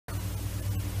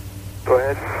Go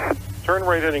ahead. Turn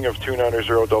right heading of 290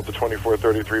 Delta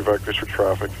 2433 vectors for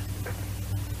traffic.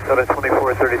 Delta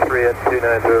 2433 at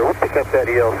 290. We'll pick up that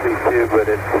ELC2, but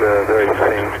it's very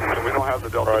faint. We don't have the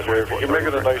Delta. Roger. If you can make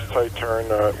it a nice tight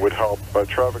turn, it would help.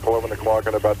 Traffic 11 o'clock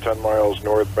and about 10 miles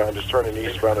northbound. Just turning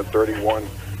eastbound at 31.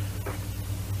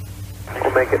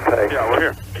 We'll make it tight. Yeah, we're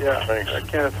here. Yeah, thanks.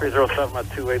 Canada 307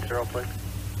 at 280, please.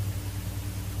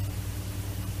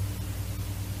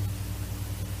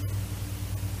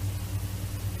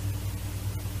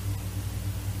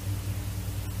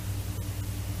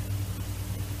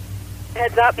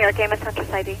 Heads up, New York Amos,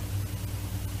 Huntress ID.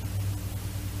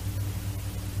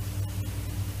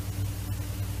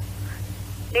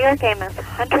 New York Amos,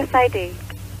 Huntress ID.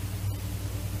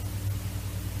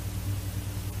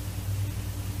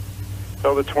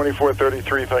 Delta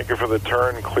 2433, thank you for the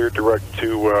turn. Clear direct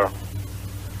to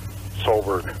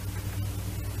Solberg.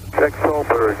 Check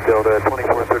Solberg, Delta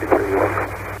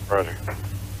 2433. Roger.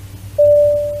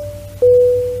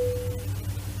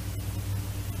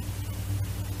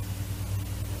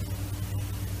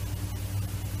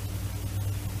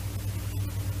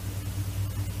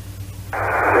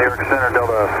 New York Center,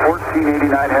 Delta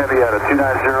 1489 Heavy out of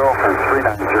 290 for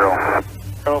 390.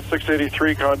 Channel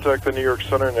 683, contact the New York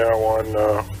Center now on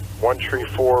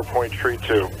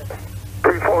 134.32.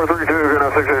 3432, now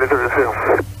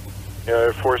 683.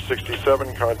 Yeah,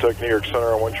 467, contact New York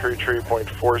Center on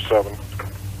 133.47.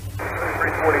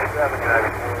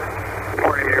 347,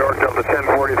 Morning, New York, Delta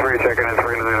 1043, checking in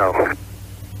 390.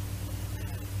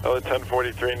 Delta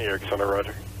 1043, New York Center,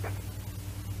 roger.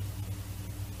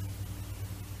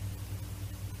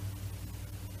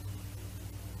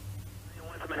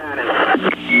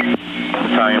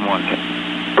 Battalion 1.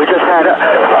 We just had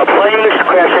a plane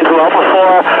crash into Alpha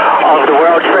 4 of the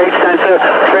World Trade Center,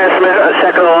 transmit a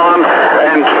second alarm,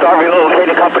 and start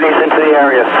relocating companies into the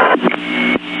area.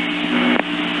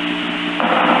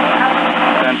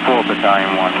 10-4,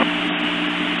 Battalion 1.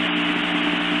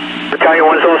 Battalion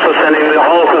 1 is also sending the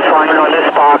whole consignment on this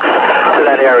box to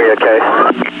that area, okay?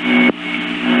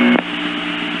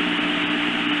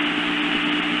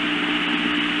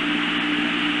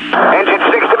 Engine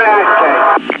 6 to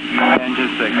Manhattan, Engine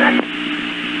 6.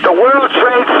 The World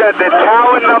Trade Center,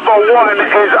 tower number 1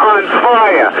 is on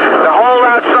fire. The whole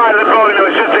outside of the building,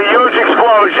 there was just a huge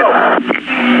explosion.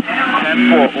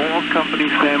 10-4, all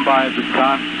companies stand by at this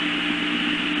time.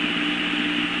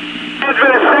 There's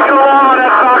been a second alarm on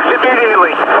that box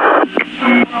immediately.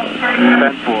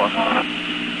 10-4.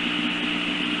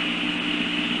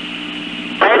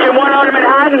 Engine 1 on to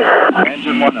Manhattan.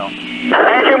 Engine 1-0.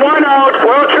 Engine 1 out,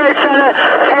 World Trade Center,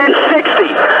 1060.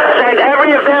 Send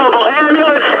every available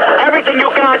ambulance, everything you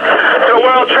got to the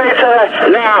World Trade Center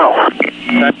now.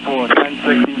 10-4,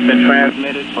 1060 has been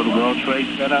transmitted for the World Trade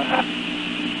Center.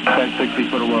 1060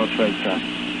 for the World Trade Center.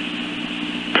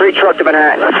 3 truck to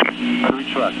Manhattan. 3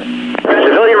 truck.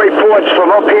 Civilian reports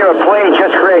from up here, a plane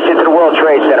just crashed into the World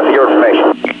Trade Center for your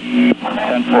information.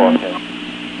 10-4, okay.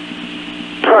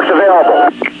 Trucks available.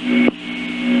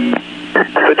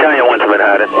 Battalion 1 to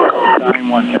Manhattan. Battalion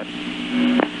 1, okay.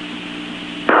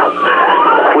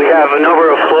 We have a number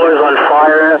of floors on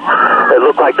fire. It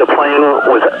looked like the plane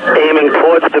was aiming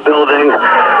towards the building.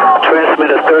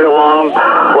 Transmit a third alarm.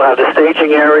 We'll have the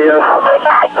staging area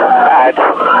at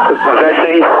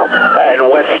Vesey and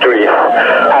West Street.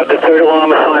 Have the third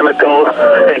alarm assignment go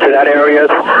into that area.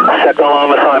 Second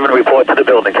alarm assignment report to the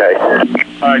building, okay?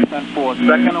 Alright, 10-4.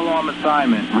 Second alarm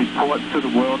assignment, report to the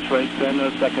World Trade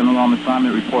Center. Second alarm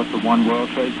assignment, report to 1 World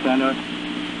Trade Center.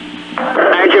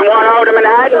 Engine 1 out to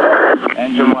Manhattan.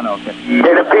 Engine 1, okay.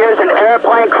 It appears an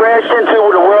airplane crashed into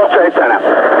the World Trade Center.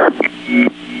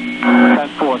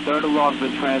 10-4. Third alarm's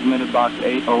been transmitted box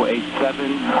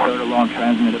 8087. Third alarm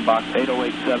transmitted box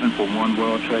 8087 for 1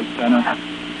 World Trade Center.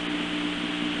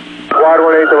 Squad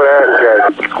 1-8 to Manhattan,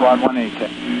 guys. Squad 1-8, okay.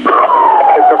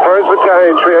 It's the 1st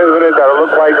Battalion transmitted that it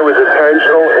looked like it was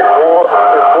intentional.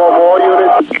 Inform all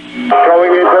units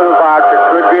going into the box. It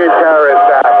could be a terrorist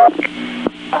attack.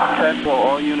 10-4,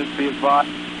 all units be advised.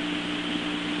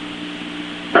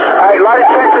 Alright, line of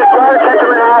check to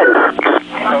Manhattan.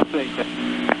 Okay,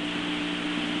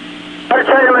 Line of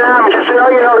check to Manhattan, just so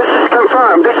you know, this is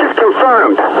confirmed. This is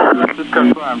confirmed. this is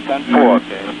confirmed. 10-4,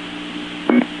 okay.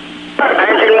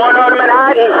 Engine 1 out to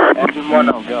Manhattan. Engine 1,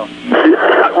 oh, go.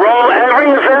 Roll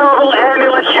every available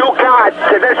ambulance you got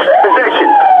to this position.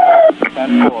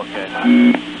 10-4, okay.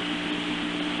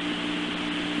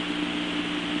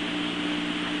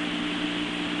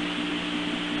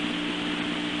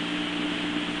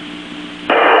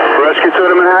 Rescue 2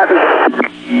 to Manhattan.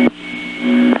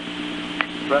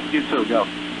 Rescue 2, go.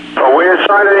 We're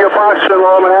assigning your box to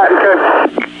Manhattan, okay?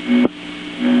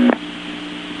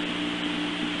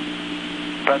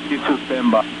 Rescue 2,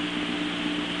 stand by.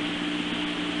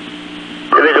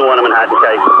 Division 1 of Manhattan, K.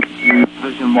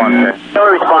 Division 1, K. No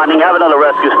responding. Have another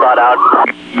rescue start out.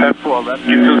 10-4,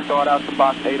 Rescue 2, start out to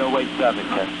box 8087,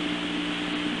 K.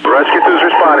 Rescue 2's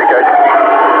responding, K.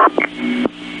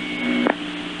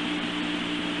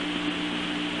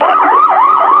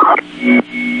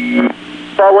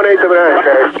 418 to Manhattan, K.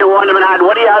 Rescue 1 to Manhattan.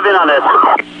 What do you have in on this?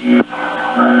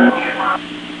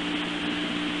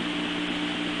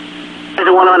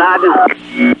 Division 1 of Manhattan.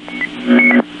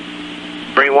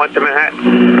 Bring 1 to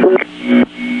Manhattan.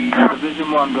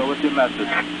 Division 1, go with your message.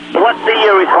 What's the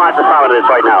response to some of this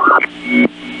right now?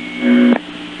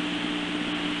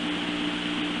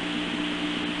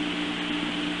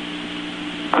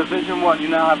 Division 1, you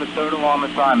now have a third alarm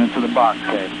assignment to the box,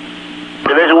 K.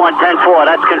 Division 1, 10-4.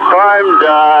 That's confirmed.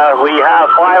 We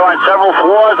have fire on several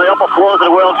floors, the upper floors of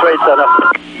the World Trade Center.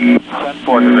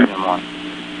 10-4, Division 1.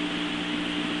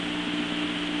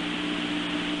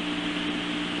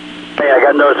 Hey, I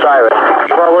got no siren.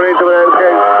 418 to Manhattan, K.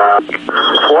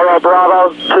 40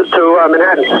 Bravo to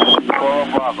Manhattan. 4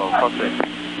 Bravo, proceed.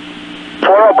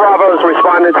 40 Bravo is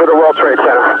responding to the World Trade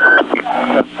Center.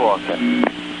 10-4, K.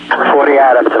 40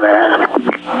 Adams to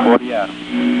Manhattan. 40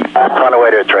 Adams. On the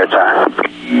way to the Trade Center.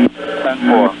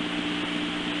 10-4.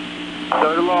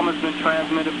 Third alarm has been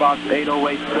transmitted, box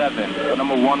 8087, to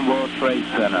number 1 World Trade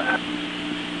Center.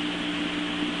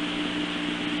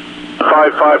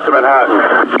 5-5 to Manhattan.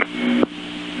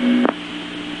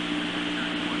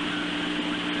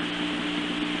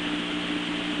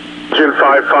 Engine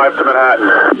 5-5 to Manhattan.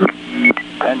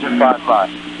 Engine 5-5.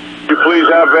 Could you please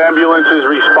have ambulances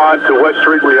respond to West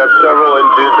Street? We have several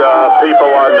injured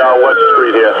people on West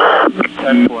Street here.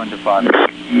 10-4 into 5.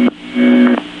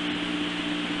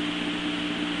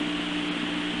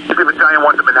 Battalion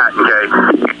 1 to Manhattan, K.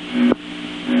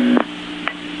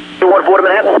 1-4 to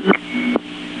Manhattan.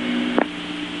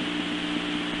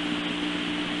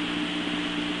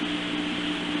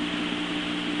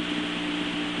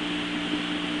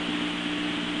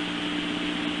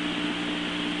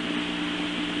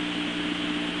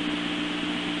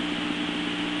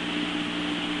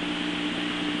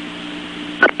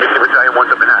 Battalion 1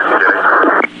 to Manhattan, K.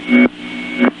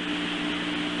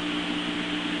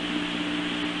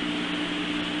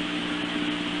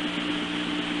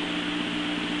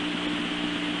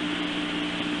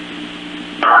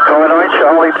 Illinois,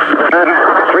 Charlie.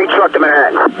 3 truck to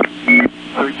Manhattan.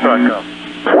 3 truck up.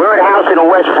 We're at a house in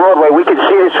West Broadway. We can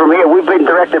see this from here. We've been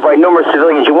directed by numerous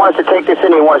civilians. You want us to take this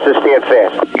in or you want us to stand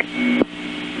fast?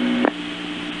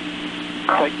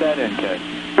 Take that in, K.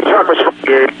 Truck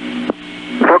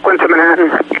Brooklyn to Manhattan.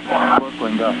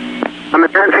 Brooklyn, go.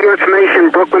 Manhattan, for your information,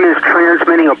 Brooklyn is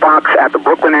transmitting a box at the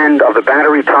Brooklyn end of the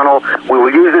Battery Tunnel. We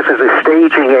will use this as a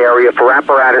staging area for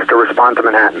apparatus to respond to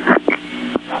Manhattan.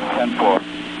 10-4.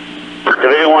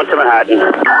 Division 1 to Manhattan.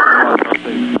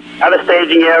 Have a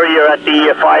staging area at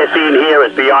the fire scene here.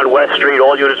 It's beyond West Street.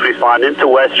 All units respond into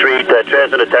West Street.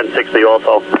 Transmit to 1060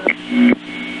 also.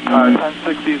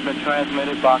 1060 has been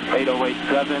transmitted, box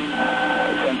 8087.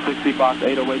 1060, box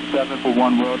 8087 for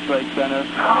 1 World Trade Center.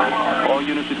 All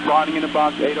units responding into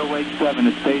box 8087.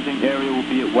 The staging area will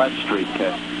be at West Street,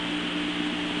 K.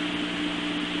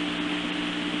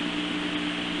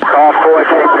 Call 4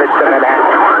 David to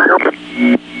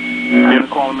Manhattan. Unit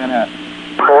calling Manhattan.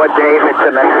 4 David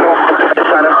to Manhattan.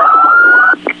 Center.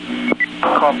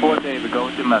 Call 4 David, go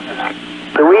with your message.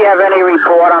 Do we have any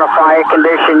report on a fire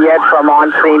condition yet from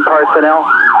on-scene personnel?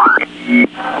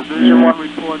 Division 1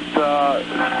 reports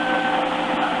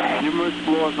numerous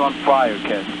floors on fire,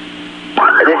 Ken.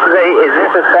 Is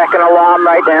this a second alarm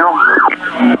right now?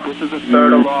 This is a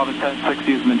third alarm. The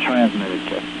 1060 has been transmitted,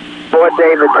 Ken. 4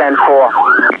 David 10-4.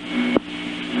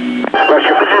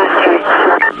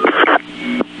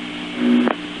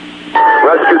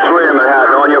 Rescue 3 in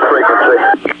Manhattan, on your frequency.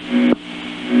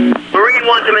 Marine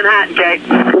 1 to Manhattan, Kay.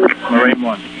 Marine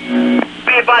 1.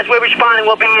 Be advised, we're responding.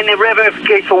 We'll be in the river in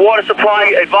case for water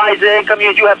supply. Advise the incoming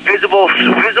units you have visible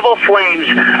flames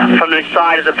from the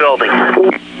side of the building.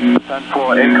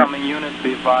 10-4, incoming units,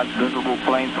 be advised, visible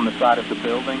flames from the side of the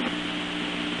building.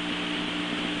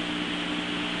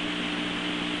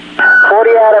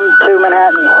 40 Adams to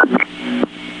Manhattan.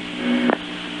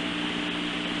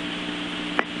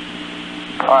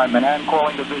 All right, Manhattan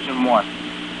calling Division 1.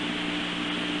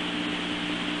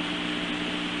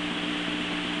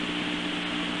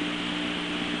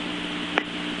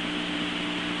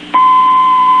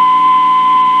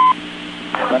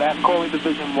 Manhattan calling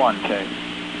Division 1, K.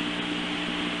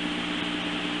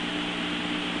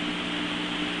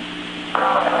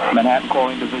 Manhattan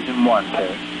calling Division 1, K.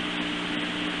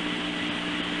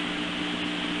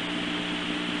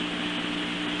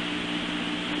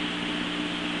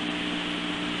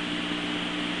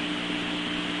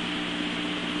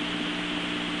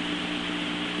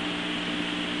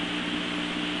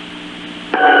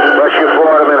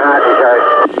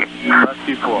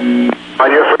 10-4.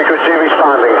 On your frequency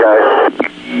responding, guys.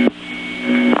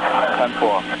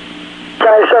 10-4.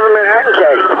 Battalion 7 Manhattan, K.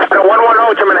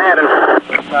 110 to Manhattan.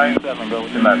 Battalion 7, go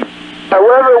with your message.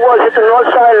 Wherever it was, hit the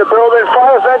north side of the building.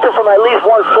 Fire vented from at least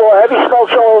one floor. Heavy smoke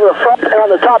all over the front and on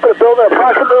the top of the building,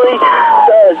 approximately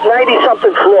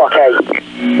 90-something floor, K.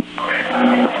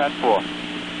 10-4.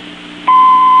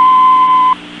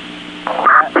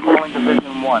 Calling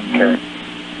Division 1, K.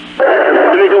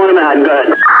 Division 1 Manhattan, go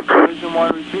ahead. Division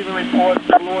 1, receiving report,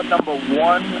 floor number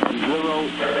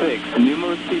 106.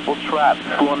 Numerous people trapped,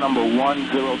 floor number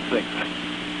 106.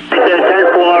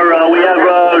 10-4, we have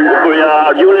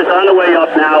units on the way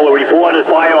up now. We're reporting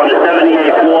fire on the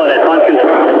 78th floor. That's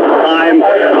uncontrolled time.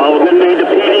 We're going to need the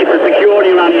PD for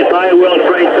security around the entire World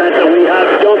Trade Center. We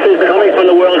have jumpers coming from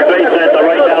the World Trade Center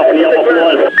right now from the upper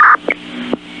floors.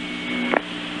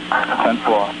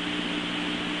 10-4.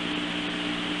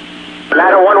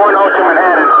 Ladder 110 to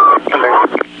Manhattan.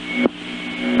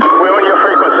 We're on your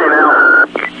frequency now.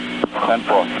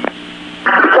 10-4.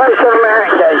 Battalion 7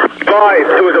 Manhattan, K. 5,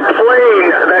 it was a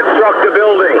plane that struck the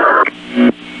building.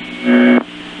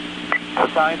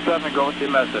 Battalion 7, go with your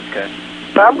message, K.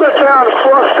 I'm going to turn on the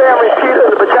floor, stand repeater.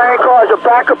 The battalion cars are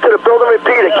back up to the building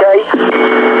repeater, K.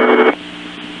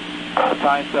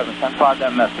 Battalion 7, 10-5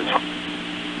 that message.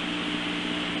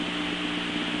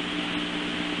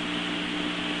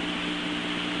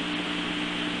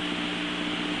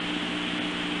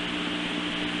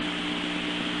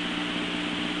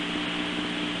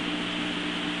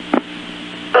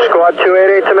 Squad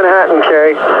 288 to Manhattan,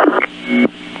 K.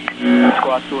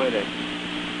 Squad 288.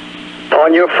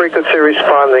 On your frequency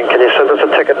responding, can you send us a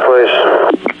ticket, please?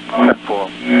 10-4.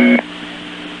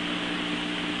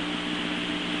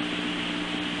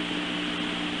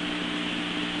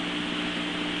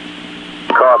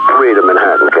 Car 3 to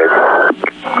Manhattan, K.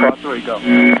 Car 3, go.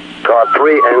 Car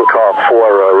 3 and Car 4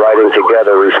 are riding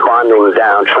together, responding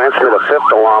down. Transmit a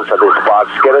 5th alarm for this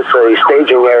box. Get us a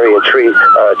staging area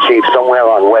chief somewhere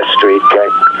on West Street, K.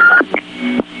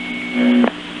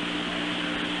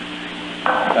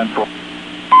 10-4.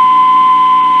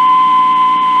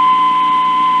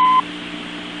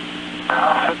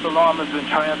 Fifth alarm has been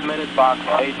transmitted, box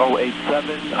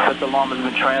 8087. Fifth alarm has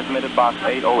been transmitted, box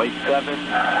 8087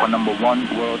 for number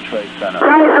 1 World Trade Center.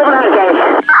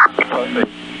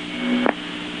 Perfect.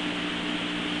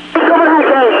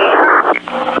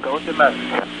 Go with your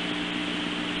message.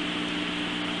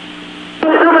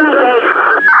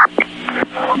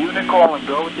 Unit calling,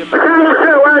 go with your message.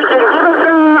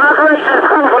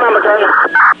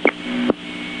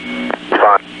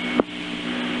 Fine.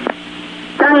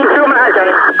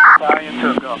 Battalion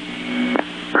 2, go.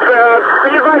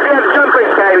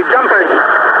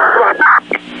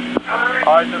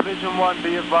 Alright, Division 1,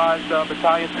 be advised,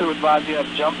 Battalion 2 advised you have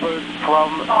jumpers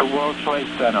from the World Trade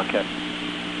Center, okay?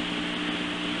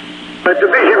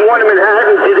 Division 1 in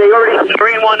Manhattan, did they already...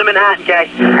 Marine 1 to Manhattan, K.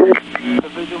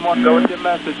 Division 1, go with your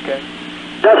message, okay?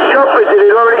 That's jumpers, did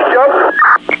it already jump?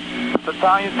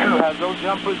 Battalion 2, has those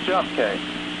jumpers jumped, okay?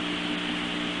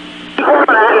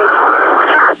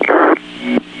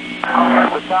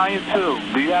 Battalion 2,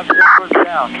 do you have jumpers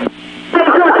down, okay?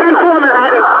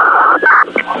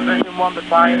 Division 1,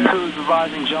 Battalion 2 is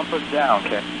advising jumpers down,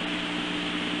 okay?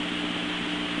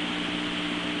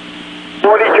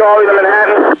 40 Charlie to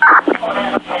Manhattan.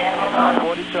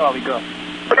 40 Charlie, go.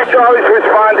 40 Charlie's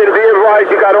responded. Be advised,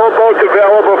 you got all boats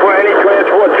available for any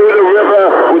transport through the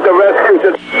river with the rescue.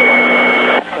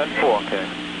 10-4, okay.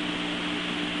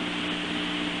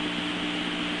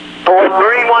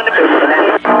 Marine 1 to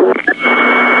Manhattan.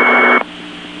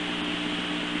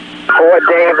 4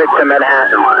 David to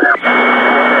Manhattan.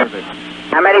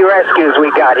 How many rescues we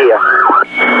got here?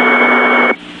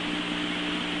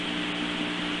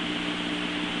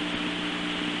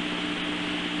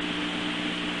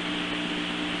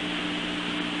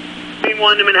 Marine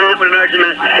 1 to Manhattan with an urgent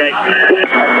message, K. At this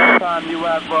time, you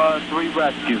have 3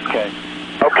 rescues, okay?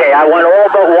 Okay, I want all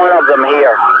but one of them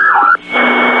here.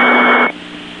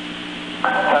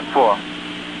 10-4.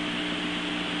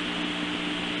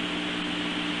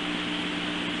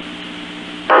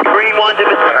 Marine 1 to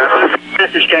Manhattan,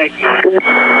 message, K.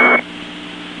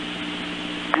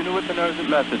 Unit with an urgent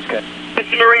message, okay? It's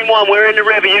Marine 1, we're in the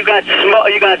river. You got smoke,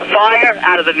 you got fire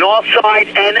out of the north side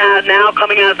and now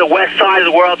coming out of the west side of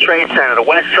the World Trade Center, the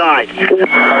west side.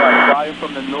 Alright, fire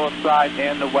from the north side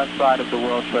and the west side of the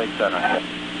World Trade Center.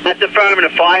 That's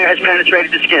affirmative. Fire has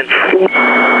penetrated the skin.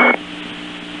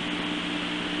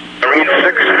 Marine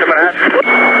 6 to Manhattan.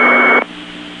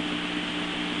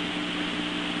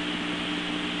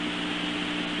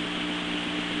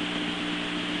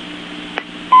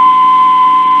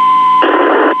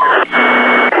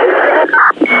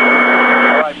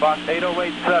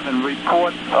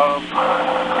 reports of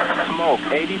smoke.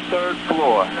 83rd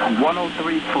floor,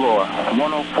 103 floor,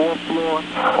 104 floor.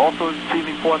 Also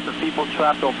receiving reports of people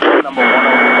trapped on floor number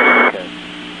 106. Okay.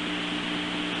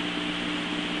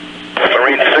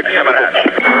 Marine 6 coming out.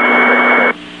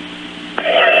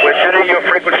 We're sending you a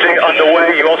frequency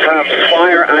underway. You also have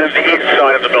fire out of the east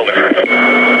side of the building.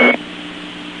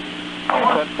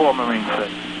 10-4, Marine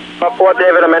 6. Call 4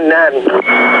 David, I'm in Manhattan.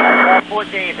 Call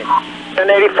 4 David.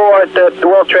 1084 at the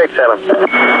World Trade Center.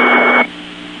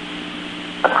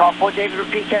 Call 4 David,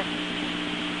 repeat, Ken.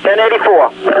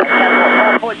 1084.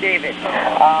 Call 4 David.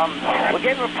 We're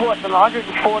getting reports on the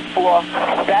 104th floor,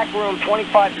 back room,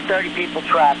 25 to 30 people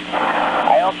trapped.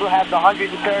 I also have the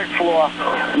 103rd floor,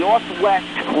 northwest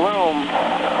room,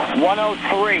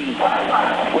 103,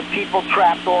 with people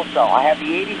trapped also. I have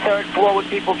the 83rd floor with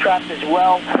people trapped as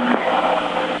well.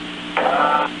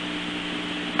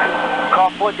 Call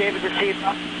 4 David, receive.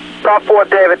 Call 4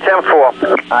 David, 10-4. All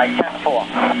right, 10-4.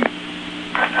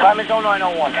 Time is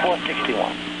 0901,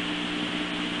 461.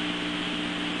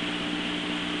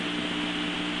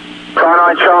 Car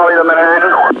 9 Charlie to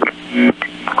Manhattan.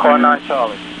 Car 9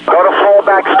 Charlie. Go to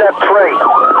fallback step 3.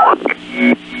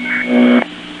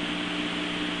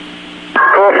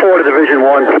 Call 4 to Division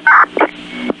 1.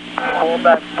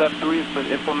 Fallback step 3 has been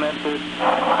implemented.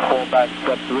 Fallback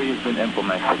step 3 has been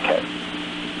implemented, okay.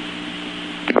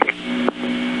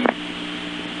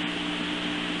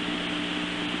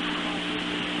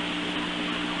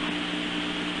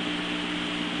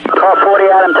 Call 40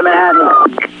 Adam to Manhattan.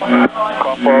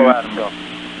 Call 4 Adam, go.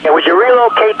 Yeah, would you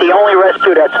relocate the only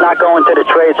rescue that's not going to the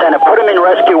Trade Center? Put him in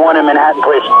Rescue 1 in Manhattan,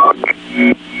 please.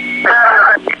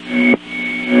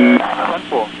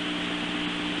 10-4.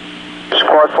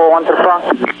 Squad 4-1 to the front.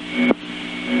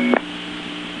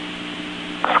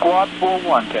 Squad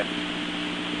 4-1, Ken.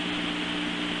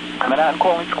 Manhattan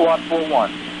calling Squad 4-1.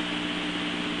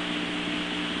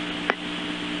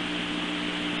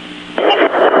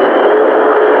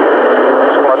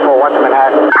 Squad 4-1 to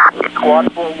Manhattan. Squad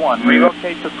 4-1.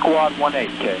 Relocate to Squad 1-8,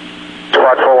 K.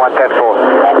 Squad 4-1, 10-4.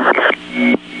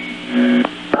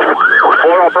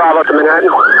 4-0 Bravo to Manhattan.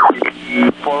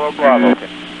 4-0 Bravo, okay.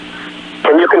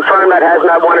 Can you confirm that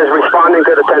Hazmat 1 is responding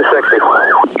to the 1060?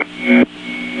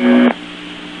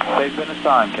 They've been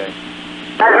assigned, K.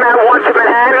 Hazmat 1 to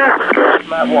Manhattan.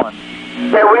 Hazmat 1.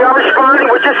 Yeah, we are responding.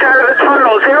 We're just out of the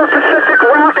tunnel. Zero specific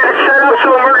route that is set up so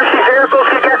emergency vehicles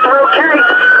can get through, okay?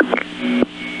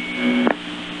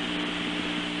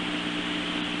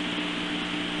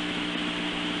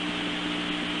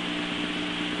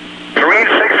 Marine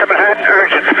 6 to Manhattan,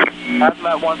 urgent.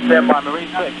 Hazmat 1, stand by. Marine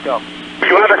 6, go.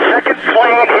 You have a second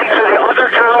plane into the other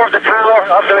tower of the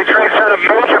Trade Center.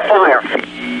 Major fire.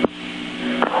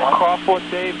 Call 4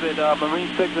 David, Marine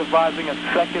 6 advising a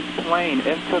second plane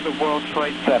into the World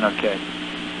Trade Center, K.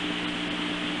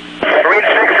 Marine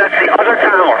 6, that's the other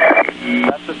tower.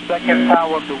 That's the second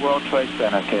tower of the World Trade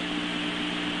Center, K.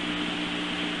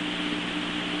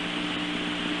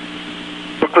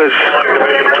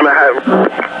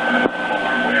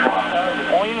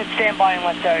 All units stand by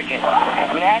unless urgent.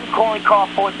 Manhattan calling call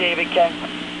 4 David, Ken.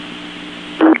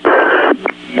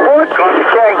 What?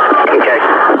 Okay.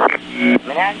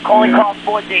 Manhattan calling call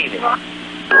 4 David.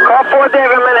 Call 4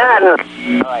 David, Manhattan.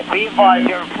 Alright, be advised,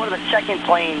 you're reported a second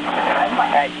plane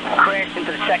that crashed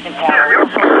into the second tower.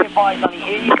 Also be advised on the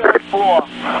 83rd floor,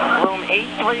 room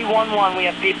 8311, we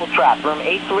have people trapped. Room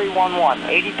 8311,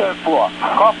 83rd floor.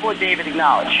 Call 4 David,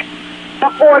 acknowledge.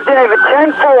 Call 4 David,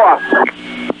 10-4.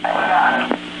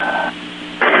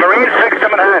 Marine 6 to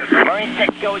Manhattan. Marine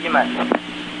 6, go with your men.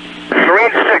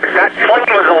 Marine 6, that plane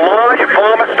was a large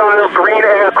bomber-style green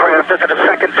aircraft into the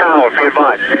second tower, be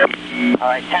advised.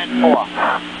 Alright, 10-4.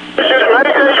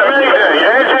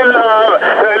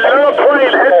 Little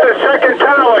plane hit the second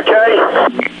tower, okay?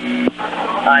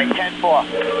 Alright, 10-4.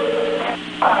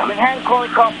 Manhattan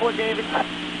calling call 4 David.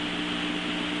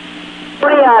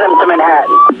 3 Adam to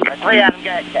Manhattan. 3 Adam, go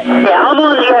ahead, Ken. Yeah, I'm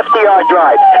on the FDR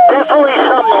drive. Definitely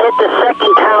something hit the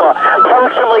second tower.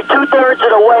 Approximately 2/3 of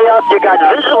the way up, you got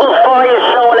visible fires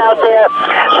showing out there.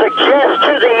 Suggest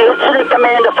to the incident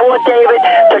commander, Fort David,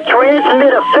 to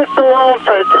transmit a fifth alarm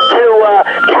to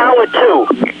Tower 2.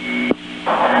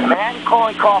 Manhattan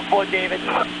calling call 4 David.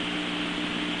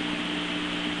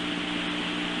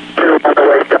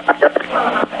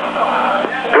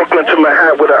 Brooklyn to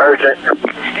Manhattan with an urgent.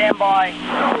 Stand by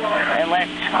and let's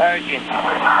urgent.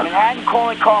 Manhattan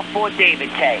calling call 4 David,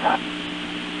 K.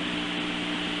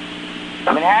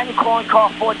 Manhattan calling call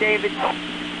 4 David.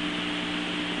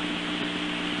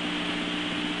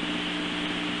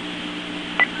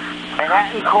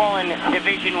 Manhattan calling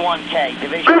Division 1K.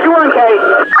 Division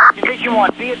 1K. Division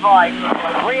 1, be advised.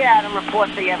 3 Adam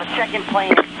reports that you have a second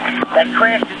plane that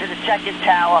crashed into the second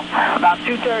tower about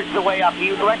 2/3 of the way up.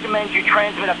 He recommends you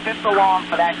transmit a 5th alarm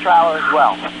for that tower as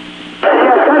well.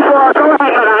 Yes, 10-4, go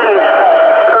ahead, Manhattan.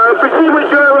 Proceed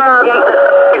with your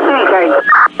CK.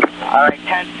 All right,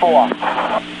 10-4.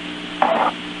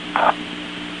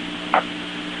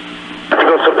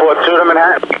 Go support 2 to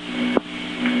Manhattan.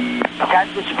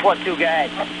 Tactical support 2, go ahead.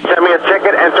 Send me a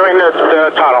ticket entering the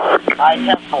tunnel. All right,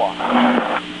 10-4.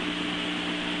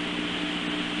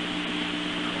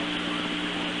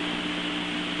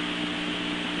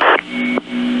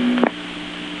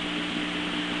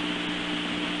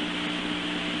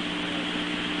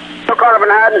 Car to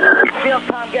Manhattan. Field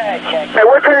com, go ahead, check. Hey,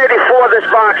 we're 1084 this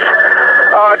box.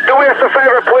 Do us a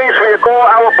favor, please, when you call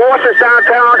our bosses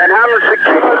downtown and have them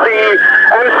secure the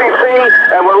MCC,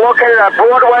 and we're located at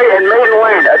Broadway and Maiden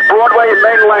Lane. At Broadway and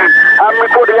Maiden Lane. Have them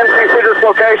report the MCC to this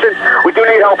location. We do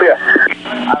need help here.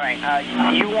 All right,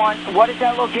 you want, what is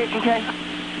that location, Kay?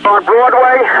 On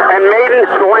Broadway and Maiden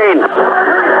Lane.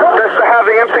 Just to have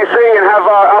the MCC and have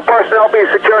our personnel be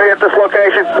secure at this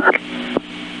location.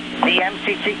 The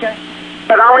MCC, Kay?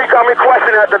 And I'm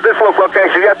requesting that at this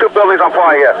location. You have 2 buildings on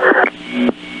fire here.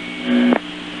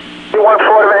 You 1-4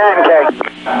 to Manhattan, K.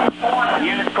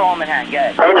 Units call Manhattan, go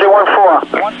ahead. Engine 1-4.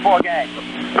 1-4, go ahead.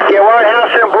 Yeah, we're at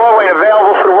Anderson and Broadway,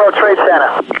 available for the World Trade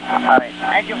Center. All right.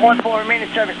 Engine 1-4, remain in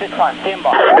service this time. Stand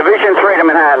by. Division 3 to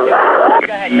Manhattan. Go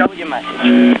ahead, go with your message.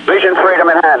 Division 3 to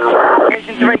Manhattan.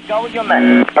 Division 3, go with your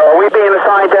message. Are we being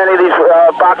assigned to any of these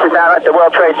boxes down at the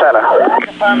World Trade Center?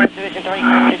 Affirmative, Division 3,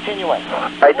 continuing.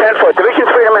 Hey, 10-4, Division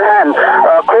 3 to Manhattan.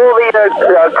 Call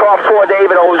the car 4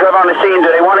 David, or who's ever on the scene.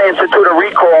 Do they want to institute a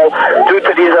recall due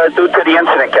to the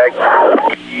incident, okay?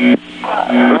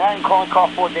 Manhattan calling car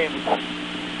 4 David.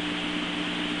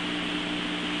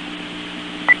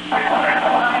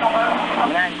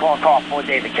 Manhattan calling car 4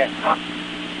 David, okay?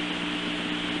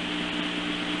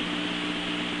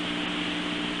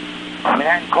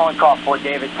 Manhattan calling car 4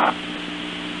 David.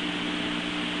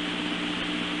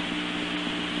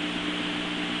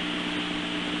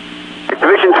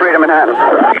 Division 3 to Manhattan.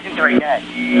 Division 3, go ahead.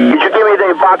 Could you give me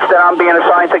the box that I'm being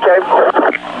assigned to, Kate?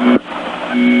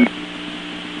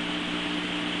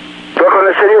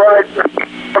 Brooklyn City, right?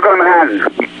 Brooklyn, Manhattan.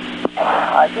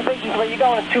 Division 3, you're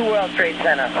going to 2 World Trade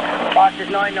Center. Boxes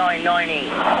 9998.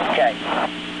 Okay.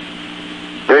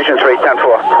 Division 3,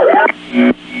 10-4.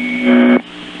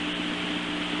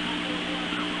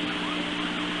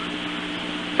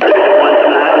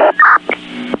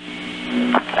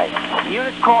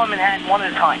 Units call Manhattan one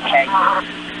at a time, okay?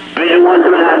 Division 1 to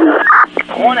Manhattan.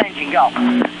 1 engine, go.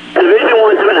 Division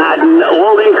 1 to Manhattan.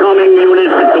 All incoming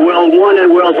units at the World 1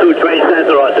 and World 2 Trade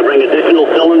Center are to bring additional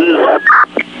cylinders.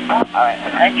 Alright,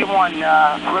 engine 1,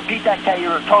 repeat that, Kay,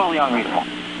 you're totally unreadable.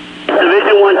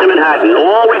 Division 1 to Manhattan.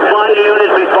 All responding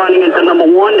units responding into number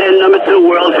 1 and number 2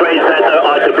 World Trade Center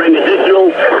are to bring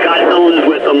additional Scott cylinders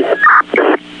with them.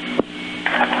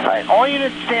 Alright, all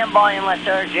units stand by unless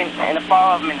urgent in the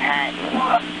borough of Manhattan.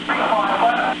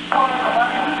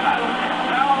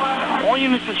 All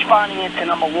units responding into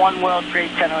number 1 World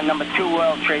Trade Center and number 2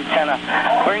 World Trade Center.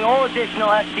 Bring all additional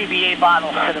SDBA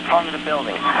bottles to the front of the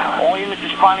building. All units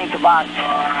responding to box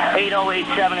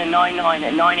 8087 and 99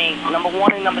 and 98. Number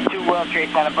 1 and number 2 World Trade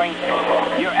Center. Bring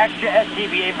your extra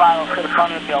SDBA bottles to the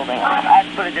front of the building. As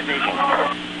for the division.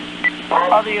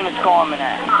 Other units go on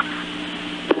Manhattan.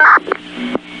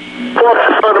 4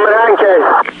 for the Manhattan case.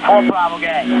 4 Bravo, go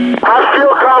ahead. Our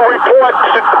Fieldcom report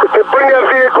to bring a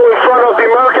vehicle in front of the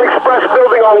American Express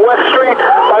building on West Street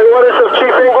by orders of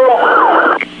Chief Ingram.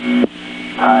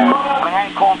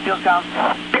 Manhattan calling Fieldcom.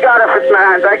 You got it,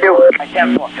 Manhattan. Thank you. I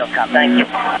 10-4 Fieldcom, thank you.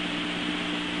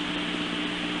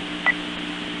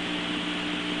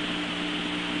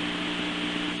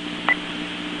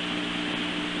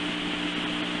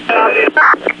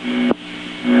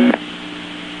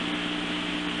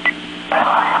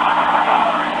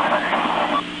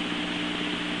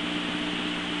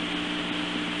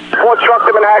 Ford truck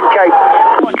to Manhattan, Kate.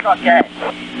 4 truck, go ahead.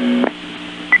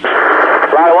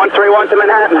 Ladder 131 to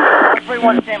Manhattan.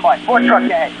 131 standby. 4 truck, go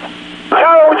ahead.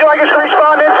 Tower, would you like us to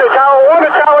respond into Tower 1 or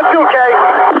Tower 2, Kate?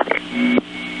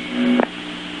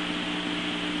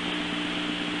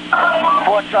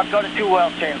 4 truck, go to 2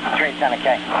 World Trade Center,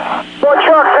 okay? 4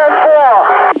 truck,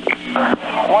 10-4.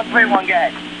 131, go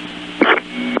ahead.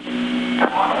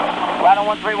 Ladder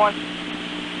 131.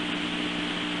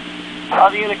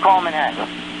 Other unit call Manhattan.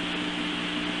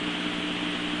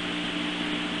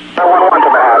 1-1 to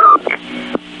Manhattan.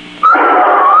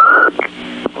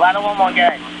 Ladder 1-1, go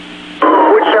ahead.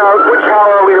 Would which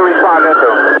tower are we responding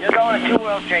to? You're going to 2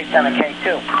 World Trade Center, K2.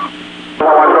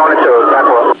 No, I'm going to 2,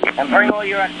 10-4. And bring all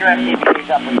your extra FCPs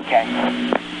up with you, K.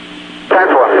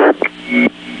 10-4.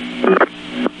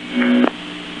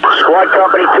 Squad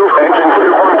company 2, engine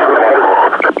 2.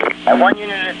 At 1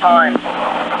 unit at a time.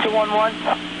 211.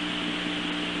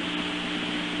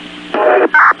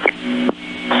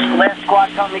 Last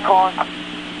squad company calling.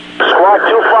 Squad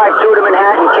 252 to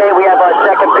Manhattan, K. We have our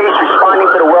second piece responding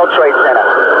to the World Trade Center.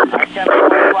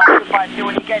 Squad 252,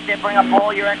 when you get there, bring up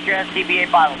all your extra SCBA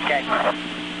bottles, K.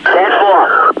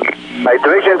 10-4.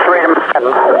 Division 3 to Manhattan.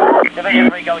 Division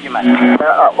 3, go with your man.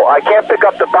 I can't pick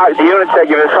up the units that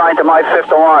you've assigned to my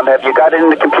 5th alarm. Have you got it in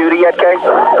the computer yet, K?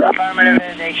 Affirmative,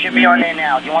 they should be on there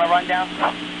now. Do you want to run down?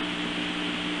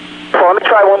 Well, let me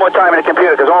try one more time in the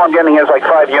computer, because all I'm getting is like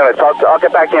 5 units. I'll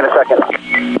get back to you in a second.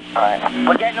 Alright.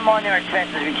 We're getting them on there as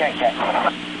fast as we can, K.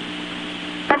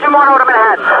 Engine 10 to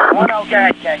Manhattan. 10, go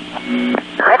ahead, K. Engine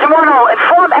 10,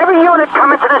 inform every unit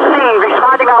coming to the scene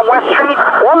responding on West Street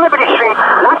or Liberty Street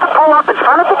not to pull up in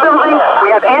front of the building.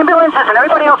 We have ambulances and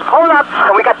everybody else pulling up,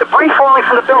 and we got debris falling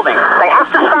from the building. They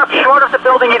have to stop short of the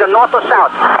building, either north or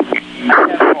south.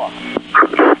 10-4.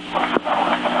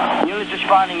 Units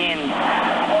responding in to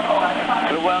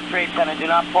the World Trade Center. Do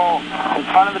not pull in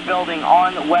front of the building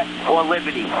on West or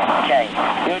Liberty. Okay.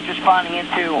 Units responding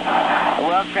into the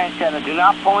World Trade Center. Do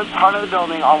not pull in front of the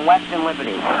building on West and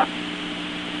Liberty.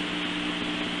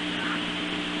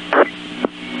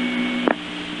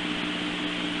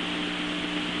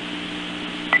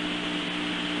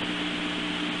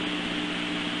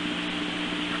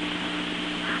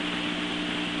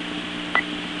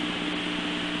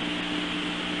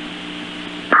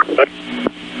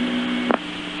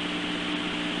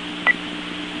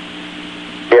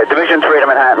 Yeah, Division 3 to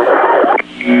Manhattan.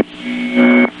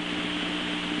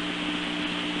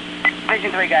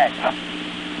 Division 3, guys.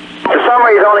 The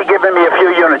summary is only giving me a few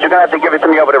units. You're going to have to give it to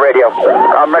me over the radio.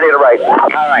 I'm ready to write.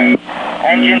 Alright.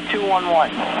 Engine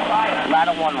 211.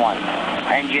 Ladder 11.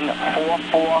 Engine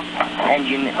 44.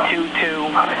 Engine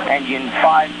 22. Engine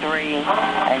 53.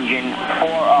 Engine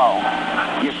 40.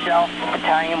 Yourself,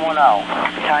 Battalion 10.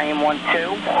 Battalion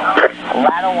 12.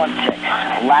 Ladder 16.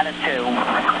 Ladder 2.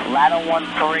 Ladder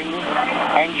 13.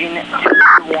 Engine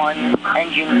 221.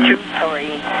 Engine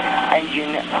 23.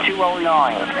 Engine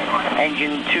 209.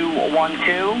 Engine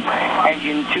 212.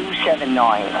 Engine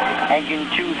 279. Engine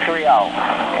 230.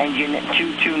 Engine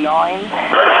 229.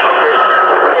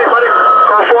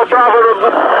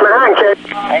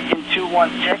 Engine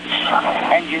 216.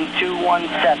 Engine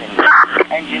 217.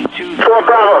 Engine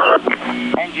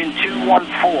 214. Engine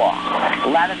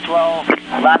 214. Ladder 12.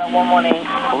 Ladder 118.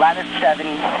 Ladder 7.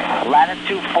 Ladder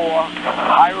 24.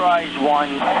 High Rise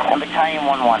 1. And Battalion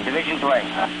 11. Division 3.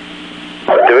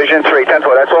 Division 3,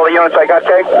 10-4. That's all the units I got, K?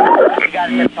 You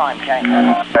got it this time, K.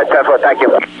 10-4, thank you.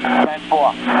 10-4.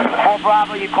 4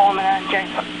 Bravo, you calling Manhattan, K?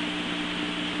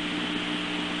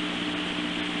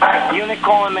 Unit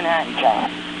calling Manhattan, K.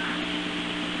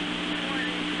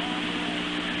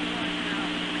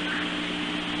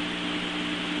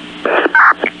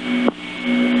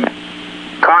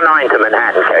 Car 9 to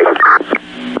Manhattan, K.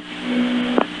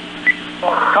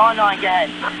 Car 9, go ahead.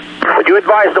 Would you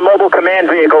advise the mobile command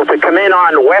vehicle to come in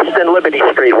on West and Liberty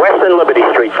Street? West and Liberty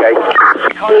Street, K.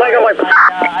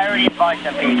 I already advised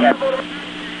them, K.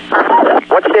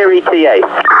 What's their ETA?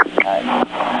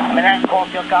 Manhattan, call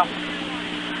field com.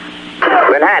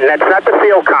 Manhattan, that's not the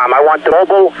field com. I want the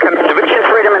mobile Division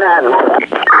 3 to Manhattan.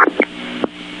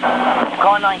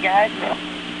 Car 9, go ahead.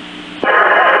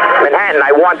 Manhattan, I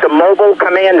want the mobile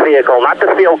command vehicle, not the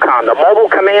field com. The mobile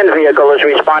command vehicle is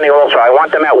responding also. I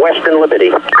want them at West and Liberty.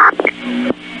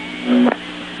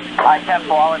 Alright, 10-4,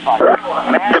 I'll advise.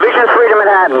 Division 3 to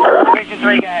Manhattan. Division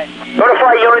 3, go ahead.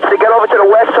 Notify units to get over to the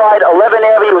west side. 11th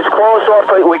Avenue is closed off.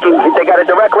 They got a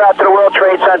direct route to the World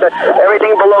Trade Center.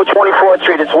 Everything below 24th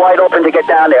Street, it's wide open to get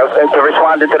down there to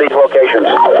respond to these locations.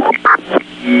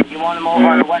 You want them over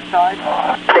on the west side?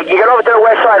 You get over to the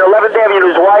west side. 11th Avenue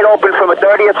is wide open from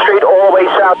 30th Street all the way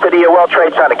south to the World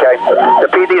Trade Center, okay? The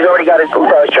PD's already got it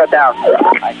shut down.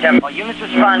 Alright, 10-4. Units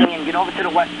responding in. Get over to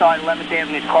the west side. 11th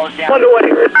Avenue is closed down.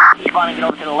 Underway. Responding, get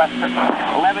over to the left.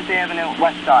 11th Avenue,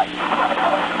 west side.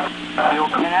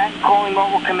 Manhattan calling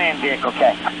mobile command vehicle,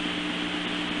 okay.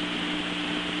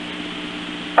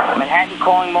 Manhattan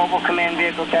calling mobile command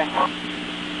vehicle, okay.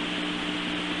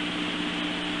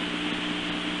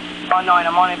 Oh, 9,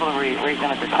 I'm unable to read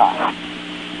them at this time.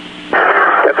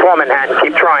 That's 4 Manhattan,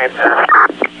 keep trying.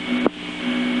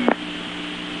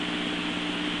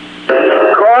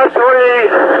 Car 3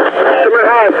 to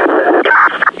Manhattan.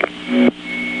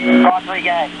 Car 3, go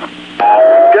ahead.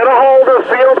 Get a hold of the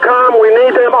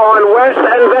on West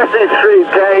and Vesey Street,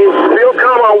 okay? Field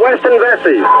com on West and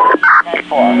Vesey.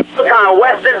 10-4.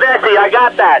 West and Vesey, I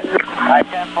got that. Alright,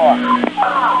 10-4.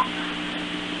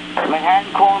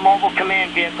 Manhattan calling mobile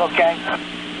command vehicle, okay?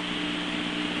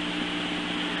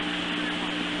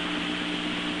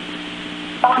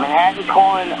 Manhattan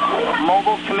calling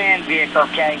mobile command vehicle,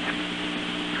 okay?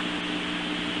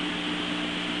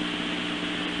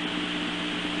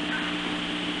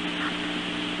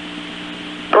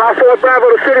 Bravo to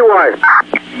Citywide.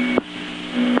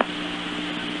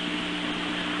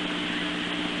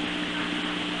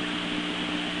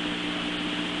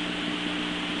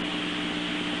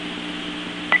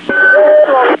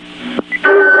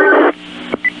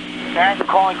 Manhattan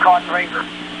calling car 3.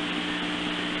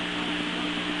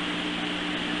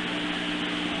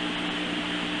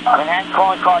 Manhattan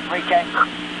calling car 3K.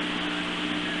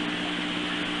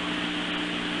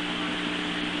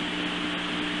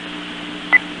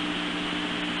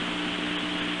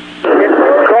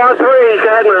 Car 3, go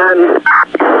ahead, Manhattan.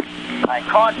 Alright,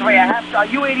 car 3, I have to, are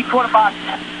you 84 the box?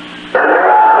 We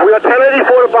are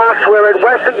 1084 the box, we're at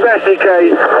West and Vesey,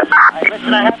 okay? Alright,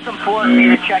 listen, I have some floors for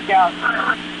you to check out.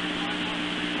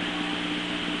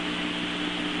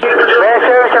 Main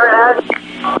service, Manhattan.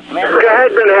 Go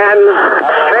ahead, Manhattan.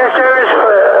 Main service,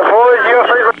 forward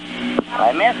 03.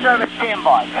 Alright, mass service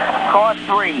standby. Car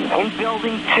 3 in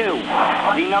building 2.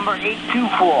 The number 82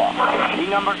 floor, the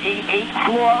number 88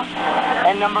 floor,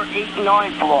 and number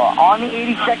 89 floor. On the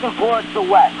 82nd floor, it's the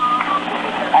west.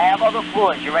 I have other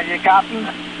floors. You ready to copy?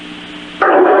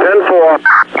 10-4.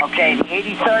 Okay, the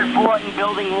 83rd floor in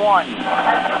building 1.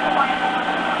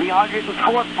 The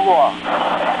 104th floor.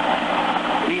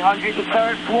 The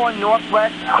 103rd floor,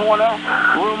 northwest corner,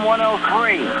 room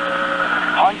 103.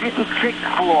 106th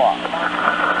floor.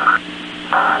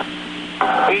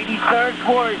 83rd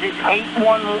floor is its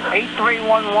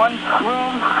 8311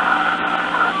 room.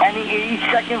 And the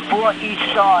 82nd floor east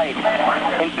side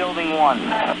in building 1.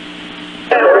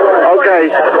 Okay.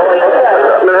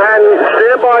 Manhattan,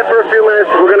 stand by for a few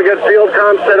minutes. We're going to get field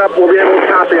com set up. We'll be able to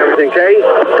copy everything, okay?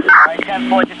 Alright,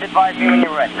 10-4, just advise me when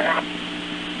you're ready.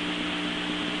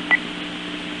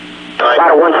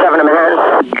 Ladder 17 to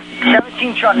Manhattan.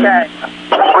 17 truck head.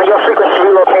 On your frequency,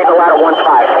 relocate to ladder 15.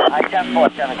 Alright,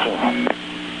 10-4, 17.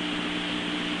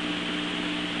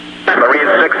 Marine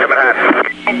 6 to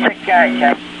Manhattan. 6 guys,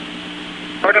 okay?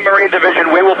 For the Marine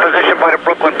Division, we will position by the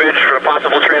Brooklyn Bridge for a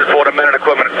possible transport of men and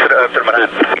equipment to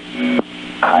Manhattan.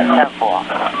 Alright, 10-4.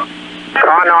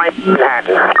 Car 9,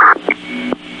 Manhattan.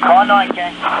 Car 9,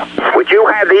 okay? Would you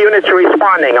have the units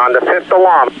responding on the 5th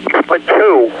alarm? Number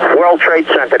 2, World Trade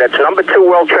Center. That's number 2,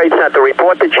 World Trade Center.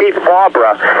 Report to Chief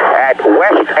Barbara at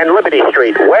West and Liberty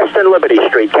Street. West and Liberty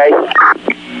Street, okay?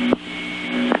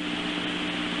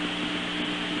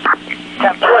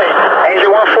 10-4.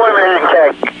 Engine 140, Manhattan,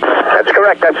 okay? That's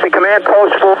correct. That's the command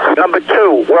post for number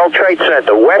 2, World Trade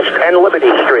Center. West and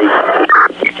Liberty Street.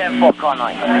 10-4, car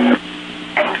 9.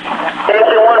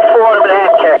 Engine 140,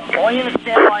 Manhattan, okay? All units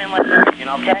stand by and listen,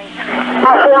 okay? 4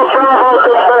 Bravo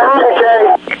to Manhattan,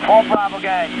 okay? 4 Bravo,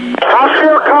 guys. Our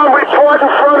field com report in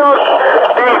front of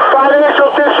the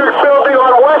Financial District building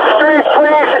on West Street,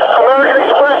 please. American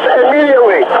Express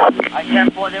immediately. Alright,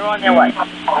 10-4, they're on their way.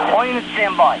 All units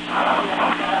stand by.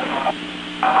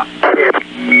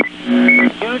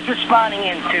 Units responding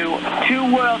into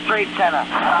 2 World Trade Center.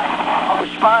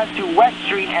 Respond to West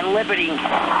Street and Liberty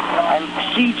and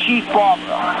see Chief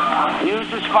Barbara.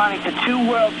 Units responding to 2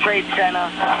 World Trade Center.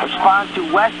 Respond to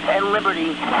West and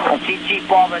Liberty and see Chief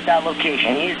Barbara at that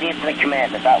location. He is the incident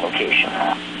commander at that location.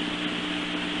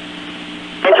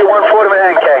 Engine 140,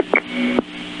 Manhattan, okay?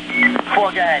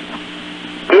 4, go ahead.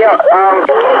 Yeah,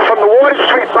 from the Water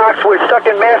Street box, we're stuck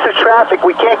in massive traffic.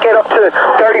 We can't get up to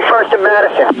 31st and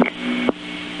Madison.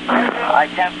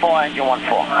 Alright, 10-4, engine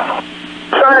 1-4.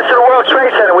 Sign us to the World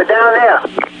Trade Center. We're down there.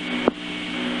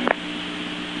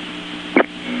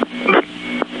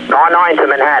 R9 to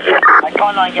Manhattan. Alright,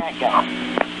 car 9, go ahead, go.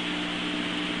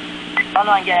 Car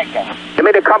 9, go ahead, go. Give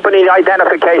me the company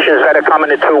identifications that are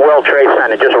coming into World Trade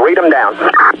Center. Just read them down.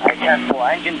 Alright,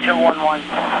 10-4, engine 211,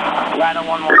 ladder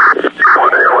 11.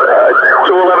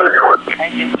 211.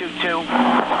 Engine 22,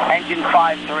 engine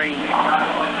 53,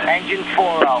 engine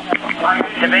 40,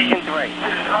 division 3,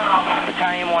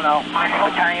 battalion 10,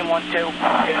 battalion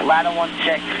 12, ladder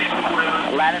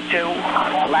 16, ladder 2,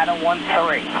 ladder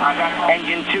 13,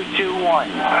 engine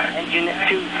 221, engine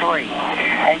 23,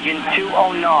 engine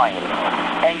 209,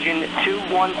 engine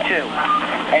 212,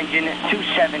 engine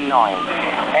 279,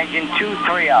 engine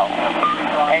 230,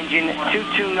 engine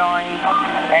 229,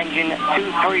 engine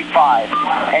 235,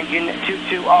 engine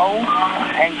 220,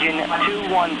 engine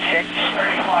 216,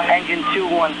 engine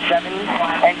 217,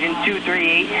 engine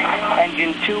 238,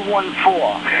 engine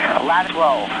 214, ladder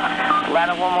 12,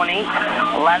 ladder 118,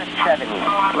 ladder 7,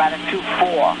 ladder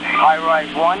 24,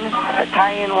 high-rise 1,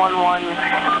 battalion 11,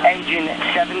 engine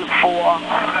 74,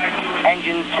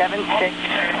 engine 76,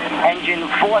 engine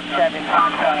 47,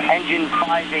 engine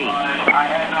 58,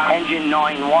 engine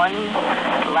 91,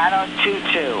 ladder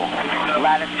 22,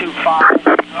 ladder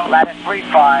 25, ladder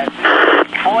 35,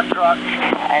 4 trucks,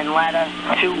 and ladder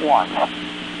 21.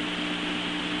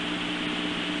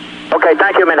 Okay,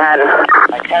 thank you, Manhattan.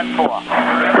 10-4.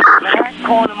 Manhattan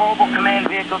calling a mobile command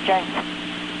vehicle, okay?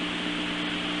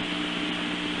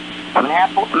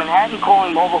 Manhattan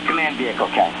calling mobile command vehicle,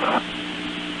 okay?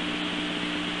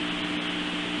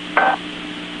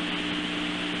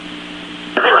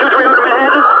 230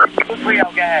 Manhattan? 230, go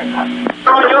ahead.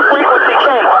 On your frequency,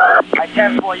 King.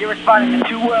 10-4, you're responding to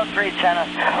 2 World Trade Center.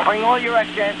 Bring all your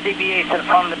extra SCBAs to the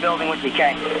front of the building with you,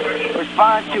 King.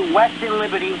 Respond to Western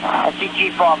Liberty and see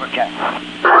Chief Barber, King.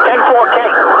 10-4,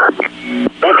 King.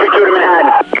 132 to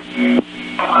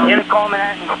Manhattan. Unit call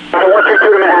Manhattan.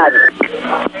 132 to Manhattan.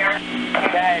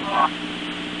 Go ahead.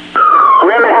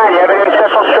 We're in Manhattan. You have any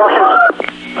special instructions?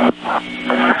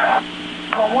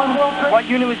 What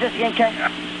unit was this again, King?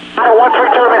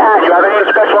 132 to Manhattan. You have any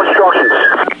special instructions?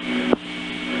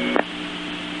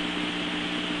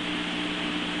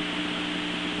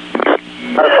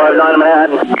 59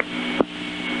 Manhattan.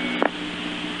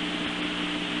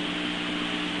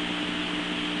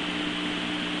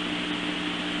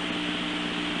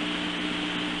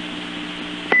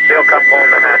 Steel Cup home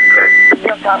Manhattan.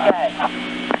 Steel Cup, go ahead.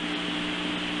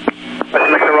 Let's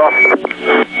mix it off.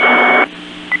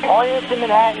 All units in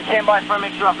Manhattan, stand by for a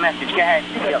mixer-off message. Go ahead,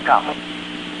 Steel Cup.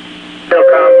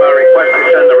 Steel-Com, request to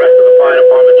send the rest of the fire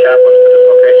department chaplains to this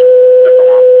location. This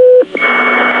alarm.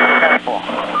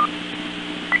 10-4.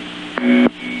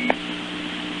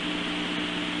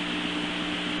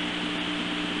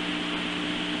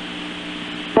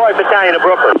 Boy Battalion of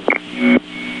Brooklyn.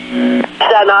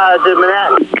 Staten Island to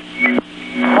Manhattan.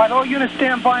 Right, all units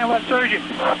stand by unless urgent.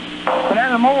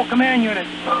 Manhattan Mobile Command Unit.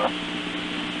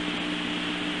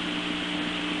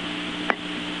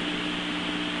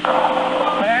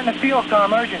 Manhattan Field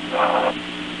Com, urgent. Go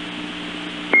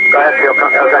ahead,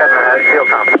 Steel-Com. Go ahead, Manhattan.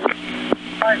 Steel-Com.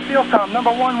 All right, Field Com,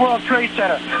 number 1 World Trade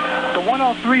Center. The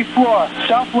 103 floor,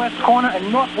 southwest corner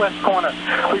and northwest corner.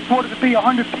 Reported to be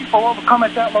 100 people overcome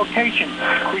at that location.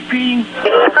 Repeating,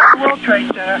 World Trade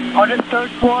Center, 103rd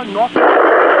floor, northwest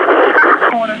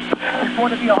corner.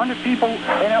 Reported to be 100 people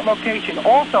in that location.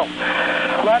 Also,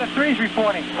 ladder 3 is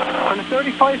reporting from the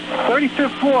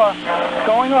 35th floor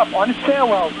going up on the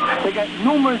stairwells. They got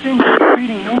numerous injuries,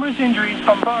 repeating numerous injuries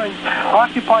from burns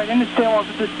occupied in the stairwells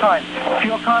at this time.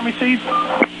 Field Com received?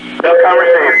 Steel-Com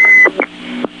received.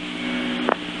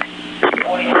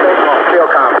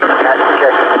 Steel-Com.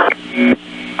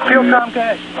 Field Com, go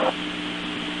ahead.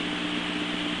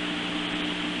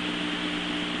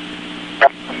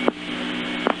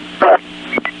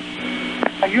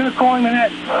 A unit calling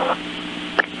Manhattan.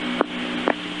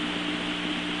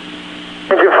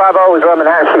 Engine 50 is on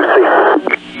Manhattan, QC.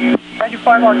 Engine 50,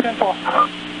 10-4.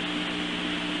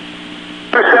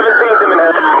 217 to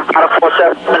Manhattan. Out of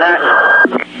 47 Manhattan.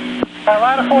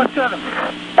 Ladder 47.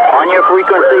 On your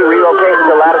frequency, relocating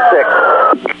to ladder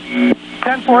 6.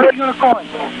 10-4, unit calling.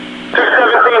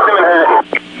 217 to Manhattan.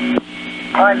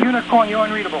 All right, unit calling, you're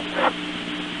unreadable.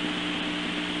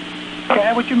 Go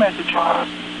ahead with your message.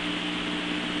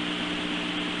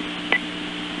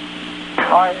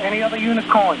 All right, any other unit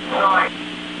calling?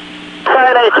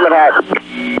 7-8 to Manhattan.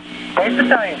 8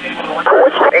 Battalion.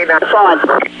 Which 8 now? Sign.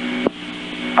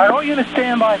 All right, all units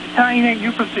stand by. Battalion 8,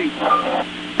 you proceed.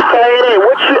 7-8,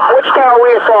 which tower are we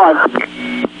assigned?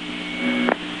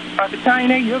 All right,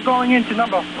 Battalion 8, you're going into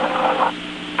number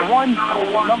 1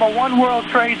 World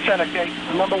Trade Center, okay?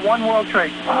 Number 1 World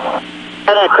Trade.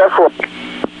 7-8,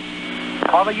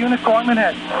 10-4. All the units calling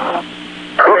Manhattan.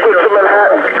 Brooklyn to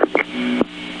Manhattan.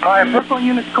 All right, Brooklyn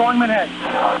units calling Manhattan.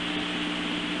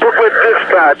 Brooklyn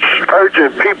dispatch,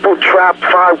 urgent. People trapped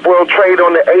 5 World Trade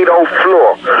on the 80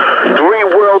 floor. 3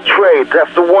 World Trade.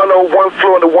 That's the 101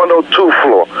 floor and the 102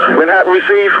 floor. Manhattan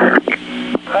received?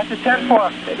 That's a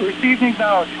 10-4. Received and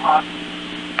acknowledged.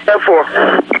 10-4.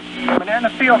 Manhattan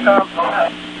Field Com.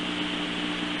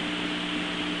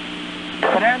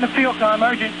 Manhattan Field Com,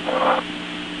 urgent.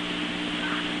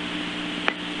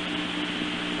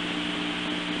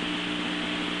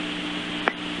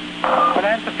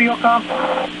 Manhattan Field Com.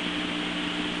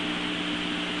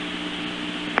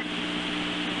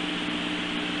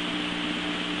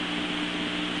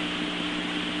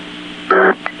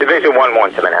 Division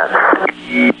 1-1 to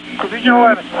Manhattan. Division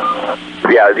 11.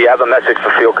 Yeah, do you have a message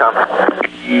for field com?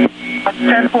 That's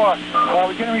 10-4.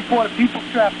 We're going to report a people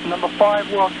trapped in number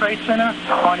 5 World Trade Center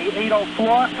on the 80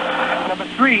 floor. Number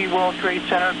 3 World Trade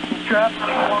Center trapped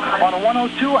on the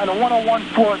 102 and the 101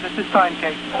 floors at this time,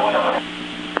 Kate.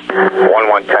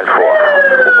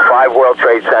 11-10-4. 5 World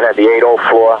Trade Center, the 80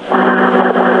 floor.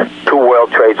 2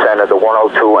 World Trade Center, the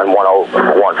 102 and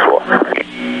 101 floor.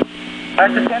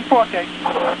 That's the 10-4, Kate.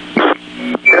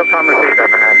 Field com received at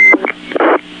Manhattan.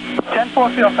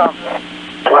 10-4 field com.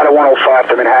 Ladder 105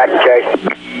 to Manhattan, Jay.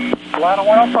 Ladder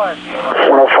 105.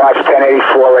 105 is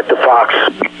 1084 at the Fox.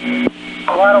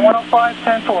 Ladder 105,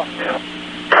 10-4.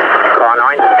 Car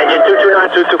 9, engine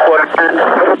 229-224 to Manhattan.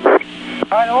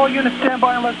 All right, all units stand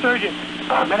by and let's urgent.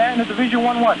 Manhattan to Division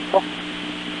 1-1.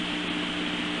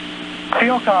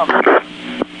 Field com.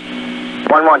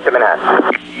 1-1 to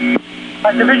Manhattan.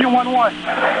 Division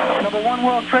 1-1. Number 1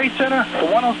 World Trade Center, the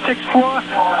 106th floor.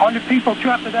 100 people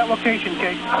trapped at that location,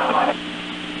 Kate.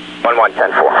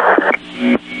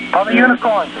 11-10-4. Other unit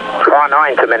calling. Car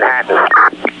 9 to Manhattan.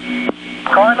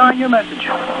 Car 9, your message.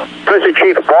 This is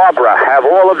Chief Barbara. Have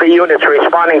all of the units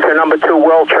responding to number 2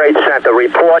 World Trade Center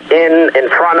report in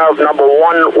front of number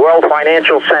 1 World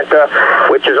Financial Center,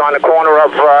 which is on the corner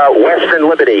of West and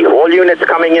Liberty. All units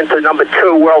coming into number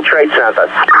 2 World Trade Center.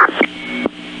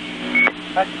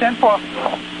 That's 10-4.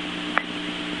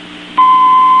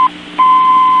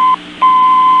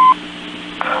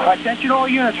 Attention all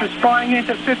units responding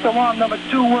into 5th alarm, number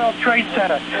 2 World Trade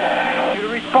Center. You to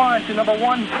respond to number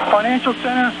 1 Financial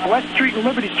Center, West Street and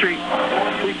Liberty Street.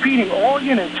 Repeating, all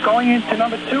units going into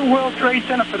number 2 World Trade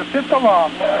Center for the 5th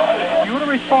alarm. You to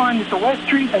respond to West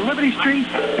Street and Liberty Street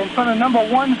in front of number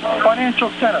 1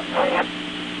 Financial Center.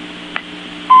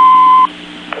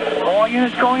 All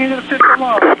units going into the 5th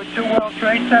alarm, number 2 World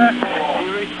Trade Center.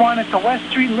 You responded to West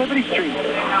Street and Liberty Street.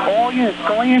 All units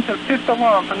going into the 5th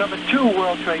alarm for number 2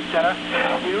 World Trade Center.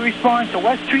 You respond to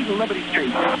West Street and Liberty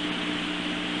Street.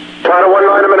 Ladder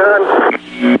 19 to Manhattan.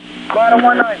 Ladder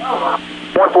 19.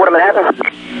 1-4 to Manhattan.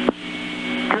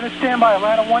 Unit standby,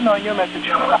 ladder 19, your message.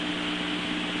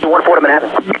 1-4 to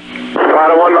Manhattan.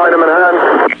 Ladder 19 to Manhattan.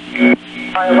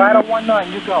 All right, ladder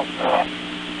 19, you go.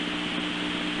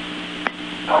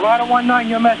 Ladder 19,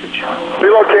 your message.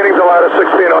 Relocating to ladder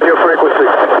 16 on your frequency.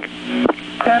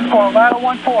 10-4, ladder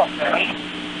 14.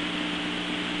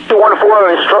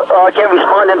 214 can't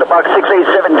respond into box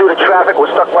 687 due to traffic.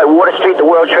 We're stuck by Water Street, the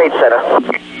World Trade Center.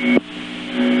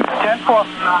 10-4.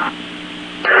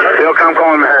 Field com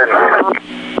calling Manhattan.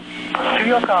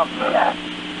 Field com.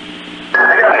 I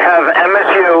have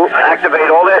MSU activate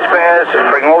all their spares,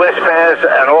 bring all their spares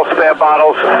and all spare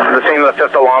bottles to the scene of the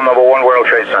 5th alarm, number 1 World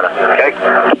Trade Center. Okay?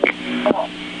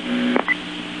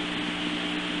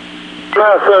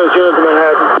 Service unit to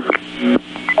Manhattan.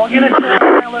 All units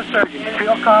stand by, let's urgent.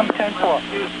 Field com, 10-4.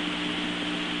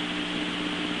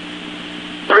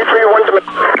 331 to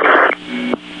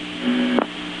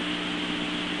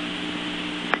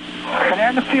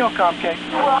Manhattan to field com, Kate.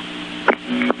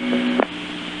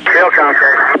 Field com,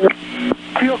 okay.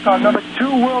 Field com, number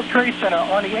 2 World Trade Center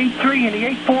on the 8-3 and the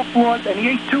 8-4 floors and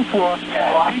the 8-2 floor.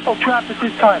 People trapped at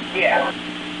this time. Yeah.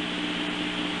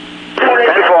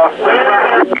 10-4.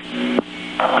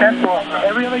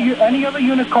 10-4. Any other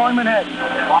unit calling Manhattan?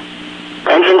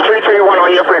 Engine 331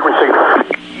 on your frequency.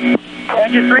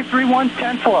 Engine 331,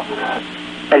 10-4.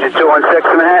 Engine 216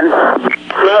 to Manhattan.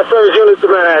 Mass service unit to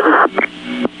Manhattan.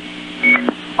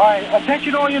 All right,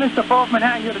 attention all units to Borough of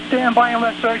Manhattan, you're to stand by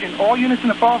unless urgent. All units in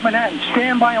the Borough of Manhattan,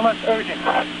 stand by unless urgent.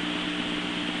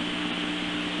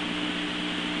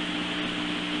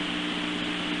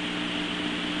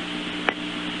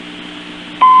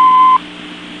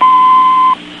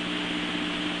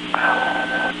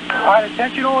 All right,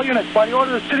 attention all units. By the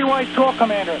order of the citywide tour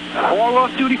commander, all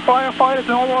off-duty firefighters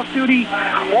and all off-duty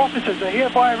officers are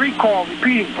hereby recalled.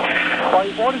 Repeating, by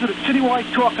the orders of the citywide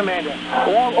tour commander,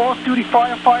 all off-duty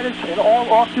firefighters and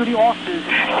all off-duty officers,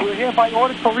 you are hereby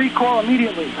ordered for recall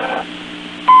immediately.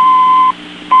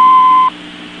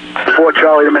 4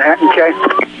 Charlie to Manhattan, K.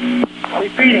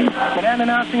 Repeating, Manhattan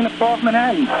announcing the floor of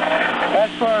Manhattan. As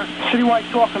for citywide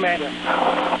tour commander,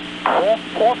 all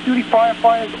off-duty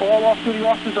firefighters, all off-duty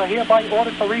officers are hereby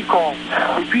ordered for recall.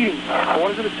 Repeating,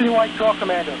 orders of the citywide tour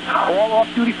commander, all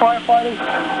off-duty firefighters,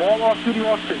 all off-duty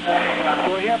officers,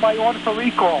 you are hereby ordered for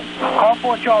recall. Call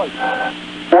 4 Charlie.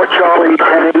 4 Charlie,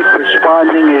 10-8,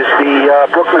 responding is the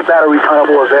Brooklyn Battery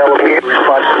Tunnel available in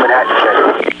response to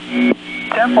Manhattan, K.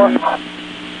 10-4.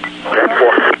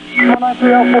 10-4.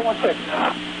 1930416.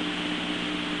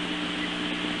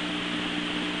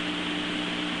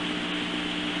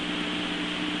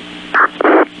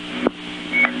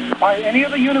 All right, any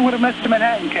other unit with a message to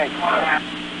Manhattan, K?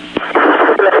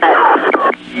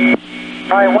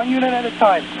 All right, one unit at a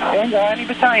time. And, any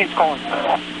battalions calling?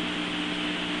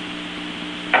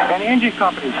 Any engine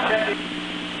companies?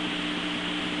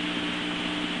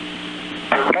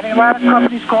 Any ladder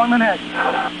companies calling Manhattan?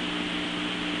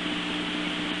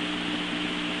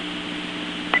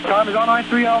 Time is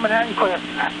 093L, Manhattan clear.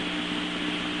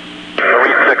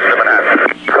 Marine 6 to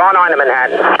Manhattan. Car 9 to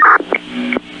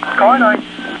Manhattan. Car 9.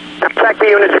 Check the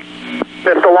units.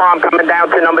 This alarm coming down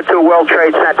to number 2 World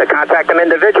Trade Center. Contact them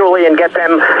individually and get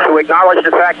them to acknowledge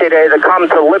the fact that they come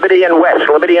to Liberty and West.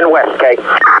 Liberty and West, okay?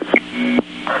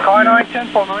 Car 9,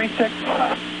 10-4, Marine 6.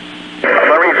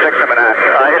 Marine 6 to Manhattan.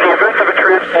 In the event of a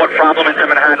transport problem into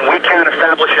Manhattan, we can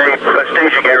establish a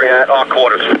staging area at our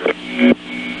quarters.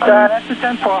 That's the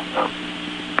 10-4.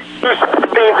 217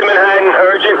 to Manhattan,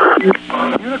 urgent.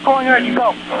 Unit calling urgent,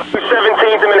 go.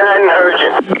 217 to Manhattan,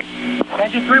 urgent.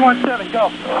 Engine 317, go.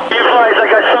 Be advised, I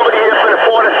got somebody here from the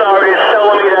Port Authorities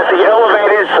telling me that the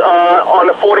elevators on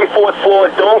the 44th floor,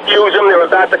 don't use them, they're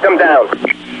about to come down.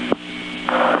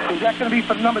 Is that going to be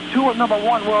for number 2 or number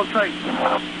 1 World Trade?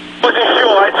 Wasn't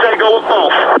sure, I'd say go with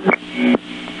both.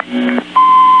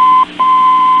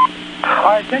 All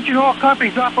right, attention all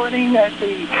companies operating at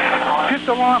the 5th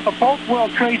alarm for both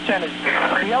World Trade Centers.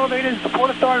 The elevators, the Port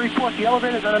Authority reports the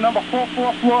elevators on the number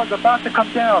 44 floor is about to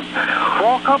come down.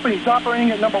 All companies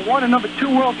operating at number 1 and number 2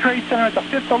 World Trade Center at the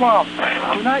 5th alarm.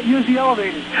 Do not use the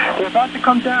elevators. They're about to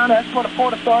come down as for the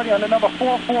Port Authority on the number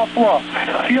 44 floor.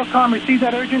 Fieldcom, receive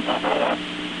that urgent?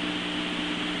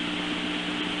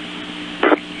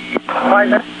 All right,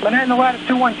 Manhattan the ladder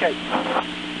 2-1K.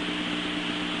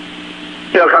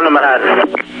 Fieldcom to Manhattan.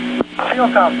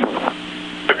 Fieldcom.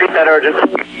 Repeat that urgent.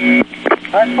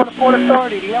 As for the Port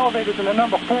Authority, the elevators in the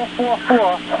number 44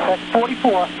 floor, that's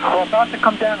 44, are about to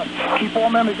come down. Keep all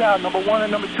members out, number 1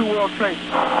 and number 2 World Trade.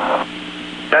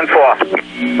 10-4.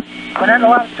 Manhattan the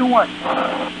ladder 2-1.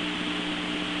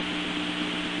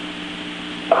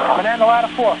 Manhattan the ladder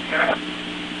 4.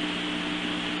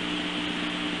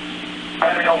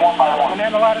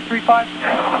 Manhattan the ladder 3-5.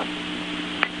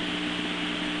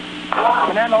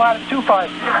 Manhattan the ladder 2-5.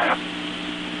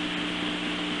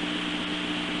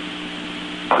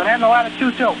 Manhattan the ladder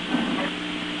 2-2.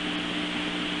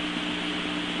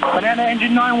 Manhattan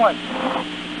engine 9-1.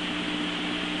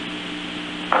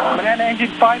 Manhattan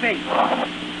engine 5-8.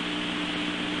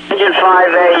 Engine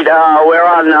 5-8, we're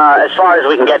on, as far as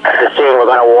we can get to the scene, we're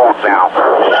going to walk now.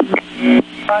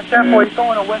 10-4, he's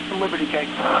going to west from Liberty, K.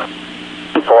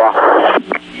 4.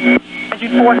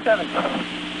 Engine 4-7.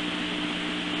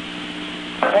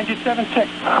 Engine 7-6.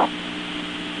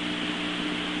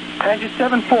 Engine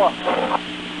 7-4.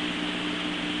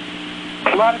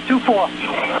 Ladder 2-4.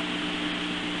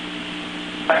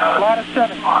 Ladder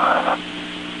 7.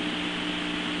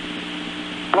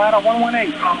 Ladder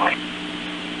 118.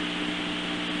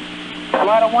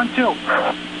 Ladder 12.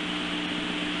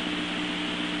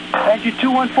 Engine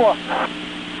 214.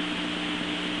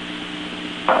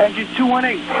 Engine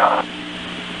 218.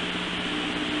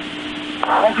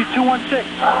 Engine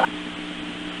 216.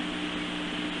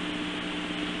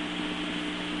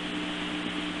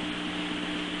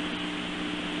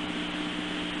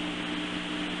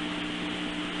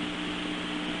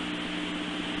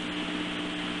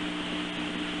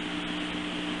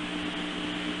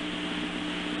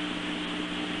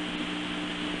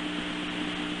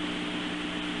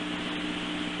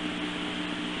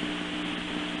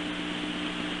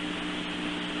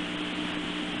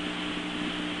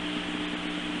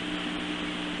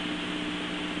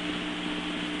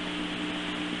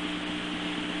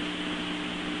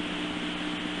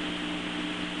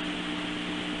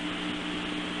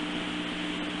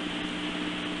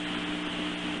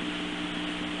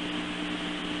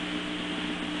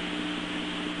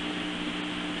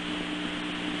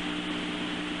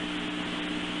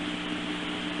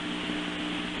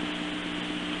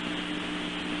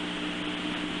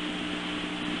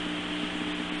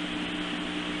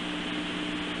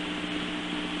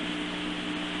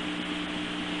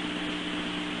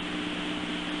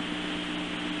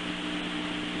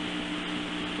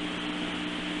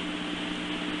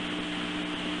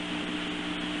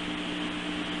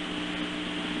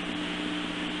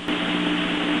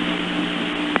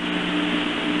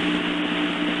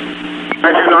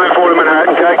 Engine 9-4 to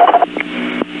Manhattan, okay?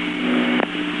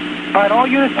 All right, all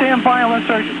units stand by unless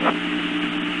urgent.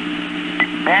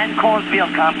 Manhattan calling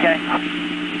Fieldcom, K.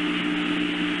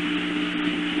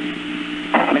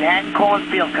 Manhattan calling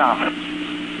Fieldcom.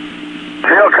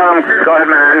 Fieldcom, go ahead,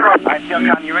 man. All right,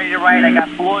 Fieldcom, you ready to write? I got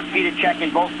floors for you to check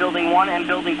in both Building 1 and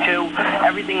Building 2.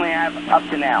 Everything we have up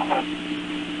to now.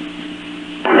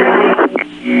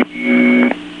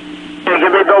 Okay,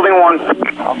 give me building 1.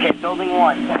 Okay, building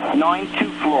 1,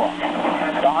 92 floor,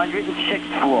 the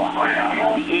 106th floor,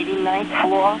 the 89th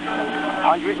floor,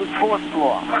 104th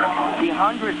floor, the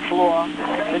 100th floor,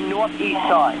 the northeast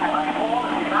side,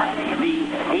 the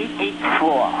 88th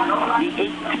floor, the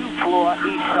 82nd floor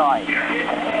east side,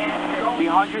 the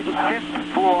 105th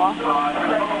floor,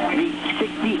 the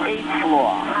 68th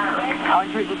floor,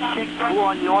 106th floor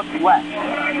northwest,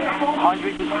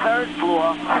 103rd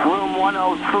floor, room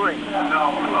 103.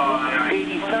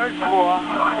 83rd floor,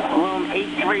 room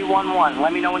 8311.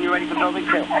 Let me know when you're ready for building 2.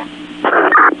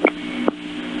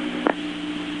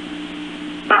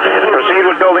 Proceed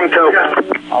with building 2.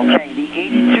 Okay, the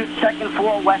 82nd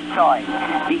floor west side,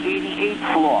 the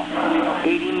 88th floor,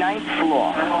 89th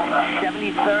floor,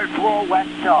 73rd floor west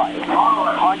side,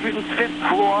 105th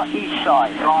floor east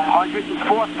side,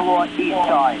 104th floor east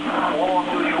side,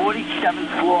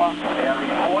 47th floor,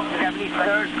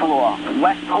 73rd floor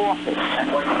west office,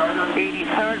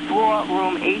 83rd floor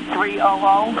room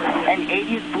 8300, and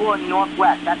 80th floor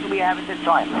northwest. That's what we have at this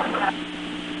time.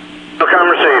 Okay,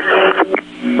 received.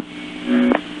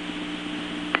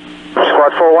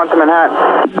 Squad 4-1 to Manhattan.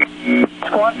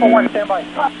 Squad 4-1, stand by.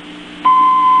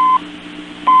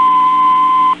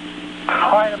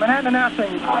 Alright, Manhattan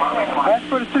announcing, as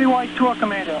for the citywide tour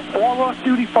commander, all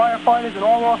off-duty firefighters and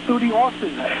all off-duty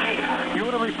officers, you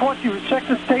are to report to your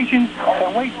sector stations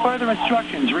and wait further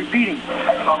instructions. Repeating,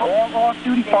 all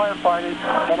off-duty firefighters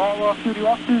and all off-duty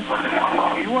officers,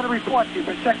 you are to report to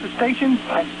your sector stations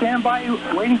and stand by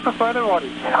waiting for further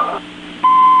orders.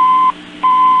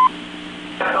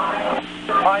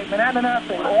 Alright, Manhattan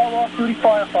announcing, all off-duty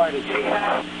firefighters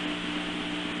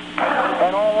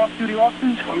and all off-duty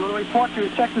officers, you will report to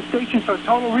your sector stations for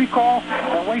total recall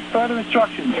and wait further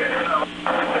instructions.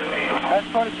 As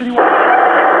for the citywide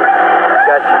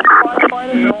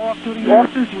firefighters and all off-duty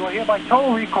officers, you are hereby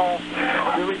total recall.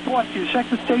 You report to your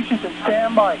sector stations and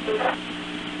stand by.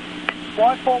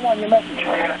 Squad 4-1, your message.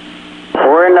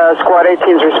 We're in Squad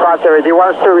 18's response area. Do you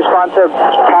want us to respond to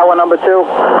tower number 2?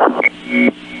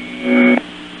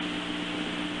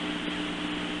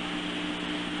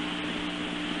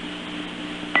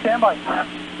 Stand by.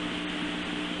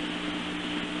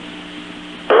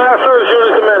 Mass service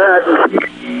unit to Manhattan.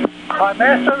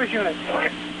 Mass service unit.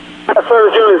 Mass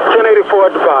service unit is 1084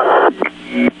 at the bottom.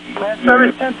 Mass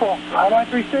service 10-4.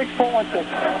 1936 416.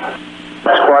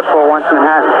 Squad 4-1 to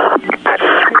Manhattan.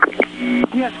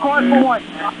 Yeah, squad 4-1.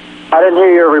 I didn't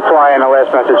hear your reply on the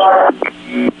last message.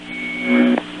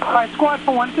 Alright, squad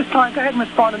 4-1, at this time, go ahead and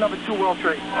respond to number 2 World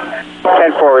Trade.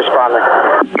 10-4 responding.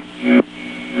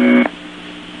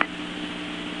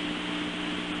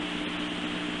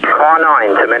 Car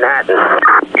 9 to Manhattan.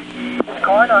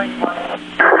 Car 9.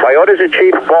 By orders of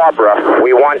Chief Barbara,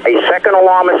 we want a second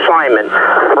alarm assignment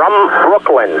from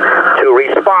Brooklyn to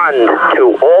respond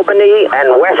to Albany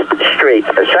and West Street.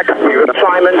 A second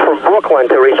assignment from Brooklyn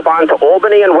to respond to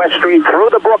Albany and West Street through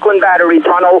the Brooklyn Battery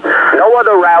Tunnel. No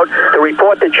other route to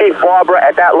report to Chief Barbara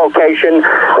at that location.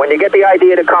 When you get the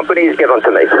ID of the companies, give them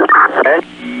to me.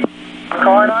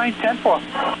 Car 9, 10-4.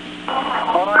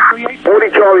 0938. 40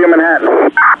 Charlie in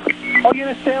Manhattan. All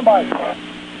units stand by.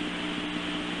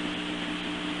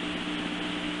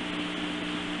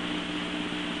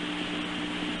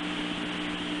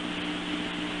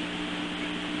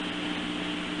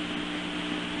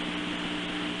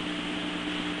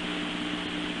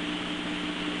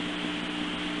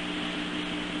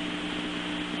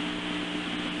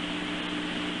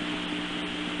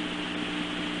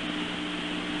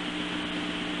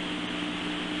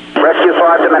 Rescue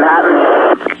 5 to Manhattan.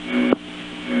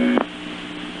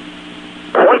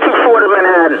 124 to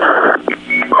Manhattan.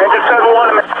 Engine 71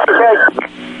 to Manhattan.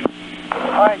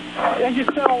 Alright, engine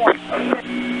 7-1.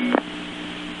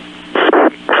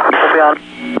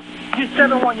 Engine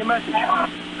 7-1, your message. Yeah,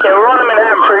 we're on the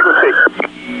Manhattan frequency.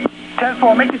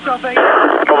 10-4, make yourself 8.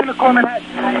 Go in the core Manhattan.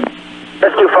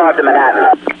 Rescue 5 to Manhattan.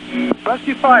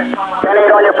 Rescue 5.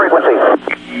 10-8 on your frequency.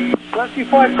 Rescue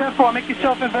 5, 10-4, make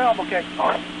yourself available, okay?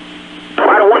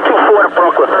 Line 124 to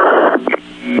Brooklyn.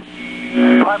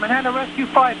 Alright, Manhattan, Rescue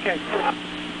 5, okay?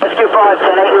 Rescue 5,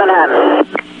 10-8 Manhattan.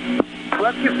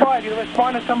 Rescue 5, you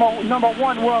respond to number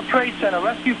 1 World Trade Center.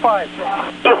 Rescue 5.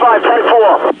 Rescue 5,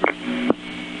 10-4.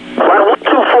 Line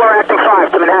 124 acting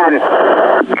 5 to Manhattan.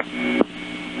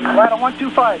 Ladder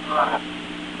 125.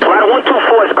 Line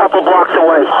 124 is a couple blocks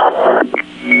away.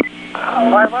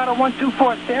 Alright, Ladder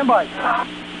 124, stand by.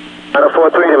 Ladder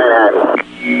 43 to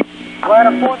Manhattan.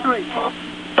 Ladder 43.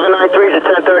 793 is at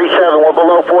 1037. We're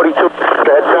below 42.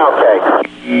 Head south, K.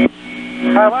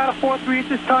 Alright, Ladder 43 at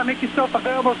this time, make yourself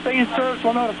available, stay in service,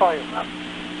 we'll notify you.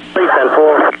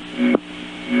 10-4.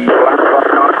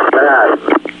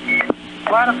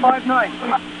 Ladder 5-9.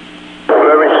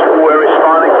 We're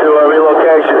responding to a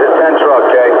relocation at 10 truck,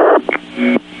 okay?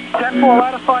 10-4,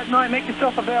 ladder 5-9. Make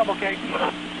yourself available, okay?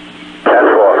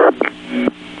 10-4.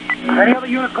 Any other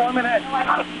unit call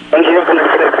Manhattan? Engine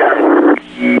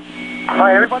 86. All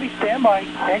right, everybody stand by.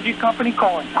 Engine company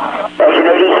calling. Engine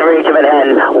 83 to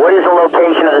Manhattan. What is the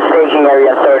location of the staging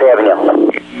area on 3rd Avenue?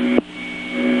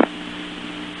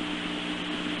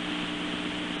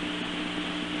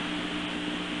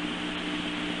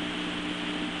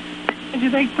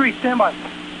 Engine 83, stand by.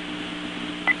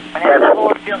 Manhattan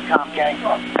 4, field com, okay?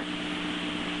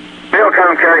 Field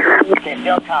com, Kerry. Okay,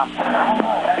 field com.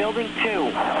 Building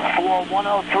 2, floor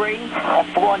 103 and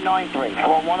floor 93.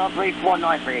 Floor 103, floor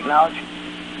 93. Acknowledge.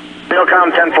 Field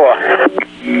com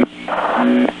 10-4.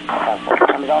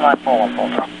 I'm going on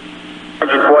 414.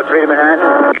 Engine 4-3 to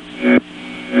Manhattan.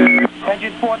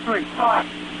 Engine 4-3.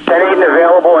 10-8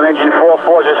 available and engine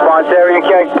 4-4's response area,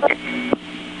 okay?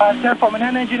 10-4,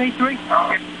 Manhattan, engine 83.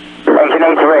 Engine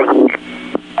 83.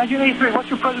 Engine 83, what's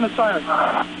your present assignment?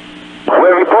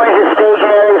 We're reporting to staging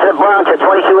areas of the Bronx at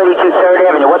 2282 3rd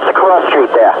Avenue. What's the cross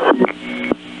street there?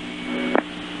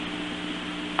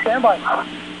 Stand by.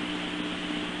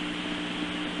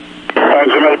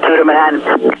 Engine 82 to Manhattan.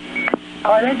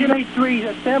 All right, engine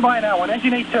 83, stand by now. And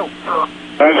engine 82.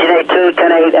 Engine 82,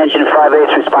 10-8, engine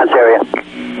 5-8's response area.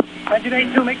 Engine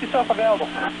 82, make yourself available.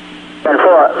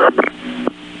 10-4.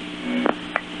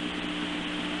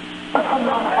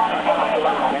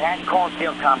 Manhattan calling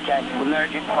field com, okay? With an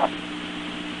urgent.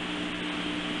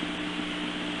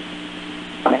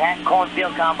 Manhattan calling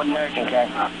field com with an urgent, okay?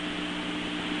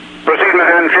 Proceed,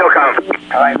 Manhattan, field com.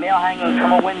 All right, mail hanging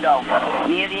from a window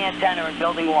near the antenna in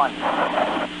building 1.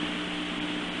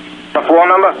 The floor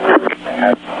number?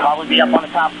 Probably be up on the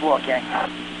top floor, okay?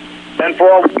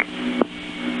 10-4.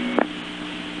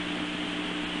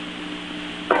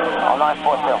 Oh,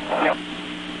 942.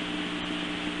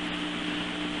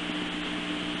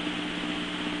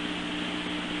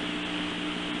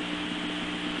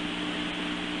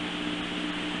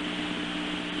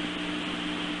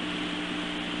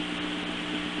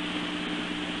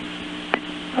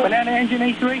 Banana engine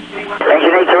 83.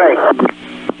 Engine 83.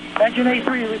 Engine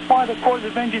 83, respond to quarters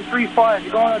of engine 35.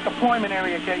 You're going to deployment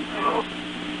area, okay?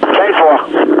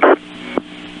 10-4.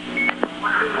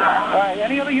 All right,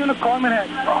 any other unit call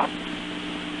Manhattan?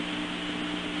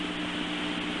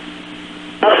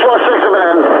 4-6,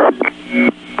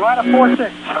 Manhattan. Ladder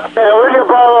 4-6. Yeah, William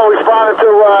Barlow responded to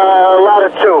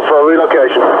ladder 2 for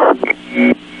relocation.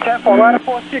 10-4, ladder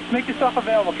 4-6, make yourself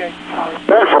available, okay?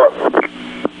 10-4.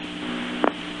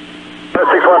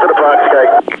 6-1 to the Bronx, okay?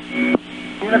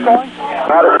 Unit calling?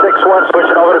 Ladder 6-1,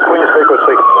 switching over to Queens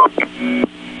frequency.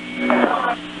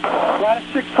 Ladder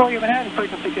 6 for you, Manhattan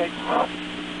frequency, okay?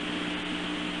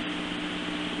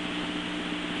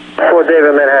 4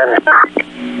 David, Manhattan.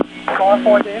 Call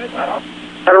 4 David.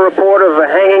 Had a report of a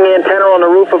hanging antenna on the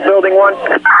roof of building 1.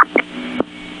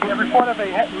 We have report of a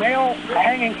male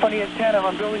hanging from the antenna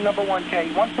on building number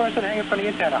 1K. One person hanging from the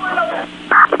antenna.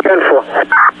 10-4.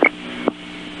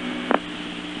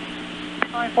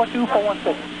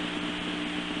 942-416.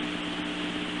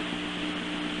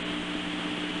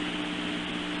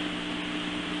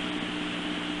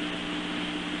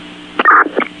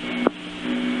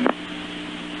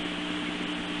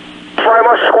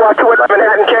 Primus Squad 2 at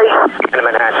Manhattan, K. In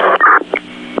Manhattan.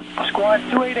 Squad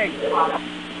 288.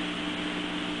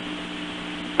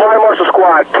 Fire Marshal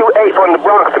Squad 2-8 from the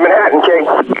Bronx to Manhattan, K.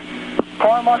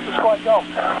 Fire Marshal Squad, go.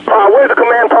 Where's the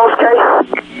command post, K?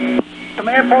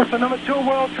 Command post for number 2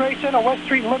 World Trade Center, West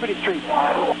Street and Liberty Street.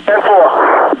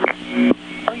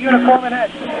 10-4. Uniform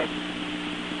Manhattan.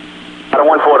 Ladder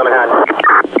 1-4 to Manhattan.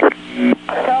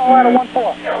 Carolina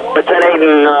 1-4. The 10-8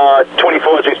 and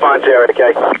 24's response area,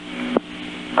 okay?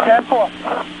 10-4.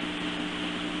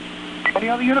 Any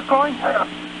other unit calling?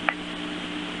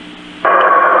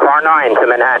 Car 9 to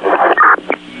Manhattan.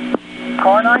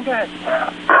 Car 9, go ahead.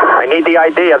 I need the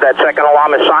ID of that second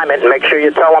alarm assignment and make sure you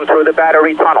tell them through the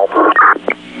battery tunnel.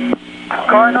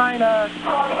 Car 9,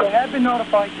 they have been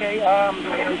notified, Kay.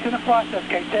 It's in the process,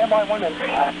 Kay. Stand by 1 minute.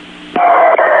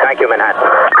 Thank you, Manhattan.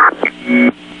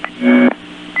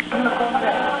 Uniform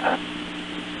Manhattan.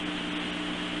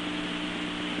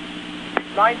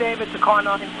 9 David to car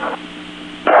 9.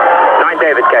 9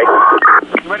 David, K.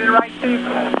 You ready to write, Steve?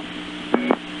 9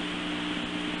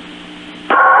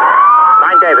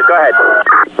 David, go ahead.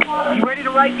 You ready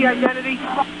to write the identity?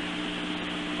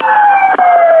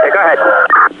 Hey, go ahead.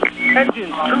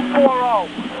 Engines 240,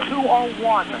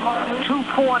 201,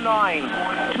 249,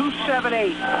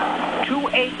 278,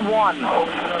 281,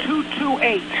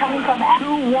 228,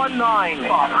 219,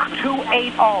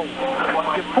 280.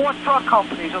 Your 4 truck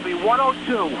companies will be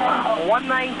 102,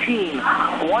 119,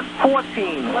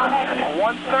 114,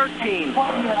 113.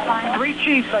 3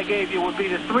 chiefs I gave you would be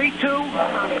the 3-2,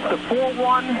 the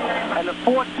 4-1, and the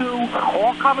 4-2,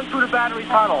 all coming through the battery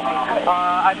tunnel.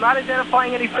 I'm not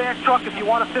identifying any fast truck. If you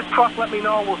want a 5th truck, let me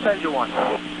know and we'll send you one.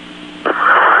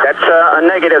 That's a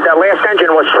negative. That last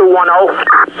engine was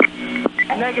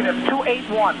 210. Negative,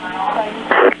 281.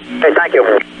 Okay, thank you.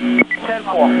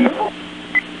 10-4.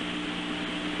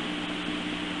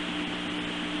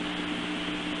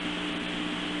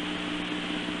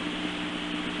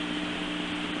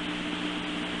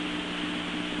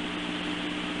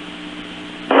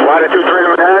 Latitude 3 to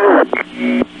Manhattan.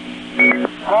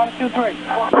 Latitude 3.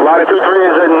 Latitude 3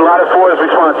 is in Latitude 4's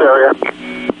response area.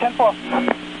 10-4.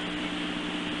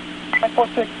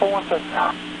 10-4-6,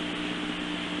 416.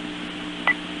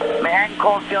 Manhattan,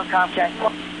 Coldfield, Comcast.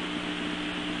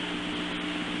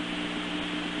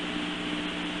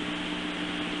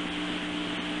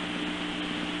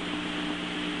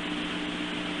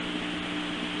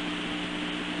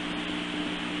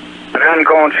 Manhattan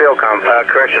calling Fieldcom.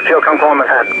 Correction, Fieldcom calling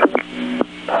Manhattan.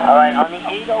 All right, on the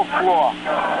 80 floor,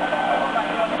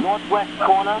 northwest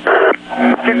corner,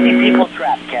 50 people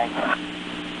trapped, okay?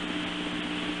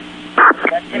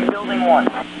 That's in building 1.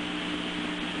 10-4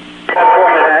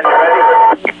 Manhattan, you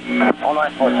ready? Hold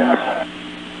on, 46.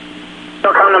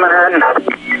 Fieldcom to Manhattan.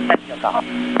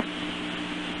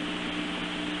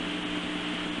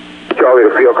 Charlie to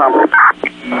Fieldcom.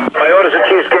 My orders are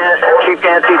Chief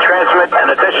Gansey, transmit an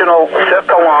additional 5th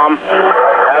alarm.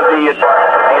 Have the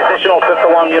additional 5th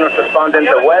alarm unit respond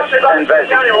into West and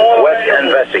Vesey. West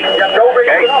and Vesey.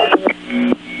 Okay?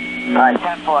 All right,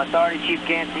 10-4, Authority Chief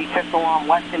Gansey, 5th alarm,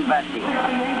 West and Vesey.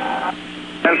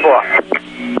 10-4.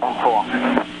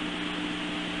 10-4.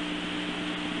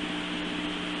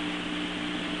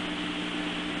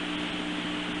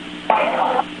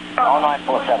 Oh,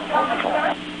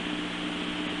 947.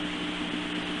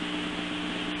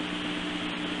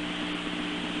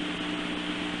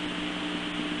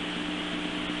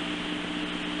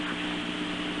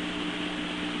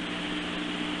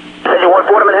 Engine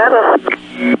 1-4 to Manhattan.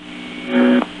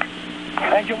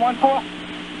 Engine 1-4.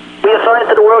 Be assigned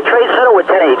to the World Trade Center with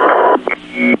 10-8.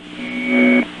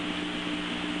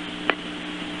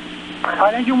 All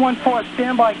right, engine 1-4,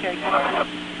 standby, Kate.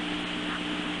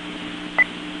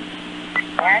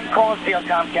 And Coldfield,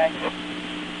 Comcast.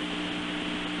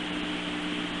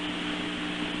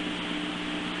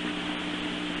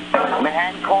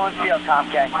 Manhattan, Coldfield,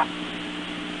 Comcast.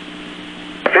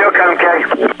 Fieldcom, K.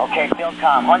 Okay,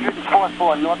 Fieldcom, 104th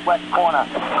floor, northwest corner.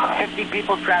 50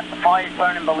 people trapped, the fire is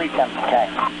burning beneath them, okay?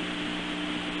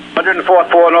 104th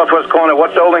floor, northwest corner.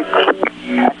 What building?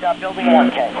 That's building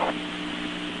 1K.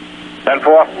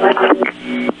 10-4.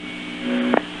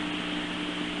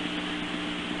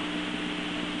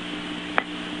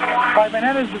 By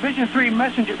Manhattan's Division 3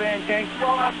 messenger van, Kate.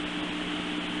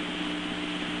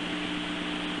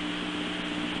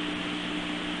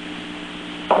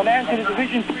 Manhattan to the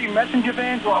Division 3 messenger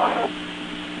van.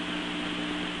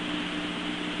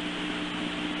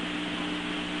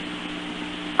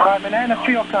 By Manhattan,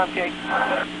 Fieldcom, Kate.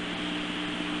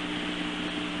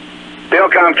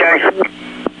 Fieldcom, K.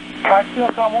 By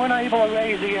Fieldcom, we're not able to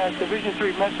raise the Division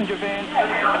 3 messenger van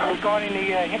regarding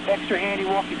the extra handy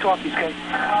walkie-talkies, Kate.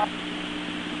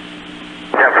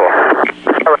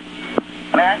 10-4.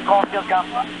 Manhattan, Coldfield,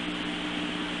 Fieldcom.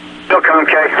 Fieldcom,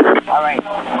 K. All right,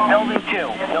 building 2,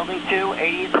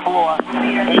 80th floor,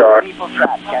 80 Sorry. people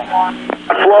trapped, okay?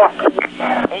 Floor?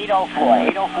 80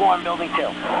 floor in building 2,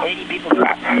 80 people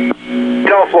trapped. 80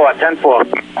 floor, 10-4.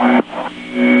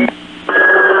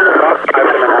 Car 5 to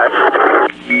Manhattan.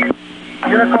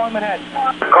 Unit calling Manhattan.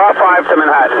 Car 5 to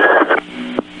Manhattan.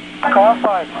 Car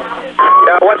 5.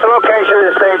 What's the location of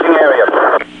the staging area?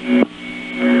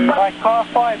 All right, car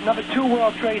 5, number 2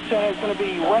 World Trade Center is going to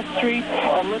be West Street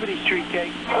and Liberty Street,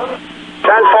 Kate.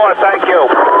 10-4, thank you.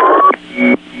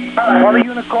 Other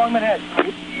unit calling Manhattan.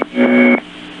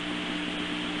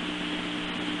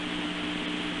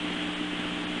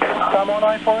 Tom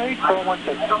 0948,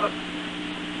 416.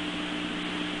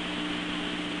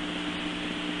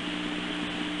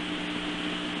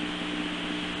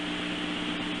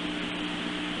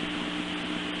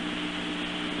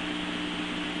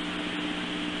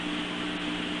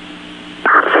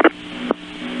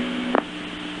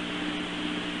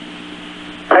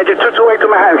 Engine 228 to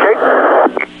Manhattan, Kate.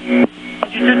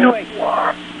 Engine 228.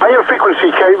 Higher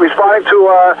frequency, Kate, responding to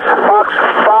Fox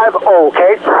 50,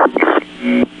 Kate.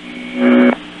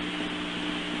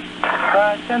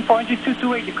 10-4, engine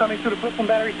 228, you're coming through the Brooklyn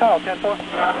Battery Tunnel, 10-4.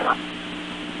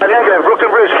 Negative,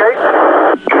 Brooklyn Bridge, Kate.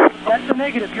 That's a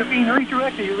negative. You're being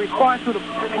redirected. You respond to the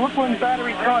Brooklyn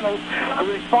Battery Tunnel.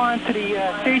 You respond to the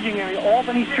staging area,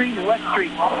 Albany Street and West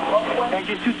Street.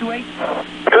 Engine 228.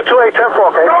 228,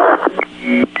 10-4,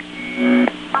 Kate.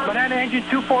 Banana engine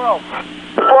 240.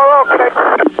 240,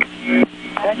 Kate.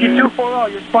 Engine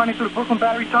 240, you're responding to the Brooklyn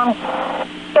Battery Tunnel.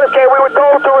 Okay, we were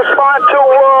told to respond to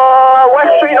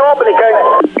West Street, Albany, Kate.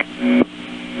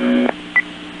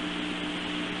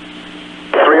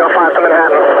 305 to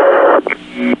Manhattan.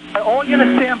 All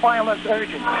units stand by unless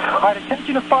urgent. Alright,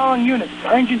 attention to following units.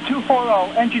 Engine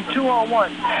 240, engine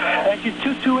 201, engine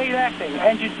 228 acting,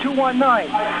 engine 219,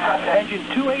 engine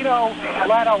 280,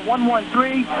 ladder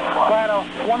 113, ladder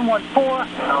 114,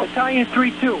 battalion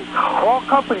 32. All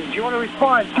companies, you are to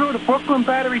respond through the Brooklyn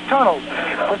Battery Tunnel.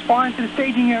 Respond to the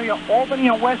staging area, Albany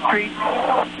and West Street.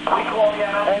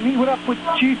 And meet up with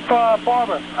Chief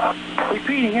Barber.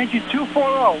 Repeating, engine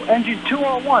 240, engine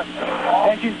 201,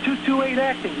 engine 228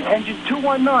 acting, engine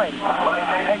 219,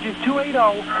 engine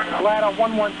 280, ladder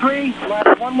 113,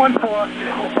 ladder 114,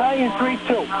 battalion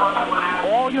 32.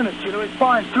 All units, you're to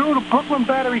respond through the Brooklyn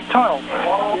Battery Tunnel.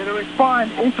 You're to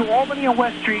respond into Albany and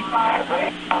West Street.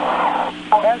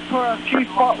 As for Chief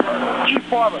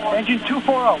Barber, engine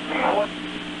 240.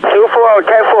 240,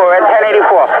 10-4, and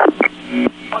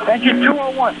 1084. Engine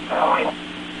 201.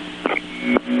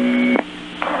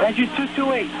 Engine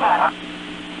 228.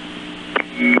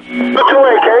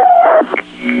 228, Kate.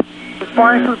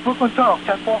 Responding to the Brooklyn Tunnel,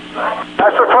 10-4.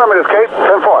 That's affirmative, Kate.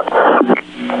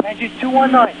 10-4. Engine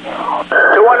 219.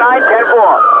 219,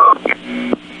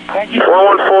 10-4. Engine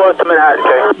 114 to Manhattan,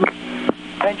 Kate.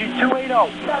 Engine 280.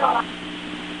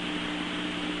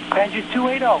 Engine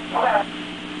 280.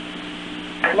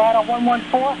 Ladder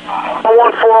 114.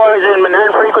 114 is in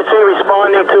Manhattan frequency,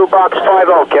 responding to box 50,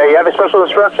 okay? You have any special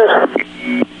instructions?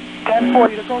 10-4,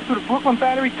 you to go through the Brooklyn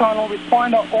Battery Tunnel,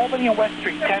 respond to Albany and West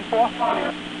Street, 10-4.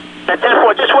 At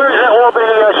 10-4, just where is that Albany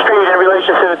Street in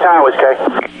relation to the towers, okay?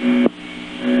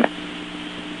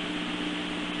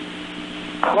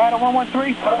 Ladder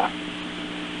 113.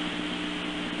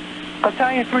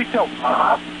 Battalion 32.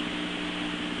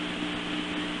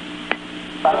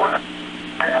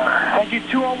 Engine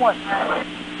 201.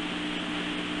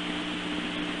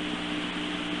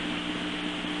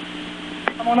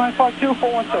 I'm on 952,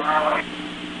 416.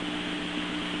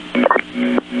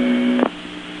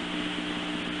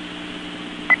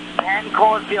 And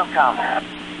call it field com.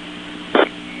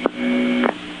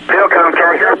 Field com,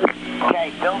 Kate. Okay,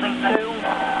 building 2,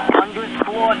 100th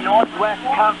floor, northwest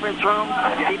conference room,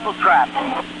 people trapped.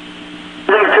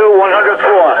 Building 2, 100th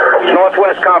floor,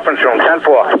 northwest conference room,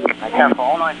 10-4. 10-4,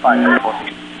 all 95.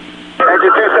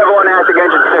 Engine 271 acting,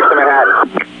 engine 6 to Manhattan.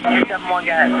 271,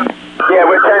 go ahead. Yeah,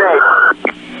 we're 10-8.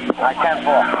 All right,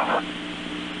 10-4.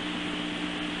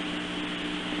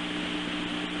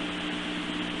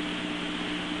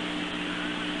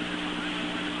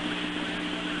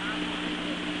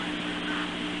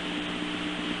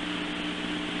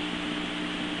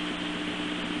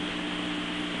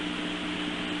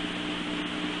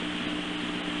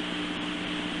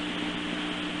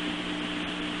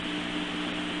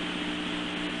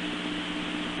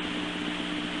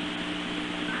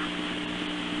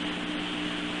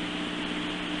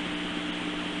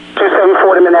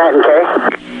 To Manhattan, Kay.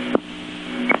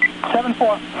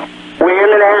 7-4. We're in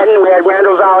Manhattan. We had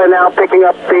Randall's Alley now picking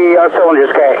up the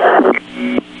cylinders, Kay.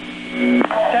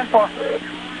 10-4.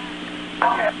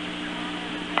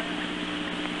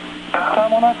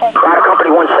 Time on 952. Ladder Company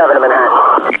 17 in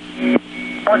Manhattan.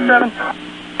 17.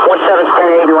 17's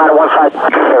 1080, ladder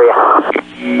 15 area.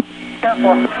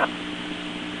 10-4.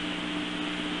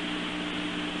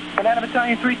 Banana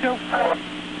Battalion 32.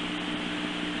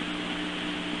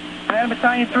 Banana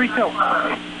Battalion 32.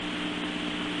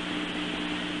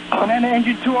 Banana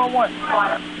Engine 201.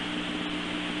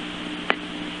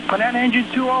 Banana Engine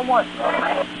 201.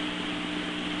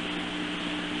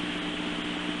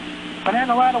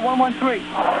 Banana Ladder 113.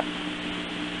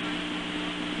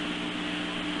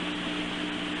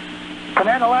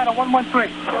 Banana Ladder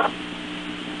 113.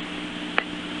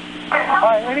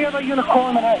 Alright, any other unit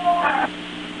calling Manhattan?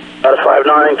 Ladder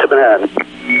 59 to Manhattan.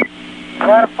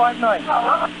 Ladder 59.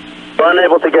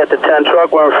 Unable to get the 10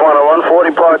 truck. We're in front of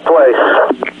 140 Park Place.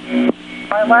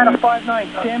 Alright, ladder 59.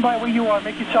 Stand by where you are.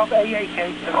 Make yourself AA,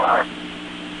 Kate.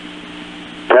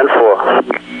 10-4.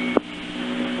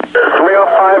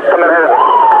 305 to Manhattan.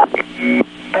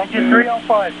 Engine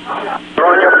 305. You're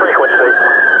on your frequency.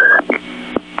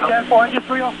 10-4, engine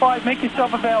 305. Make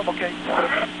yourself available, Kate.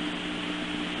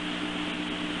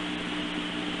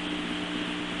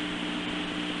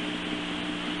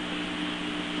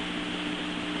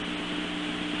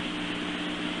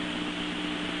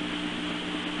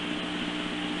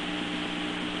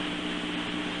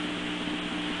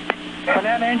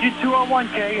 Banana engine 201,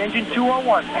 K. Engine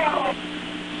 201.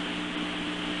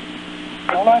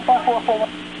 19544.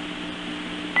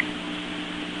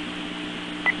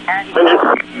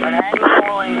 Manhattan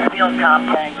calling field com,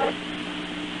 K.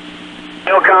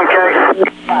 Field com, K.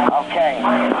 Okay.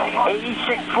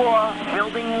 86-4,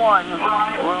 building 1,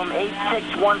 room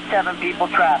 8617, people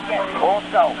trapped.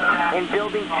 Also, in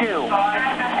building 2,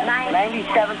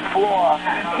 97th floor,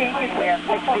 we have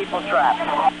 6 people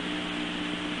trapped.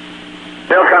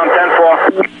 Field com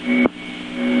 10-4.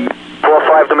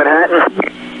 4-5 to Manhattan.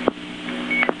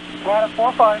 Right at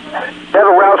 45. Have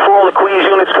a route for all the Queens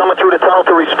units coming through the tunnel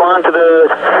to respond to the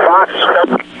box.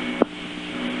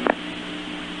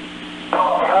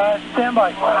 Stand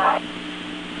by.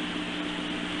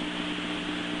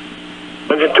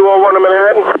 Engine 201 to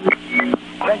Manhattan.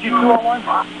 Engine 201.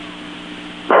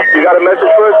 You got a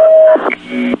message first?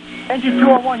 Engine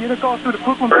 201, you're going to go through the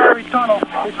Brooklyn Battery Tunnel.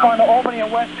 Respond to Albany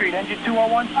and West Street. Engine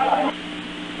 201.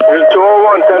 Engine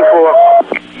 201,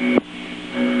 10-4.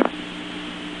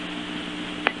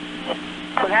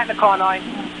 Manhattan to car 9.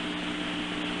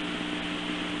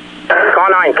 Car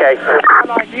 9, K. Car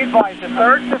 9, be advised, the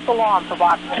third fifth alarm for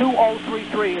box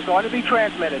 2033 is going to be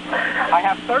transmitted. I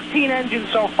have 13 engines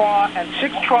so far and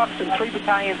 6 trucks and 3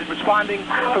 battalions responding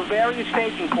from various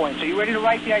staging points. Are you ready to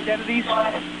write the identities?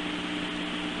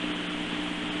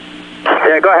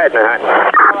 Yeah, go ahead, Manhattan. All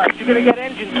right, you're going to get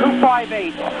engine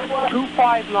 258,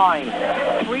 259,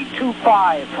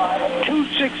 325,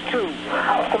 262,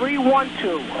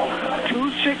 312,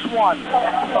 261,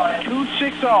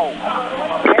 260,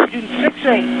 engine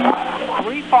 68,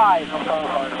 35,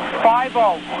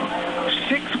 50,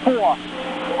 64,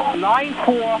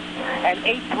 94, and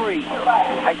 83.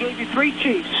 I gave you 3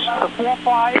 chiefs, the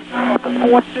 45, the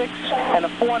 46, and the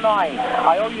 49.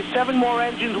 I owe you 7 more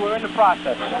engines. We're in the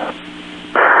process.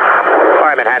 All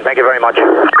right, Manhattan, thank you very much.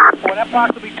 Well, that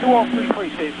box will be 2033,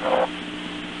 Steve.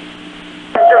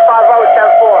 Engine 50,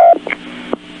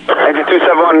 10-4. Engine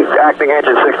 271, acting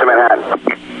engine 6 to Manhattan.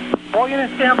 All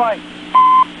units stand by.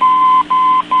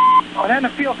 Manhattan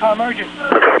field com, urgent.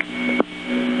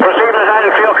 Proceed,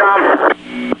 Manhattan, field com.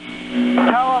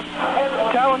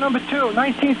 Tower number 2,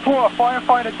 19th floor,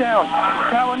 firefighter down.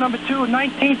 Tower number 2,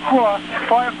 19th floor,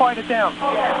 firefighter down.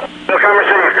 Field com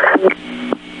received.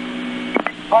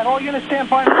 All right, all units stand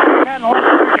by. Manhattan, hold the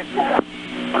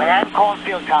Manhattan calling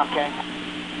field com, K.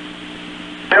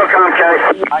 Field com, K.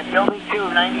 Building 2,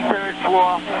 93rd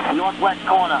floor, northwest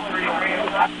corner.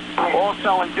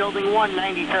 Also in building 1,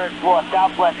 93rd floor,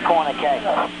 southwest corner, K.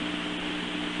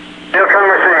 Field com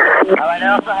received. All right, I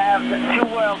also have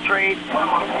 2 World Trades,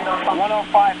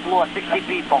 105 floor, 60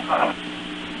 people.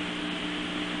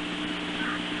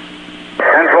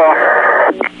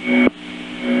 10-4.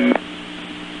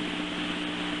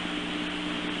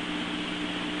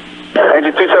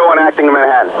 Engine 271 acting in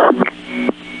Manhattan.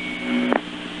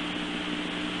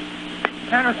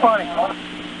 Manhattan responding.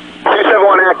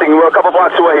 271 acting, we're a couple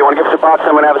blocks away. You want to give us a box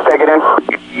number and have us take it in?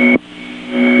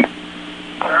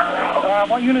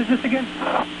 What unit is this again?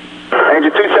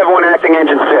 Engine 271 acting,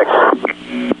 engine 6.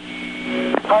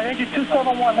 All right, engine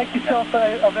 271, make yourself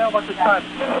available at this time.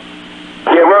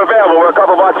 Yeah, we're available. We're a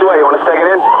couple blocks away. You want us to take it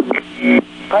in?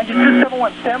 Engine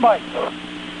 271, stand by.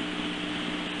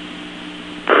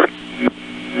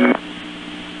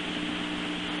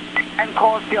 And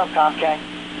call field com, K.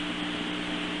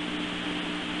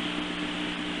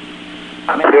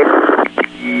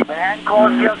 Manhattan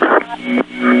calling field com.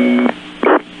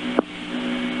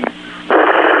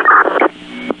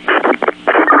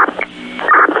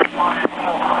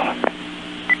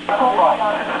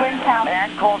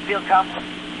 Manhattan calling field com.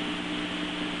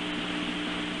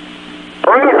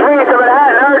 3-3 to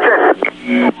Manhattan, urgent.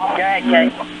 Okay, K.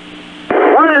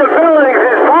 One of the buildings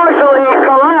is partially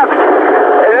collapsed.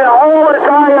 In the whole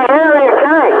entire area,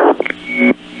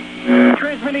 K.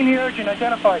 Transmitting the urgent,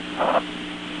 identified.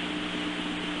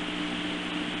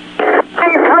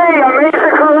 3-3, a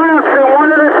major collapse in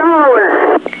one of the towers.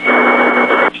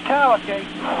 Which tower, K?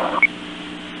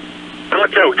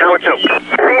 Tower 2.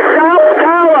 The south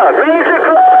tower, major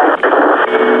collapse.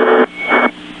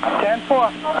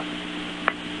 10-4.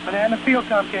 Banana field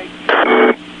com, K.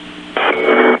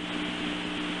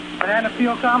 Banana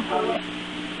field com.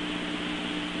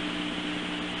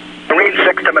 Marine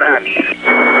 6 to Manhattan.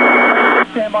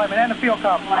 Stand by, Banana field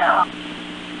com.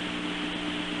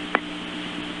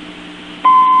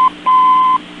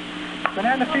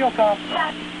 Banana field com.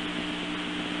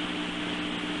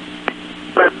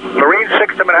 Marine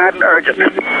 6 to Manhattan, urgent.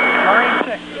 Marine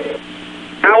 6.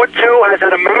 Tower 2 has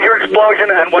had a major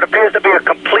explosion and what appears to be a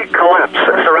complete collapse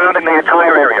surrounding the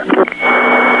entire area.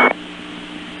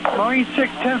 Marine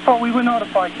 6, 10-4, we were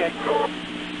notified, Kate.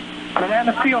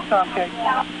 Banana Field Com, Kate.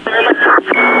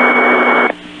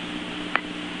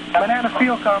 Banana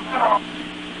Field Com.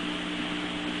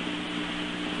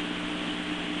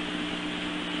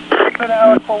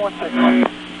 Alex 416.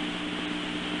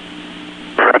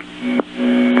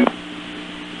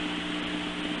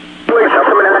 Please, I'm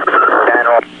coming out.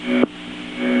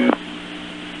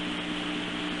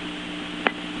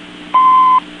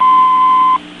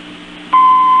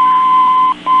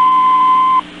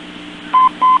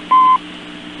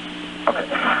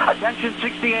 Attention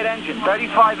 68 engine,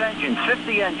 35 engine,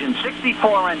 50 engine,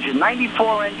 64 engine,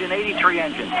 94 engine, 83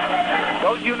 engine.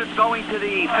 Those units going to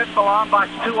the 5th alarm box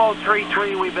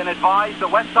 2033, we've been advised the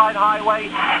West Side Highway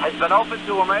has been open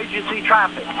to emergency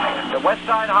traffic. The West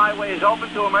Side Highway is open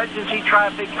to emergency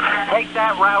traffic. Take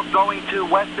that route going to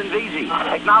Weston VZ.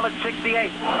 Acknowledge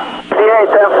 68. 68,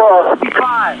 10-4.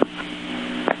 55.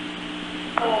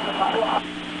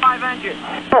 5 engine.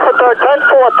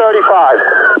 10-4, 35.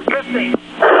 50. 50,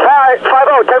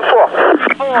 10-4.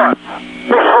 4.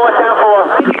 64,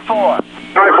 10-4. 94.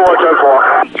 94,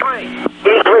 10-4. 83.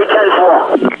 E3,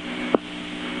 10-4.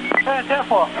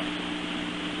 10-4.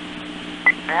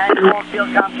 And full field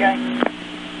com, Jay.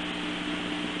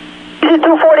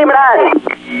 E240 Manhattan.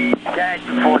 Jay,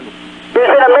 240. There's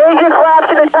been a major collapse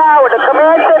in the tower. The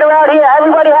command center out here,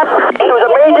 everybody has... It was a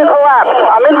major collapse.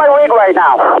 I'm in my rig right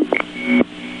now.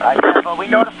 But we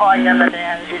notified them that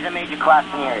there is a major collapse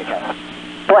in the area, Jay.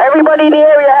 Well, everybody in the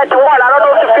area had to run. I don't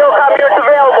know if the field com unit's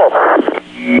available.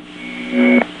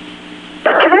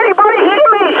 Can anybody hear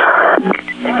me?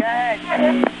 Go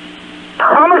ahead.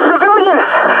 I'm a civilian.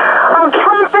 I'm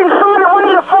trapped inside of one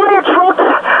of the fire trucks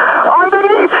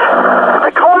underneath.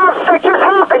 The collapse that just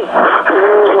happened.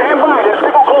 Stand by. There's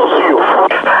people close to you.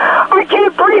 I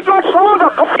can't breathe much longer.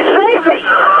 Please save me.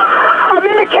 I'm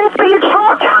in a can't-be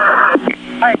truck.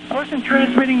 Hey, person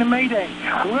transmitting the Mayday.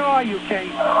 Where are you,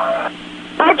 Kate?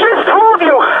 I just told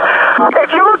you.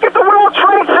 If you look at the World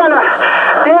Trade Center,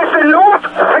 there's the North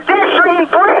Pedestrian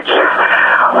Bridge.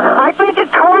 I think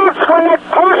it collapsed when that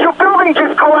partial building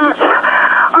just collapsed.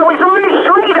 I was on the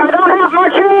street. I don't have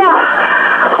much air.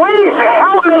 Please,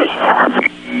 help me.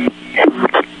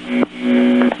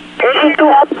 82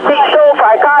 sofa.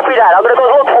 I copy that. I'm going to go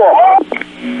look for him.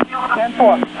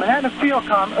 10-4. Manhattan Field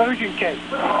Com, urgent, Kate.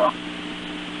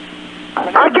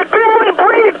 I can barely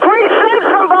breathe. Please save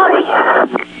somebody.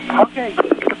 Okay,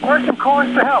 the person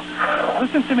calling for help.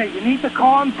 Listen to me. You need to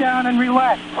calm down and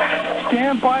relax.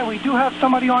 Stand by. We do have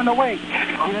somebody on the way.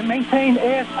 You to maintain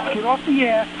air. Get off the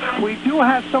air. We do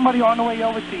have somebody on the way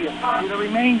over to you. You to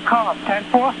remain calm.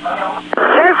 10-4. 10-4.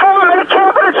 I'm in the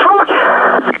cab of the truck.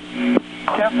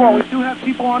 10-4. We do have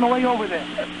people on the way over there.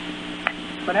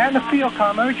 Manhattan Field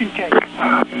Com, urgent, Kate.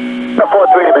 4-3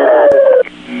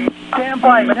 Manhattan. Stand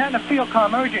by. Manhattan Field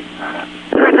Com, urgent.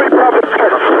 3-3 Bravo.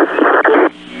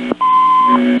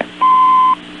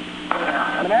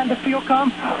 Manhattan Field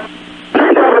Com.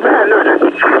 3 Bravo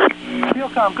Manhattan.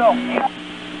 Field Com, go.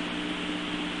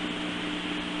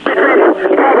 3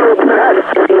 Bravo Manhattan.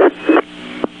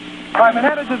 All right,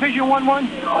 Manhattan Division 1-1.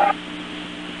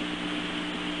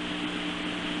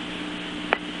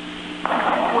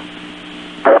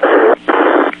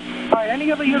 All right,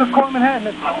 any other unit call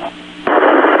Manhattan?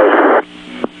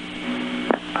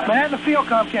 Manhattan Field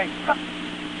Com, Kate.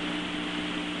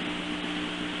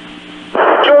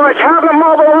 George, have them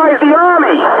mobilize the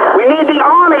Army. We need the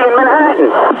Army in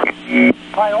Manhattan.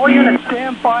 All right, all units,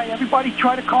 stand by. Everybody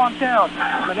try to calm down.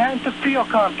 Manhattan to Field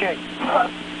Com, Kate.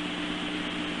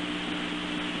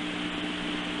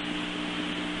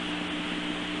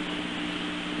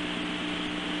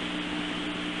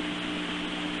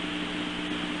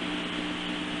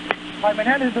 All right,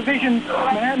 Manhattan Division,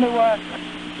 Manhattan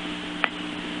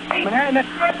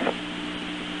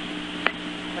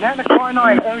Car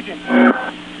 9, urgent.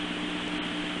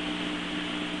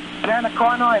 Manhattan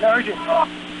Car 9, urgent. All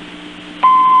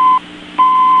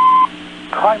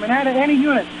right, Manhattan, any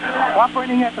unit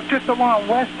operating at the 5th alarm,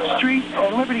 West Street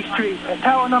and Liberty Street, at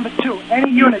tower number 2,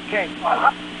 any unit came.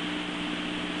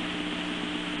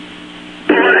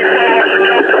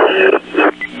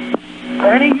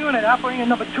 Any unit operating at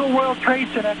number 2 World Trade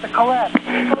Center at the collapse,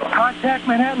 contact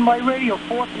Manhattan by radio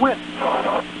forthwith.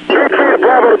 3-3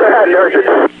 Bravo Manhattan, urgent.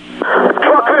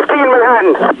 Truck 15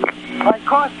 Manhattan. All right,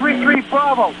 car 33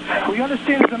 Bravo. We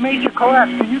understand there's a major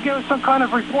collapse. Can you give us some kind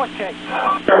of report, Kate?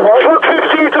 Truck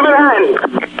 15 to Manhattan.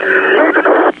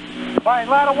 All right,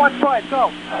 ladder 1 side,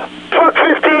 go. Truck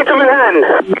 15 to Manhattan.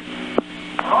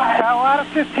 Tower Ladder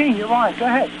 15, you're on. Go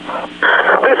ahead.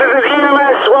 This is an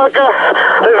EMS worker.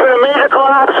 There's been a major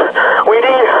collapse. We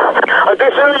need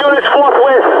additional units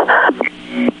forthwith.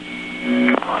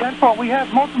 10-4, we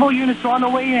have multiple units on the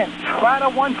way in.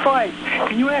 Ladder 15,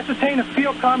 can you ascertain if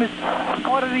field comm is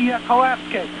part of the collapse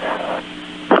case?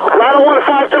 Ladder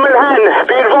 15 to Manhattan.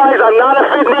 Be advised, I'm not a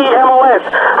FDNY MOS.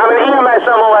 I'm an EMS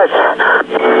MOS.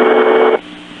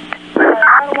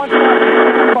 Ladder 15,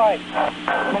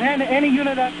 Manhattan, any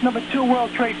unit at number 2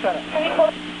 World Trade Center.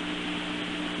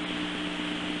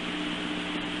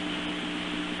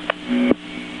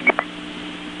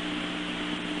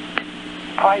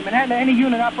 All right, Manhattan, any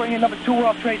unit operating at number 2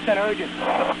 World Trade Center, urgent.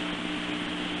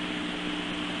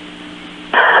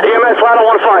 EMS Ladder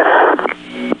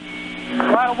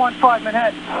 15. Ladder 15,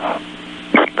 Manhattan.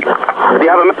 Do you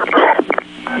have a message?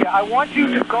 Yeah, I want you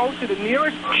to go to the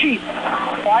nearest chief,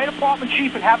 fire department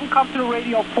chief, and have him come to the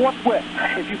radio forthwith.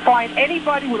 If you find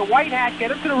anybody with a white hat,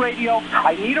 get him to the radio.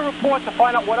 I need a report to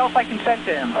find out what else I can send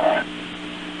to him.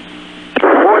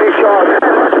 40 charge.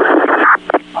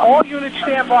 All units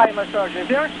stand by, my sergeant. Is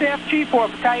there a staff chief or a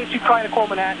battalion chief trying to call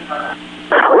Manhattan?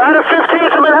 Ladder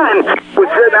 15 to Manhattan. We're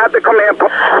sitting at the command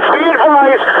post. Be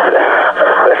advised.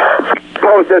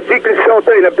 Post, the secret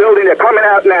shelter in the building. They're coming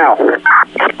out now. All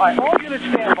right, all units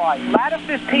stand by. Ladder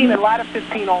 15 and Ladder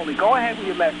 15 only. Go ahead with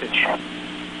your message.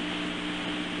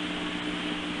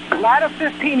 Ladder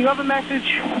 15, you have a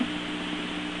message?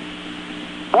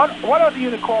 What other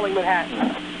unit calling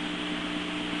Manhattan?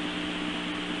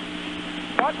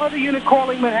 What other unit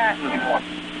calling Manhattan?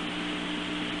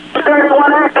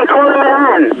 31 acting calling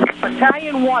Manhattan.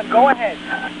 Battalion 1, go ahead.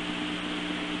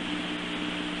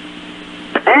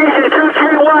 Engine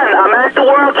 231, I'm at the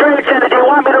World Trade Center. Do you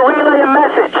want me to relay a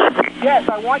message? Yes,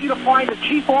 I want you to find the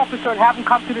chief officer and have him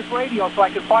come to this radio so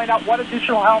I can find out what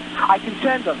additional help I can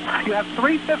send them. You have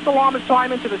 3 fifth alarm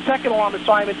assignments and a second alarm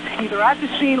assignment, either at the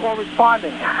scene or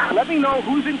responding. Let me know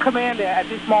who's in command there at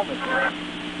this moment.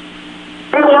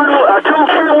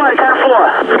 231,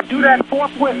 10-4. Do that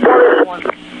forthwith.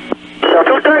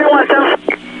 231, 10-4.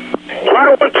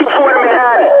 Ladder 124 to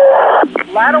Manhattan.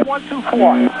 Ladder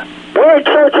 124. We're at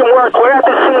church and work. We're at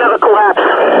the scene of the collapse.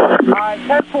 All right,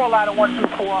 10-4, Ladder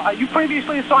 124. Are you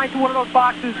previously assigned to one of those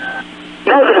boxes?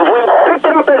 Negative. We picked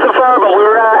it up as a verbal. We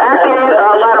were acting in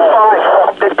Ladder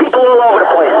 5. There's people all over the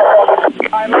place. All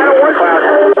right, Ladder 1.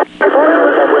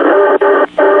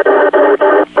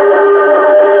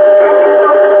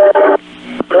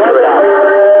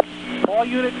 all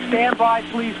units stand by,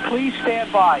 please. Please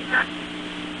stand by.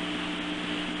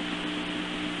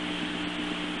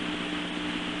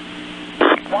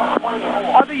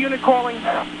 Other unit calling.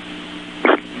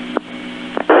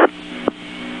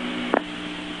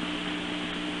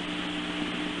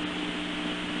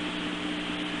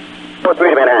 What's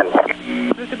me, Manhattan?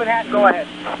 Mr. Manhattan, go ahead.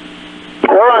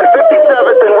 We're on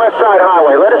 57th and West Side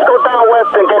Highway. Let us go down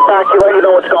west and get back to you, let you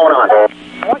know what's going on.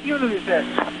 What unit is this?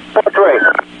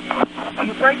 4-3.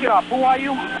 You break it up. Who are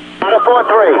you? Ladder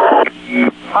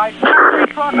 4-3. All right, 4-3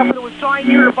 truck. I'm going to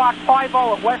assign you to box 50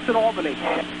 at Western Albany.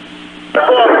 Back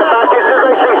as soon as I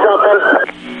see something.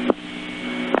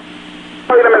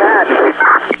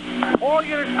 Manhattan. All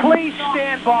units, please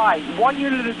stand by. 1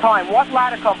 unit at a time. What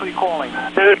ladder company calling?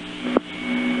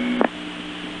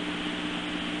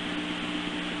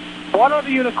 What other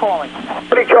unit calling?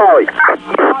 3 Charlie. 3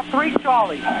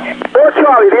 Charlie. 4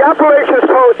 Charlie, the operations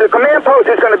post, the command post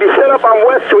is going to be set up on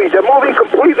West Street. They're moving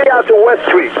completely out to West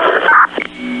Street.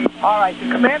 All right, the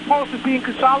command post is being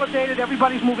consolidated.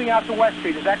 Everybody's moving out to West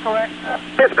Street. Is that correct?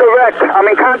 That's correct. I'm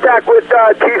in contact with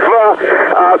Chief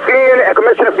Fien and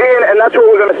Commissioner Fien, and that's where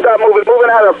we're going to start moving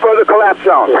out of further collapse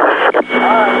zone. All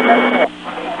right,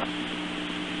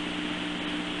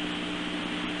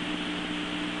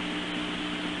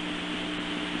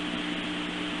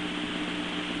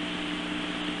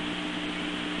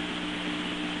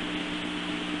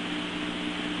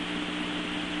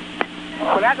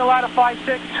 We're at the ladder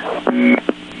 5-6.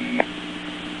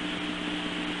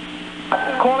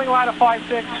 Calling ladder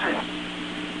 5-6.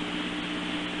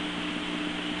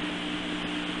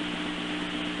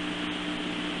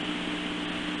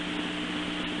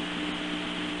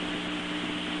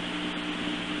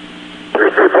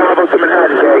 Bravo to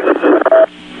Manhattan, Jay.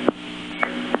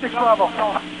 6 Bravo.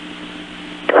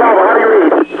 Bravo, how do you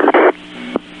read?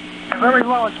 Very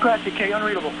low and scratchy, K.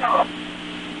 Unreadable.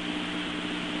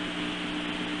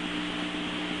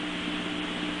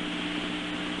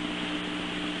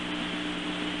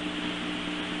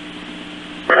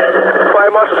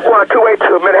 Fire Marshal Squad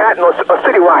 282, Manhattan or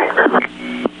citywide.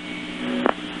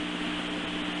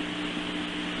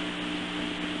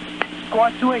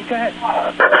 Squad 2-8, go ahead.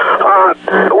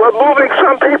 We're moving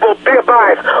some people, be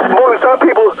advised, moving some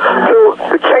people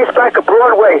to Chase back to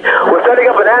Broadway. We're setting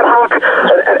up an ad hoc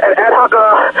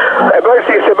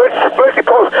emergency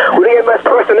post with EMS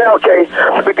personnel, okay?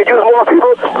 We could use more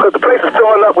people because the place is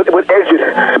filling up with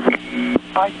injured.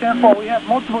 All right, 10-4, we have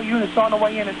multiple units on the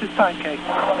way in at this time, Kate.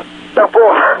 10-4.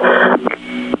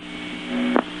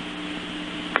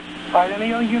 All right,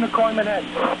 any other unit calling Manhattan?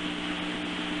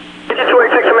 Engine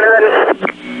 286 in Manhattan.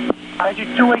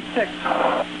 Engine 286.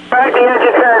 Back the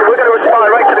engine 10, we're going to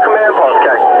respond right to the command post,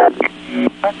 okay?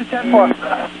 That's a 10-4.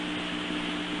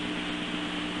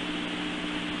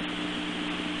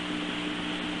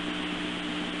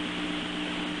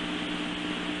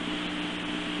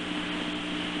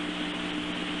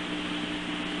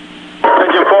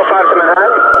 Engine 45 to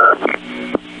Manhattan.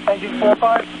 Engine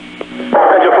 45.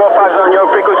 Engine 45 is on your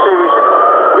frequency.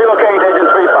 Relocate engine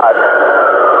 35.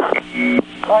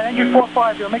 All right, engine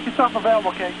 45, you'll make yourself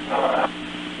available, Kate.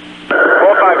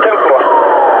 45,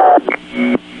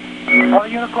 10-4. Other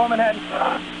unit call Manhattan.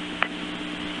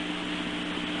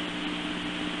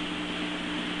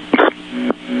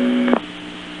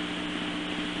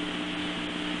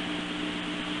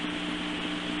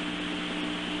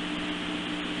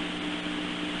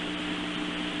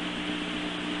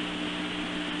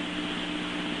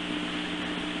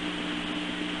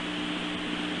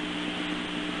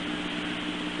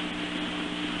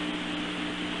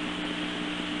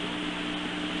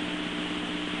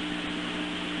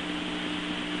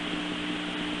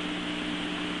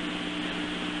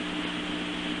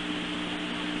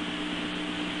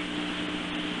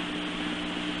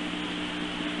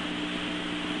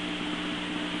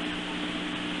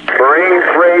 Marine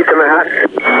 3 to Manhattan.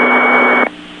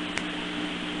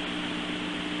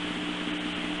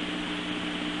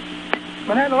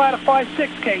 Manhattan ladder 5-6,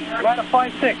 Kate. Ladder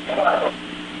 5-6.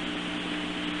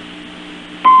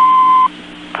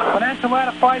 Manhattan to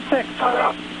ladder 5-6.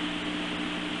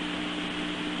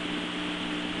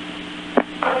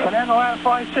 Manhattan to ladder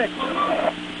 5-6.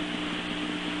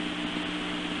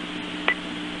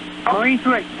 Marine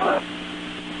 3.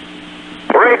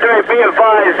 Marine 3, be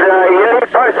advised, you need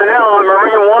personnel on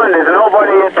Marine 1. There's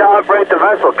nobody to operate the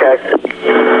vessel, okay?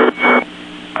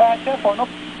 10-4, no.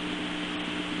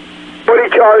 40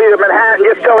 Charlie to Manhattan,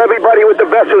 just tell everybody with the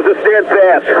vessels to stand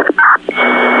fast.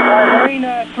 Marine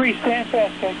 3, stand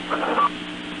fast, Kate.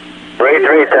 Marine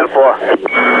 3, 10-4.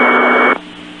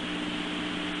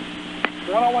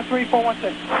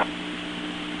 1013-416.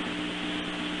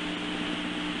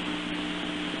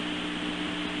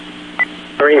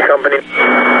 Marine Company.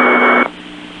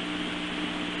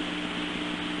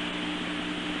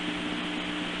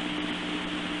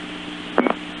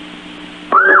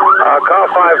 Car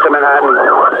 5 to Manhattan.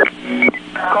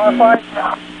 Car 5.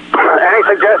 Any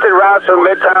suggested routes from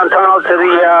Midtown Tunnel to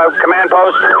the command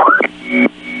post?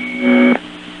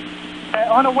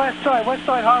 On the west side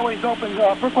highway's open.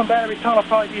 Brooklyn Battery Tunnel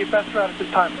probably be your best route at this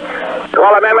time.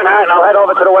 Well, I'm in Manhattan. I'll head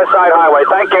over to the west side highway.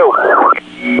 Thank you.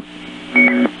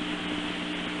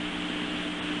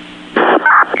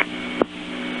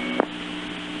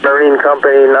 Marine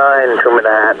Company 9 to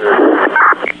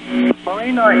Manhattan.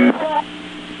 Marine 9.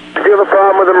 Did you have a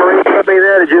problem with the Marine Company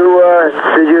there? Did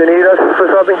you need us for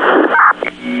something?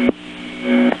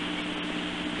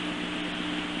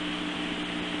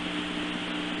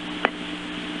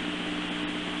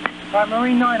 All right,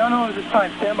 Marine 9, I know at this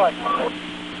time. Stand by.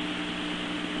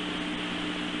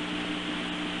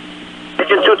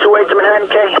 Engine 228 to Manhattan,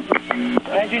 K.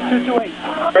 Engine 228.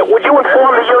 Hey, would you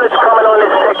inform the units coming on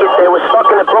this ticket they were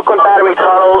stuck in the Brooklyn Battery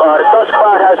Tunnel? The dust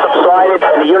cloud has subsided,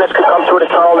 and the units can come through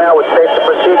the tunnel now. It's safe to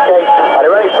proceed, K. Are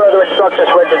there any further instructions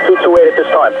for engine 228 at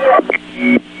this time?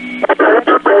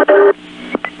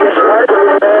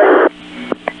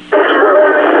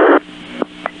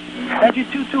 Engine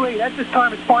 228, at this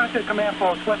time, responding to the command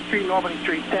post, West Street and Albany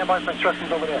Street. Stand by for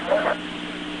instructions over there.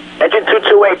 Engine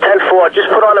 228, 10-4, just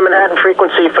put on the Manhattan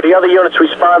frequency for the other units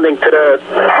responding to the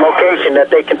location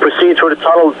that they can proceed through the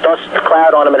tunnel. Dust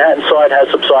cloud on the Manhattan side has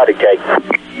subsided, Kate.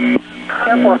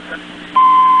 10-4.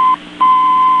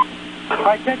 All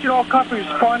right, attention all companies,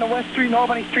 responding to West Street and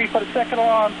Albany Street for the second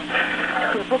alarm.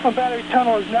 The Brooklyn Battery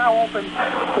Tunnel is now open.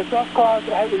 The dust cloud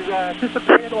is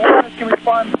dissipated. All units can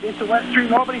respond into West Street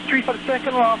and Albany Street for the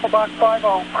second alarm for box 50.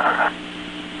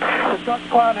 The dust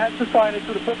cloud has subsided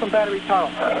to the Brooklyn Battery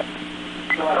Tunnel.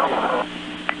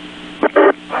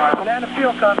 Banana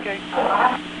field, Comcast.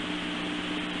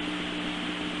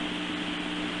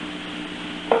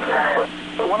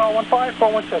 So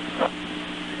 1015-416.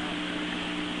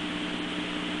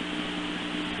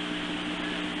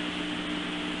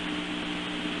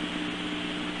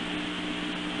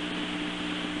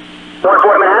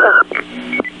 1-4 Manhattan.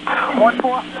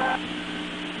 1-4.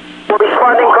 We're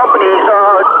responding companies.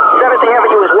 7th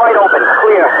Avenue is wide open.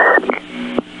 Clear.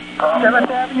 7th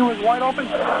Avenue is wide open.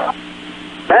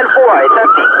 10-4, it's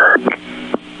empty.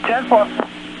 10-4.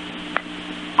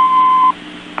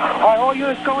 Alright, all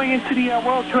units going into the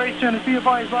World Trade Center, be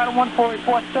advised, ladder 1-4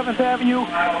 report 7th Avenue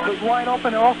is wide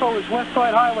open, and also is West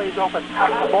Side Highway is open.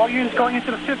 All units going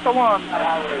into the 5th alarm,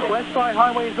 West Side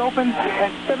Highway is open,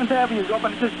 and 7th Avenue is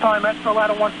open at this time, that's for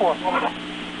ladder 1-4.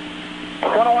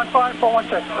 1015,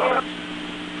 416.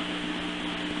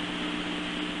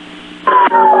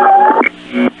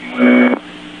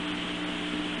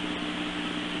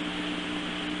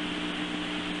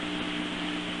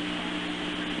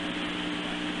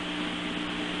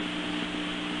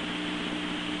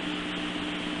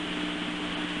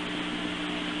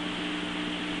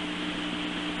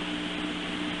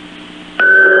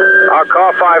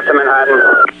 Call 5 to Manhattan.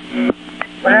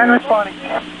 Manhattan responding.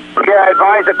 Yeah,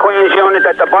 advise the Queens unit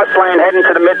that the bus lane heading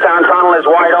to the Midtown Tunnel is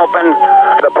wide open.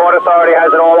 The Port Authority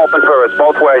has it all open for us,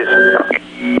 both ways.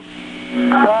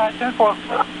 10-4.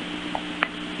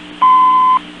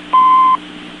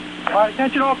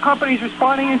 Attention all companies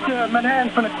responding into Manhattan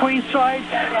from the Queens side.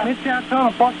 Midtown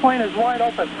Tunnel bus lane is wide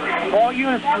open. All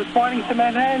units responding to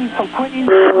Manhattan from Queens.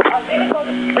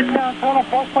 Midtown Tunnel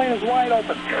bus lane is wide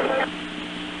open.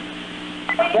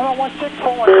 1016,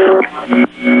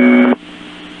 416.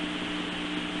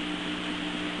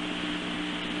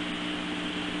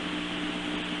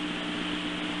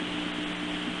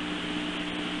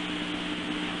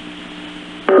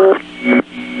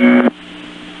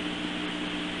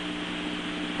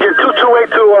 You're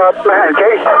 228 to Manhattan,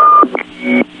 case.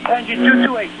 Engine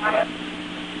 228.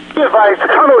 Be advised, the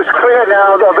tunnel is clear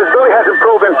now. The visibility has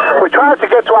improved. We're trying to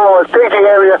get to our staging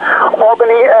area,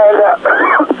 Albany and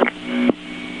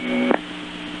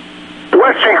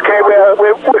West Street, Kate.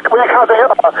 We're encountering a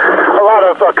lot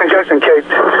of congestion, Kate.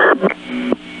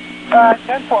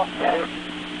 10-4.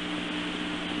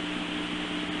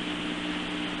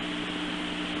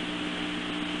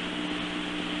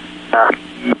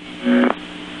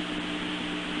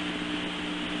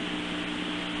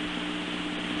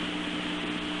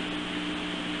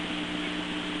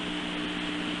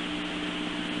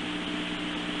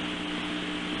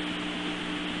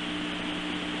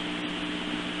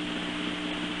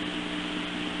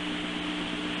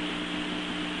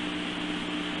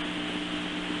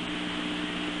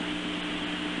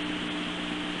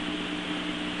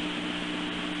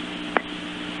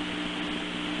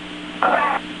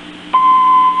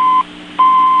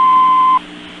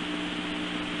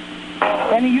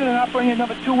 Any unit operating at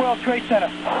number 2 World Trade Center.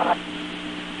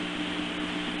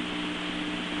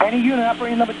 Any unit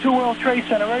operating at number 2 World Trade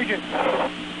Center, urgent.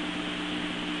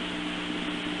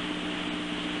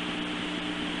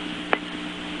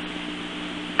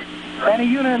 Any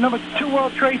unit at number 2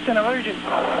 World Trade Center, urgent.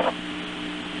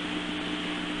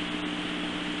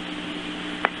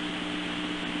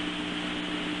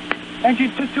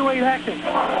 Engine 228 active.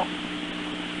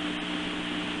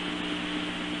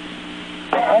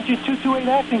 Engine 228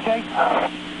 acting, Kate.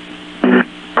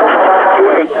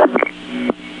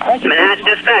 Manhattan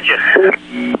dispatcher.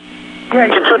 Yeah,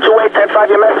 engine 228, 10-5,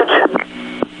 your message.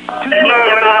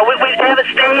 Yeah, we have a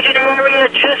staging area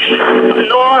just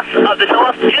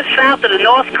south of the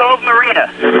North Cove Marina.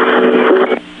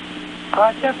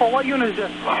 10-4, what unit is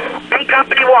this? Main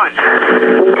Company 1.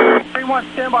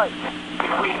 3-1, stand by.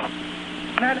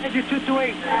 Manhattan, engine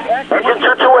 228. Active. Engine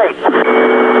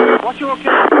 228. What's your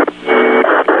location?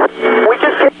 We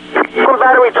just came from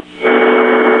battery.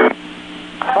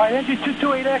 Alright, engine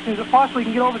 228 acting. Is it possible you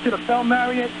can get over to the Bell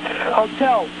Marriott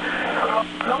Hotel?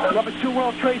 Number 2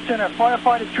 World Trade Center.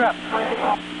 Firefighters trapped.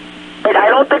 I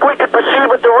don't think we can proceed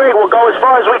with the rig. We'll go as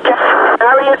far as we can.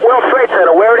 Marriott World Trade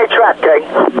Center. Where are they trapped, Kate?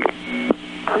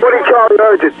 What is Charlie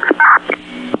urgent?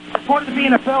 Reported to be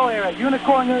in the Bell area. Unit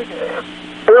calling urgent.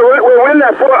 We're in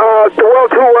that the World 2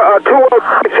 World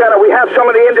Trade Center. We have some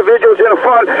of the individuals in the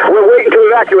front. We're waiting to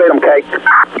evacuate them, Kate.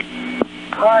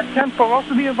 10-4,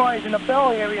 also be advised, in the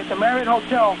Bell area at the Marriott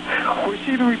Hotel, we're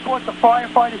receiving reports of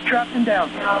firefighters trapped and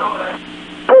down.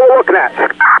 What we're looking at?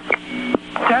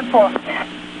 10-4.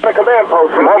 The command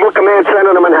post, Mobile Command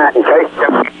Center to Manhattan, Kate.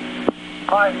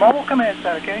 Alright, Mobile Command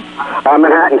Center, okay?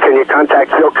 Manhattan, can you contact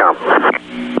SEALCOM?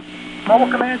 Mobile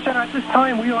Command Center, at this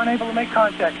time, we are unable to make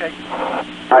contact, okay?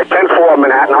 Alright, 10-4,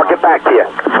 Manhattan. I'll get back to you.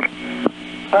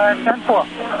 10-4.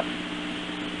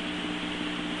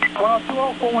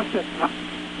 1020, 416.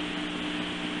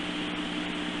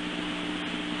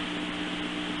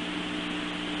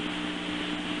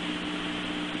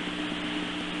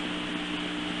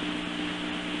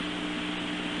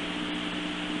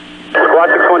 Squad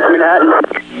 6-1 to Manhattan.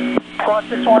 Squad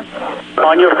 6-1.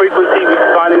 On your frequency,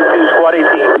 responding to Squad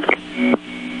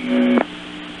 18.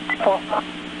 4.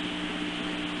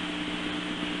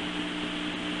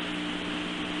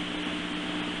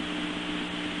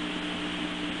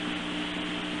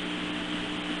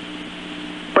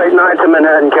 Wait 9 to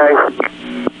Manhattan, K.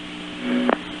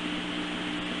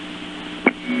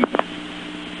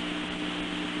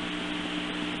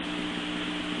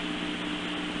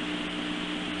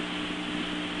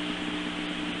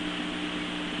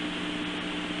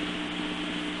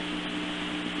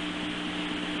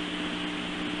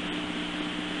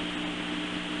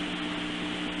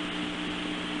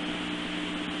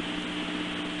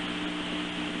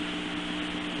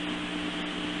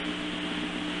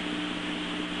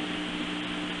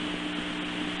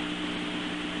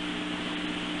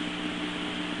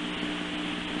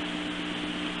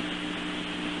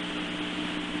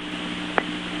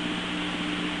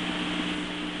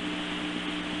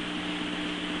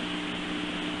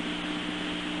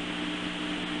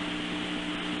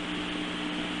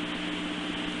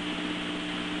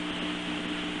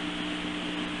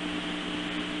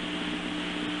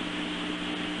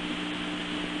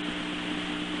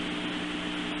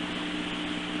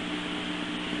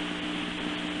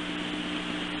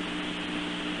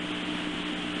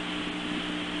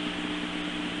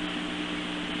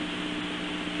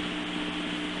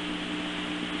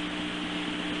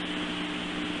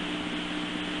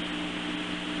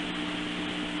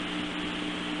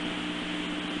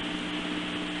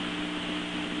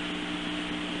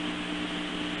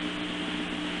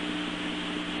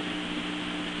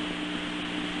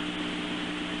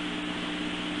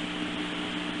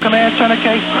 Command Center,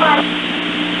 K.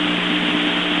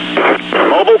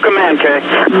 Mobile Command, K.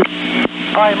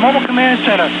 Alright, Mobile Command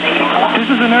Center. This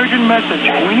is an urgent message.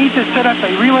 We need to set up a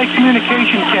relay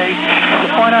communication, K, to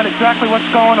find out exactly what's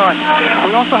going on.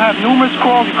 We also have numerous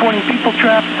calls reporting people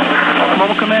trapped.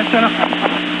 Mobile Command Center.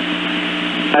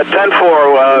 At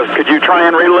 10-4, could you try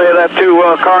and relay that to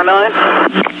Car 9?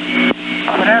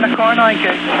 Manhattan, Car 9,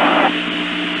 K.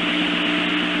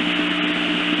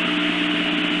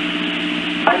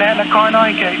 Manhattan, Car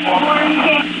 9, K.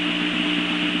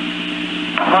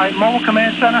 Alright, Mobile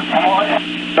Command Center.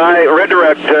 Alright,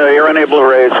 redirect, you're unable to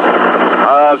raise.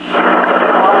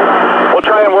 We'll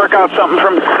try and work out something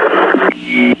from...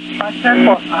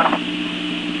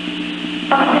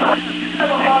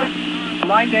 10-4.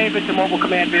 9 David to Mobile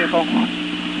Command Vehicle.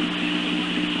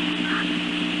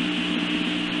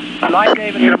 9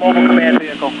 David to the Mobile Command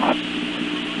Vehicle.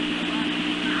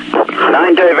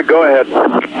 9 David, go ahead.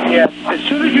 Yeah, as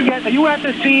soon as you get... Are you at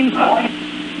the scene?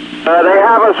 They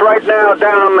have us right now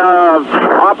down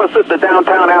opposite the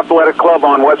Downtown Athletic Club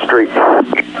on West Street.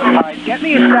 Alright, get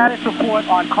me a status report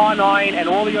on Car 9 and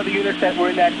all the other units that were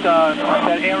in that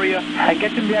area, and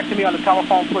get them back to me on the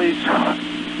telephone, please.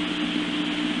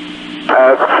 10-4,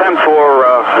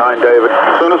 9 David,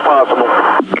 as soon as possible.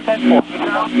 10-4.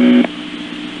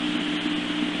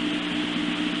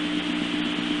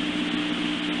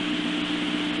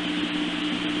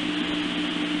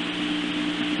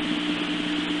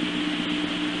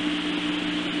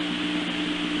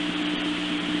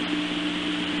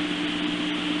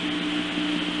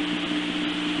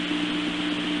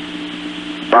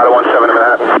 Auto 17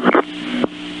 Manhattan.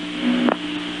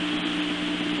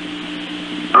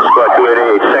 Squad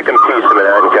 288, second piece of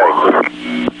Manhattan, K.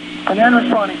 Manhattan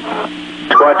responding.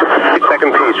 Squad 288,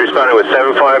 second piece, responding with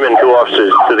 7 firemen and 2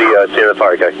 officers to the scene of the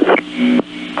fire, K.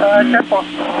 10-4.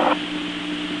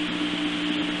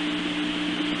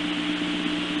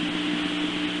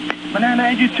 Manhattan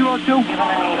engine 202.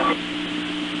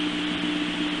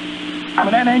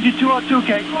 Manhattan engine 202,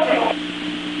 K.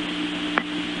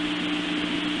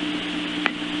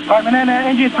 Alright, Manhattan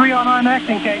engine 309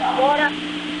 acting, K.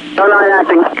 09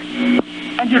 acting.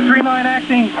 Engine 39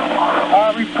 acting,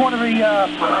 reported the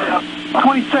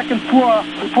 22nd floor,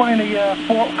 reporting the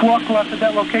floor collapse at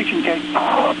that location, K.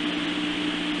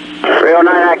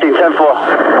 309 acting,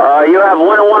 10-4. You have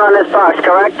 101 on this box,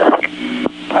 correct?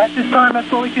 At this time,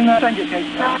 that's all we can send you, K.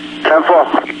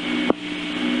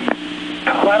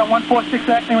 10-4. Ladder 146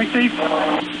 acting, received.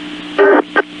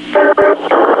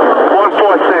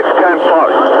 146,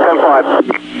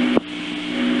 10-5.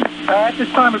 At this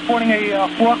time, reporting a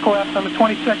floor collapse on the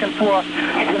 22nd floor.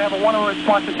 You're going to have a one-hour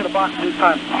response to the box at this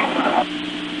time.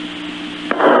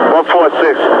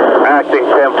 146, acting,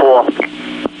 10-4.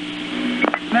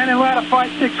 Manhattan ladder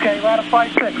 5-6, K. Ladder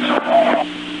 5-6.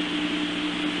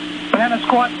 Manhattan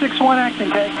squad 6-1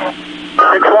 acting, K.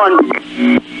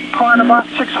 6-1. Car in the box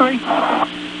 6-3.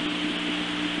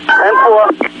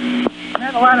 10-4.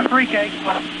 Manhattan ladder 3, K.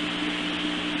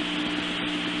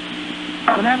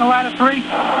 Banana ladder 3.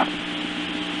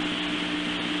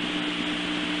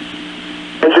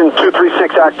 Engine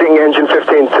 236 acting, engine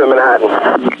 15 to Manhattan.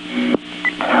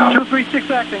 236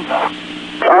 acting.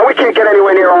 We can't get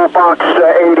anywhere near our box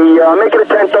 80. Make it a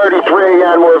 1033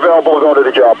 and we're available to go to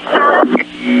the job.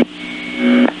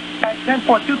 At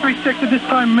 10-4, 236 at this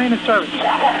time, remain in service.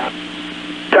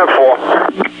 10-4.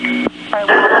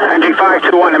 Engine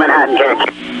 521 to Manhattan, K.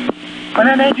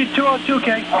 Banana engine 202,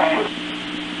 K.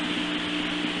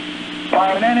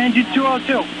 Banana engine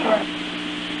 202.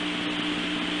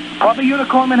 Papa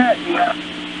Unicorn Manhattan.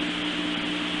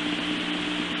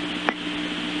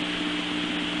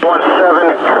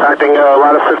 17, acting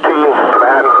ladder 15,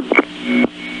 Manhattan.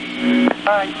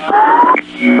 Alright.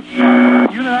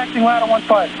 Unit acting ladder 15.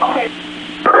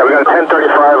 Yeah, we got a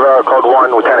 1035 code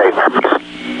 1 with 10-8.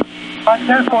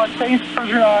 10-4, stay in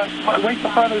service, wait for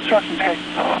further instructions, K.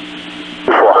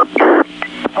 4.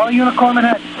 Papa Unicorn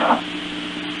Manhattan.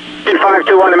 Engine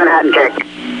 521 to Manhattan, K.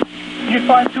 Unit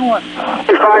 521.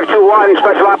 Engine 521,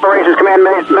 Special Operations Command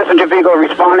messenger vehicle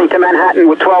responding to Manhattan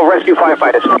with 12 rescue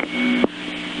firefighters.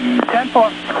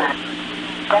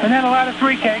 10-4. Banana ladder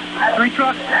 3K. 3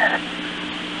 trucks.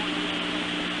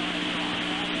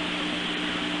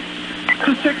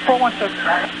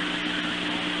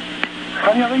 26416.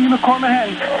 Any other Unicorn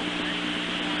Manhattan?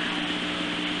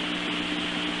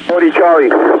 40 Charlie,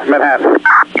 Manhattan.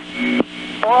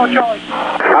 Oh, Charlie. I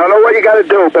don't know what you got to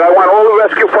do, but I want all the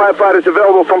rescue firefighters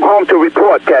available from home to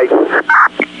report, Kay.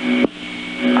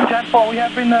 10-4, we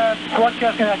have been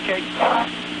broadcasting that, Kate.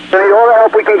 We need all the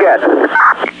help we can get.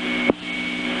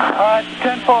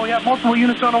 10-4, we have multiple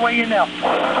units on the way in now.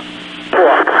 4.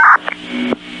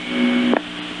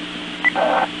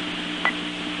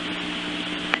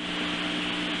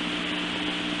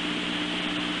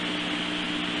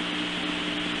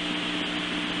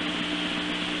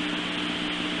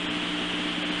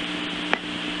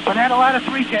 Banana ladder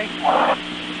 3K.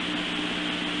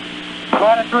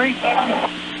 Ladder 3.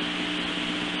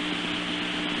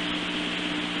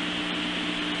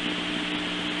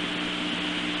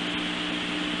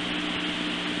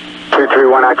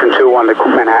 331, action 2-1 to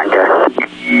Manhattan, K.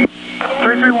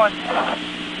 331.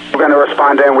 We're going to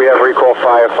respond in. We have recall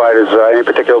firefighters. Any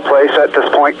particular place at this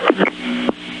point?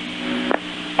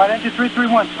 Alright, engine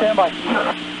 331, stand by.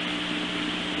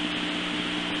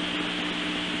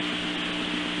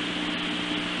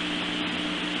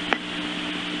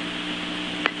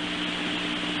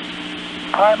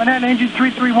 Alright, Manhattan engine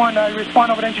 331,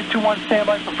 respond over to engine 21, stand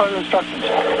by for further instructions.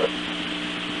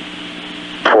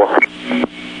 4.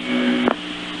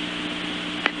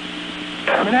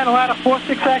 Manhattan ladder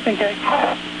 46 acting, K.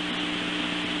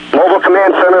 Mobile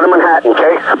Command Center to Manhattan,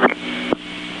 Kay.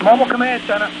 Mobile Command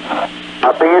Center.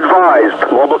 Be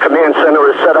advised, Mobile Command Center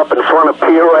is set up in front of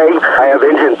Pier A. I have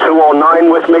engine 209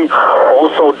 with me,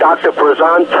 also Dr.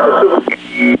 Prezant,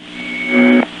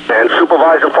 and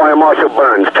Supervisor Fire Marshal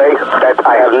Burns, Kay.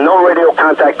 I have no radio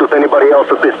contact with anybody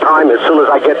else at this time. As soon as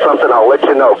I get something, I'll let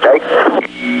you know, Kay.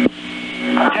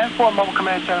 10-4, Mobile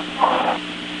Command Center.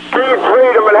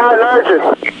 3-3 to Manhattan Urgent.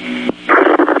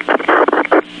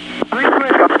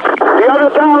 3-3. The other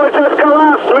tower just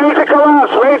collapsed. Major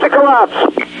collapse. Major collapse.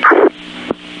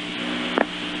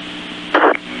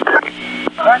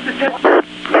 That's the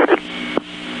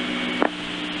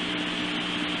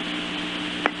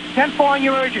 10-4 on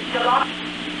your urgent.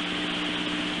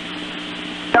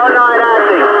 09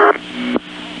 acting.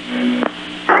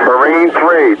 Marine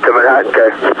 3 to Manhattan, Kay.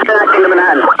 Acting to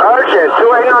Manhattan. Urgent.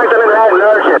 289 to Manhattan.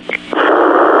 Urgent.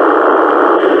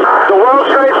 The World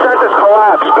Trade Center's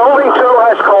collapsed. Building 2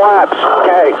 has collapsed.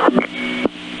 Kay.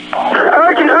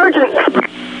 Urgent. Urgent.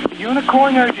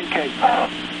 Unicorn urgent, K.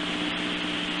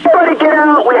 Everybody get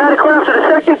out. We had a collapse of the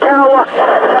second tower.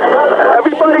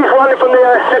 Everybody's running from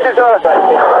there. This is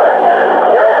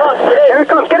here it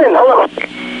comes. Get in. Hold on.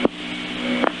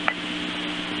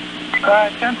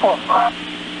 10-4.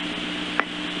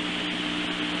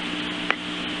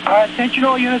 Attention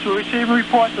all units, we're receiving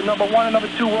reports of number 1 and number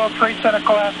 2 World Trade Center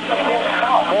collapse.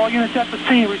 All units at the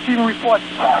scene receiving reports.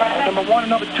 Number 1 and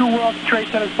number 2 World Trade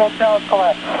Centers, both towers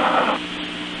collapsed.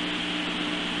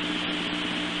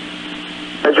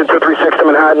 Engine 236 to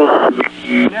Manhattan.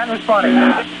 Manhattan responding.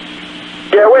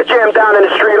 Yeah, we're jammed down in the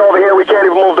street over here. We can't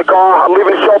even move the car. I'm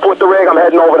leaving the chauffeur with the rig. I'm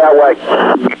heading over that way.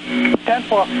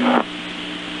 10-4.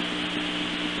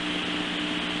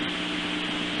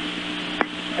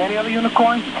 Any other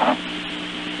unicorns?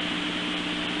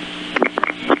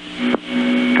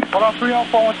 Hold on,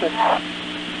 30416.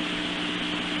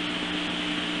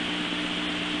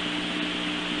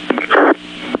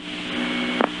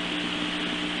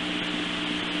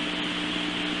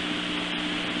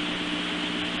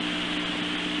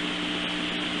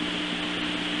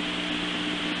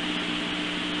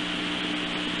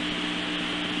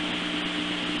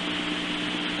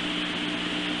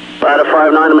 Ladder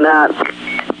 59 Manhattan.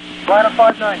 Ladder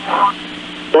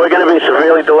 59. We're going to be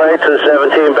severely delayed to the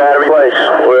 17 Battery Place.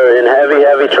 We're in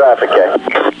heavy traffic, okay?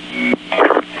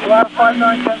 Ladder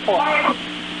 59, 10-4.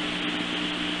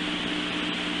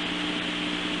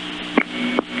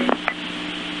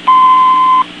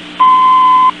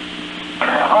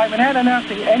 Alright, Manhattan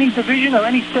announcing any division or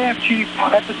any staff chief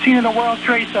at the scene of the World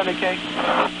Trade Center, okay?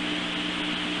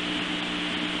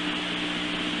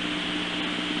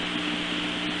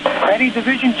 Any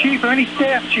division chief or any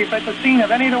staff chief at the scene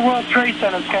of any of the World Trade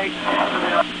Centers, okay?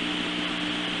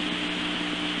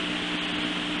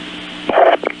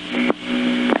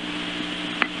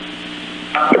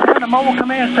 And the Mobile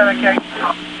Command Center, okay?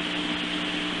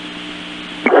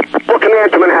 Mobile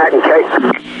Command to Manhattan, Kate.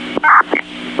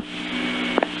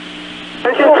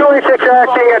 Engine 26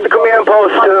 acting at the command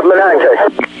post to Manhattan,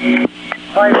 Kate.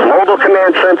 Mobile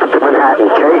Command Center to Manhattan,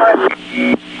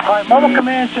 Kate. Alright, Mobile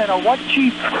Command Center, what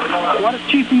chief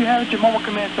do you have at your Mobile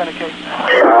Command Center, Kate?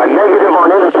 Negative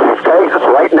on anything, Kate.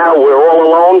 Right now we're all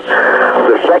alone.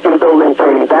 The second building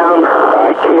came down.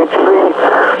 I can't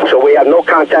see. So we have no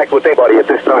contact with anybody at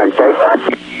this time, Kate.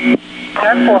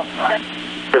 10-4.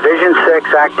 Division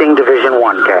 6 acting Division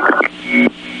 1, Kate.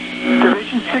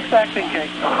 Division 6 acting, Kate.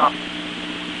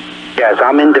 Yes,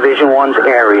 I'm in Division 1's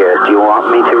area. Do you want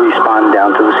me to respond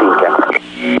down to the scene, Kate?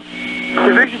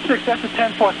 Division 6, that's a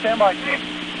 10-4. Stand by.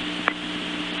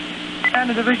 And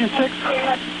the Division 6?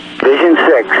 Division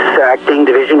 6, acting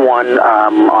Division 1,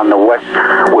 on the west.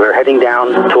 We're heading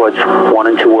down towards 1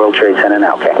 and 2 World Trade Center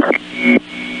now, okay?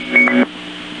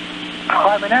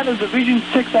 Alright, Manhattan, Division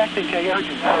 6 acting, okay?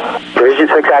 Division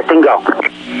 6 acting, go.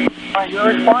 Alright, you're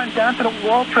responding down to the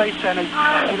World Trade Center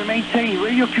to maintain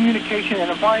radio communication and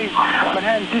advise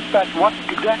Manhattan Dispatch what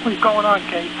exactly is going on,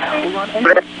 okay?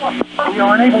 We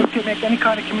are unable to make any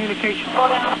kind of communication.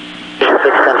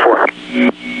 6-10-4.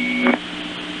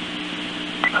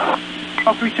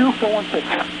 032-416.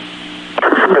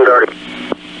 230.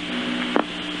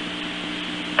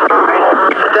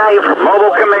 Dave,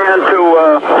 Mobile Command to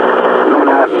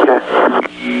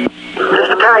Manhattan. This is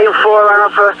Battalion 4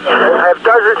 Alpha. I have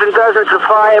dozens and dozens of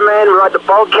firemen. We're at the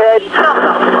bulkhead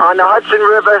on the Hudson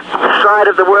River side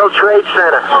of the World Trade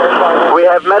Center. We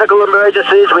have medical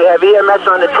emergencies. We have EMS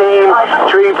on the team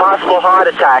treating possible heart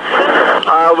attacks.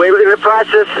 We're in the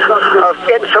process of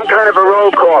getting some kind of a roll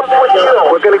call.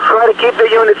 We're going to try to keep the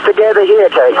units together here,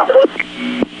 Kate.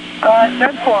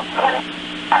 10-4.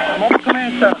 Mobile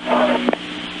Command Center.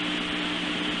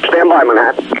 Stand by,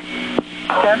 Manhattan.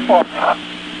 10-4.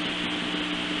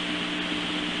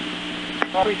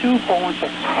 032-416.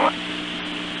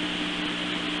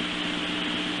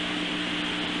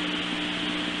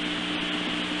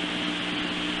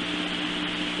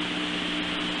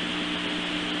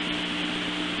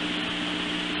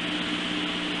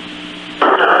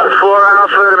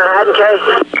 Alpha to Manhattan, K.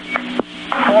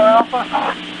 4 Alpha.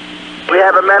 We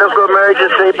have a medical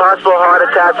emergency, possible heart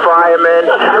attack,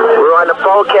 firemen. We're on the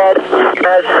bulkhead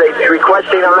as they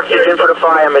requesting oxygen for the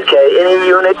firemen, K. Any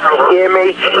unit, hear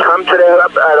me, come to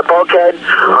the bulkhead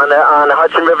on the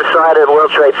Hudson River side of the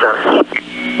World Trade Center.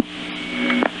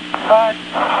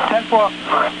 10-4.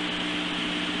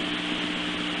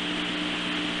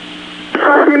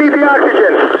 You need the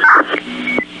oxygen.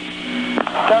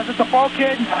 Guys at the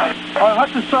bulkhead on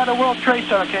Hudson side of World Trade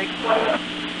Center, okay?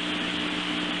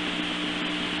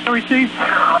 Received.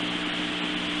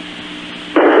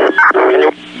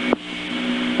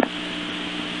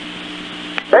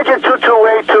 Engine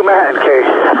 228 to Manhattan, K.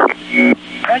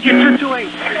 Engine 228.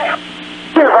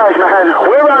 Advise, Manhattan.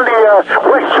 We're on the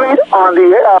West Street on the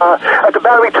at the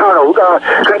Battery Tunnel.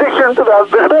 Conditions,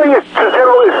 visibility is to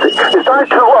zero. It's starting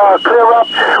to clear up.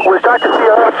 We're starting to see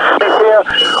us here.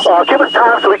 Give us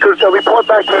time so we could report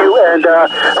back to you and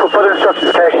for further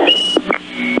instructions, K.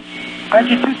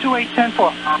 Engine 228,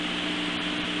 10-4.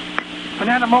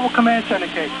 Manhattan Mobile Command Center,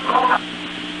 K.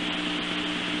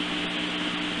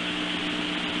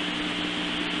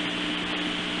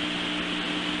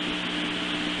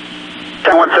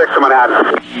 to Manhattan.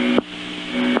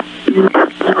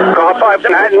 Call 5 to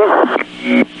Manhattan.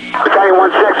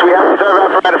 Battalion 16, we have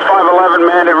reserve apparatus 511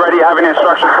 manned and ready, having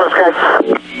instructions for us, K.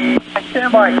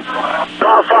 Stand by.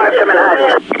 Call 5 to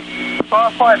Manhattan.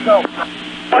 Call 5, go.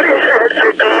 What is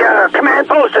it? The command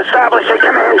post established a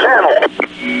command channel.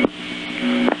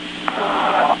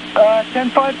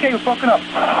 10-5, we're broken up.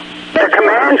 The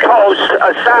command post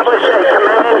established a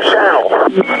command channel.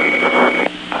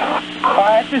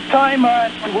 At this time,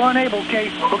 we're unable,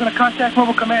 okay? We're going to contact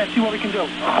Mobile Command, see what we can do.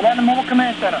 Manhattan Mobile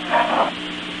Command Center.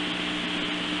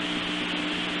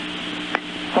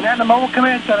 Manhattan Mobile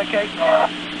Command Center, okay?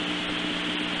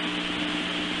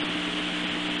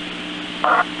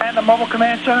 And the mobile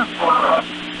command center.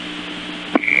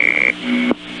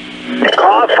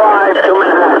 Car 5 to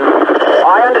Manhattan.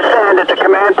 I understand that the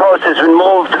command post has been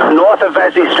moved north of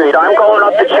Vesey Street. I'm going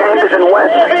up to Chambers and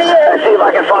West and see if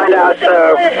I can find out,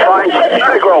 find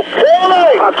Grove.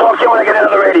 I'll talk to you when I get into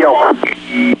the radio.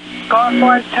 Car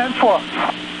 5, 10-4.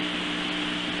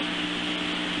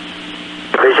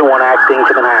 Division 1 acting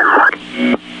to Manhattan.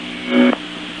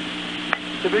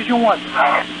 Division 1.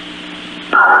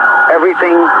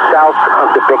 Everything south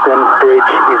of the Brooklyn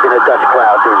Bridge is in a dust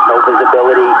cloud. There's no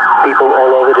visibility. People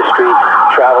all over the street.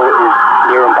 Travel is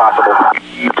near impossible.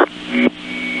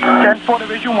 10-4,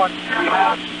 Division 1.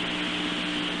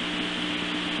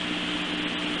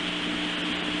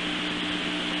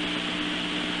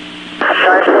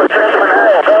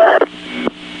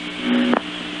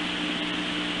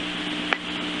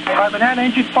 Manhattan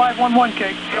engine 511,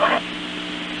 Kate.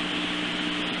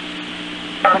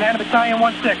 Manhattan Battalion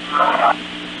 16.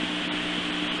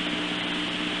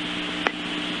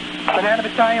 Manhattan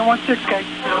Battalion 16, Kate.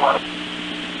 16.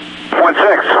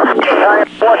 Battalion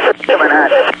 16 to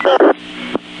Manhattan.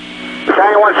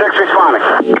 Battalion 16 responding.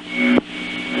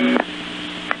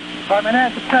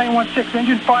 Manhattan Battalion 16,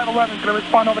 engine 511, going to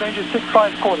respond over to engine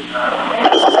 65 quarters.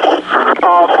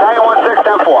 Battalion 16,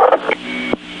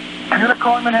 10-4. Unit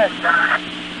calling Manhattan.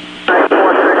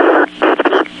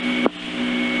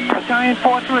 Battalion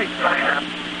 43.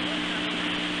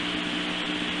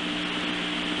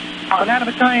 Manhattan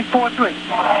Battalion 43.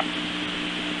 Battalion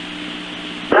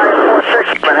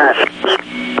 46, Manhattan.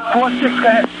 46, go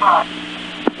ahead.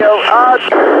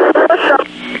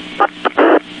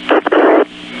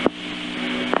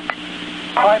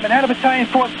 Alright, Manhattan Battalion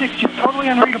 46, you're totally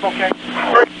unreadable, okay?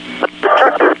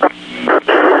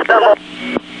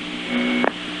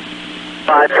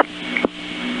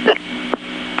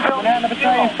 Manhattan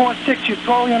Battalion 46, you're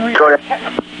totally unreadable.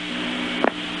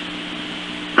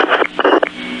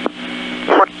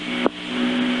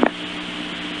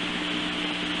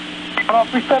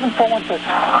 37416.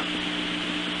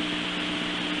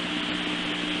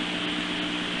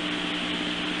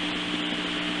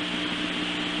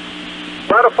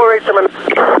 Ladder 48 to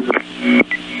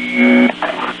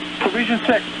Division 6.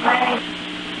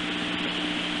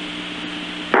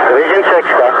 Division 6,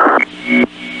 go.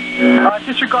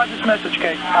 Disregard this message,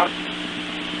 Kate.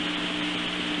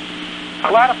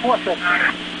 Ladder 46.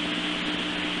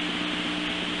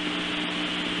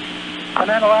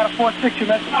 Banana ladder 46, your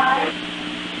message.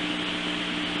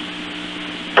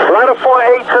 Ladder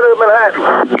 48 to the Manhattan.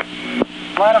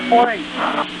 Ladder 48.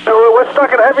 We're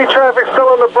stuck in heavy traffic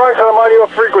still in the Bronx and I'm on your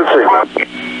frequency.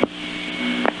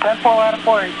 10-4, ladder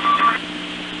 48.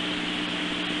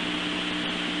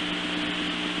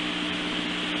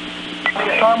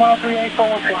 Time 103,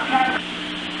 8414.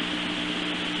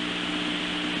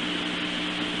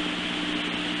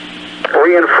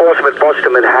 Reinforcement bus to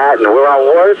Manhattan. We're on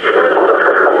what?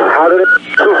 How did it?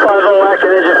 250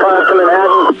 acting engine 5 to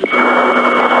Manhattan.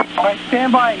 Alright,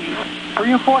 stand by.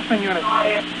 Reinforcement unit.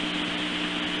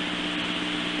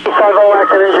 250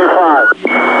 acting engine 5.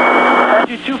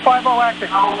 Engine 250 active.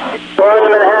 We're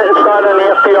in Manhattan, start on the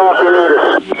FDR if you need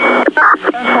us.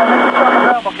 10-4, make yourself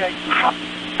available, Kate.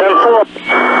 10-4.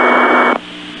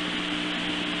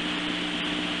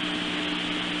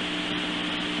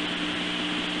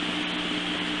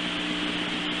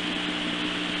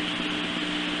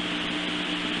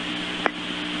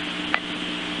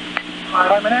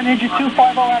 Alright, Manhattan engine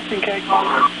 250 acting, Kate.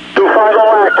 250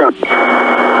 acting.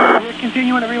 We're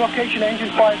continuing the relocation to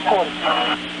engine 5 quarters.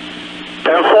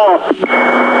 10-4.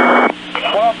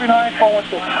 139,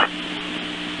 416.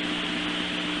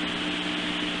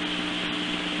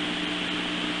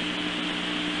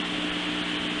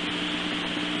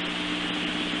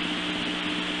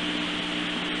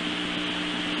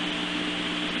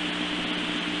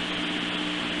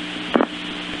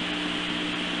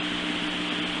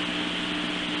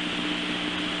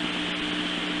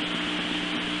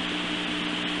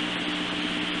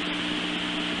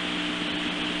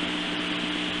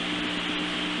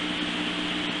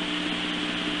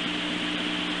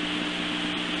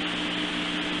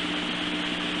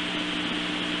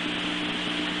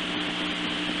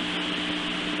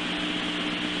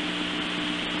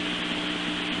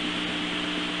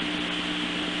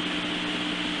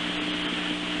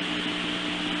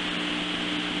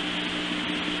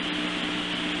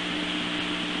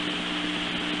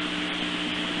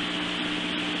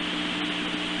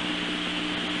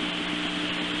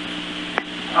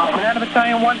 Banana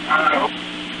Battalion 1.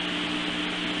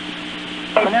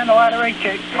 Banana ladder 8,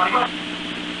 Kate.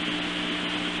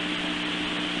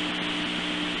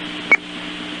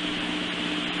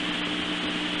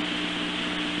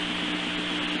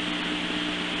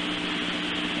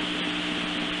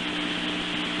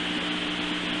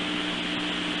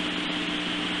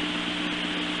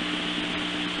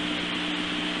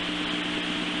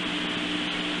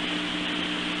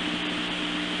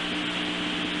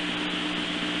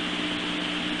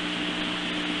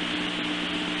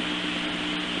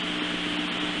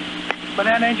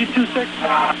 Banana engine 26.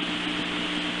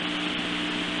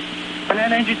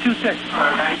 Banana engine 26.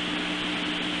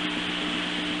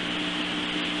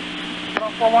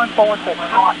 441,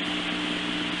 416.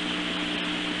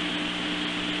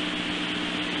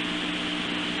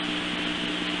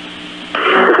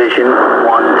 Division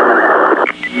 1 to Manhattan.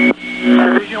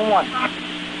 Division 1.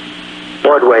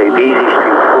 Broadway, Beasley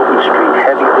Street, Fulton Street,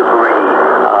 heavy debris,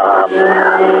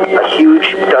 a huge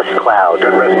dust cloud,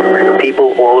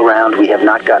 people all around. We have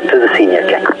not gotten to the scene yet,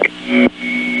 Ken.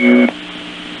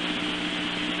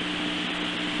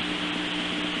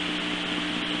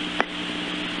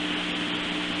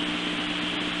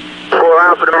 4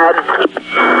 Alpha to Manhattan.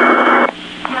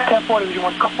 10-4 Division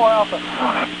 1, 4 Alpha.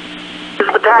 This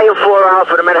is Battalion 4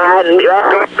 Alpha to Manhattan. Be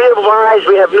advised,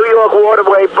 we have New York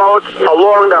waterway boats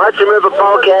along the Hudson River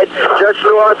bulkhead just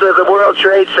north of the World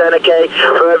Trade Center, okay,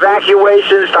 from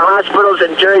evacuations to hospitals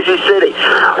in Jersey City.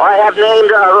 I have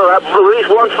named at least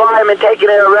one fireman taken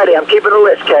there already. I'm keeping a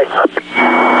list, okay?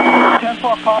 10-4,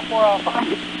 call 4 Alpha.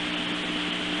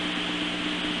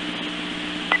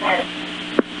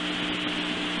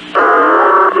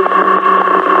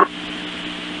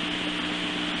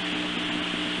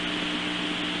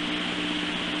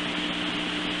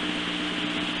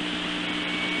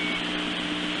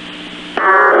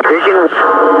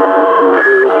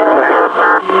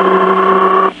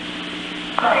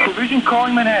 Division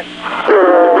calling Manhattan.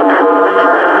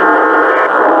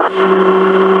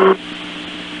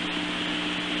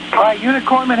 Alright, unit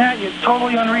calling Manhattan, you're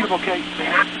totally unreadable, Kate.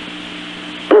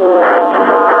 If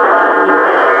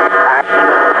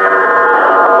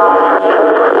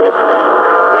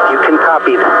you can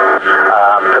copy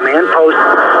command post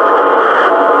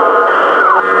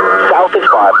south is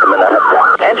 5 to Manhattan.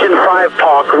 Engine 5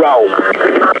 Park Row.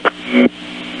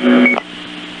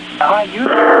 Alright,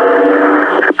 unit.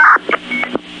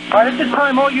 Alright, at this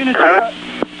time, all units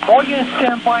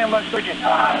stand by in West Virginia.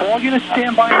 All units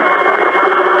stand by in West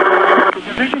Virginia. The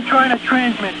division trying to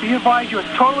transmit. Be advised, you're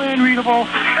totally unreadable.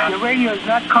 Your radio is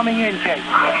not coming in, Kate.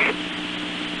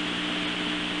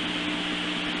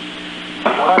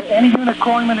 Alright, any unit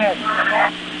calling Manhattan.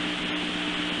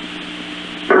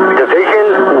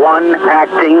 Division 1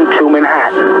 acting to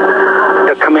Manhattan.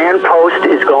 The command post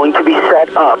is going to be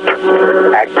set up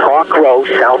at Park Row,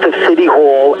 south of City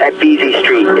Hall at Beasley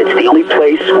Street. It's the only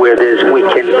place where the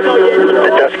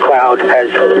dust cloud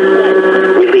has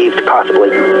relieved,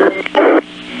 possibly.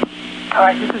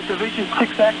 Alright, this is Division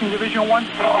 6 acting Division 1.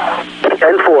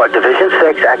 10-4, Division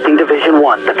 6 acting Division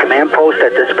 1. The command post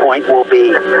at this point will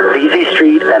be Beasley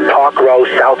Street and Park Row,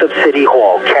 south of City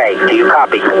Hall. K, do you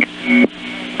copy?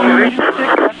 Division 6,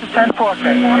 that's the 10-4,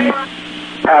 Kate.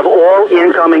 Have all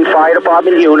incoming fire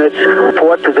department units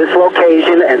report to this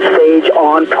location and stage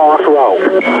on Park Row.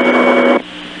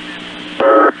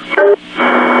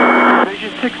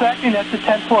 Division 6 acting, that's the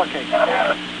 10-4, Kate.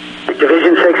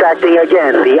 Division 6 acting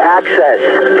again. The access,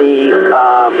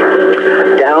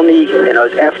 down the,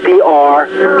 FDR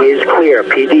is clear.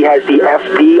 PD has the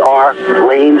FDR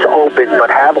lanes open, but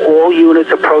have all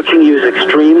units approaching use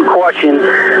extreme caution.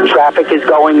 Traffic is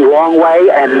going wrong way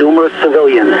and numerous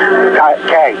civilians.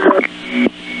 K.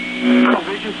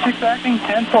 Division 6 acting,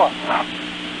 10-4.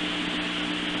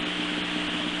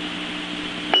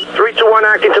 321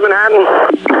 acting to Manhattan.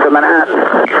 To Manhattan.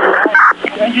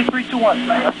 Engine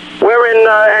 321. We're in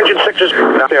engine 6's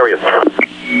area.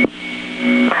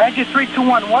 Engine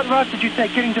 321, what route did you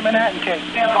take getting to Manhattan, Kate?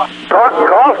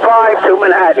 Call 5 to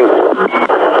Manhattan.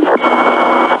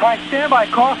 Alright, stand by,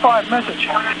 call 5, message.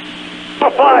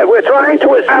 Call 5, we're trying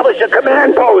to establish a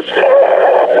command post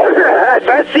at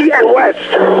Betsy and West.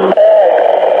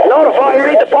 Notify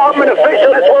any department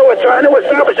official, that's where we're trying to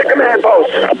establish a command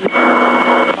post.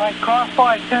 Alright, car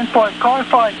 5, 10-4, car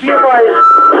 5, be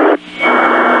advised.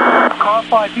 Car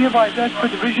 5, be advised, that's for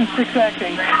Division 6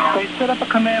 acting. They set up a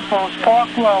command post, Park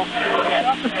Row,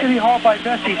 south of City Hall by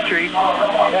Vesey Street.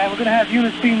 And we're going to have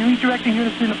units redirecting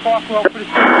units in the Park Row for the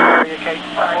staging area, Kate.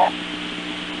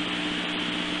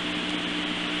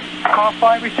 Car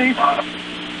 5 received.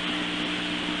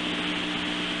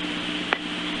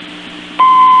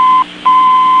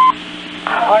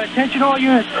 Alright, attention all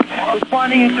units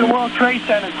responding into the World Trade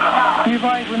Centers. Be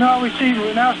advised, we're now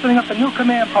setting up a new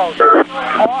command post.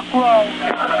 Park Row,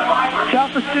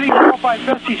 south of City Hall by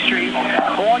Vesey Street.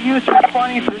 All units are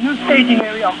responding into the new staging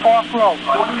area on Park Row.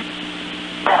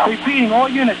 Repeating, all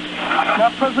units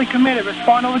not presently committed,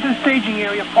 respond over to the staging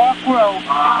area, Park Row,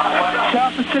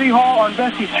 south of City Hall on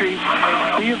Vesey Street.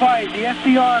 Be advised, the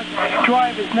FDR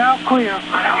drive is now clear.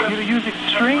 You to use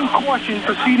extreme caution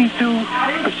proceeding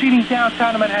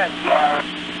downtown to Manhattan.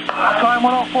 Time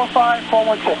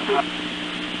 1045-416.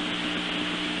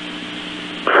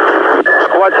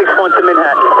 161 to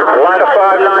Manhattan. Ladder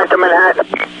 59 to Manhattan.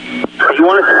 You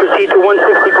want us to proceed to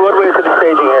 160 Broadway to the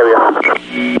staging area?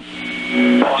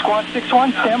 Squad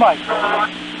 6-1, stand by.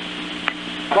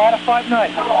 Ladder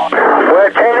 59. We're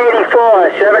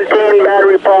 1084, 17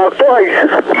 Battery Park Place.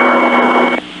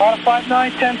 Ladder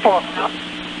 59, 10-4.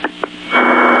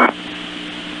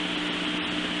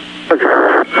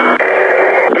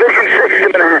 Division 6 to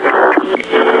Manhattan.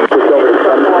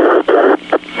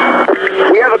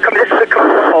 We have this is a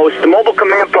command post, the mobile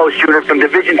command post unit from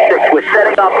Division 6. We're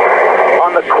setting up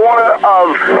on the corner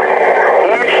of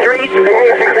Ann Street and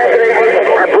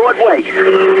Broadway.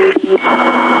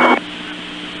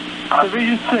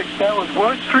 Division 6, that was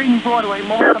Word Street and Broadway,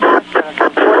 mobile command center.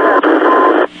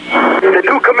 The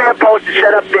new command post is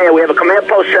set up there. We have a command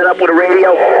post set up with a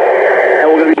radio, and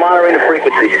we're going to be monitoring the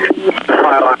frequencies.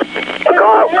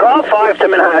 Car 5 to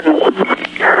Manhattan.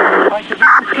 Right,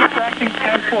 Division 6 acting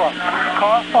 10-4.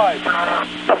 Car 5.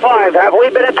 5, have we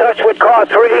been in touch with car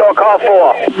 3 or car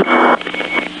 4?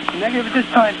 Negative at this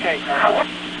time, Kate.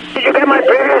 Did you get my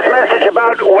previous message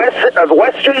about West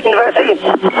Street and Vesey?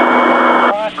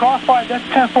 Car 5, that's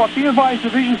 10-4. Be advised,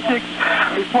 Division 6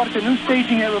 reported the new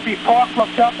staging area will be Park Row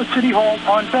south of City Hall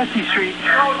on Vesey Street.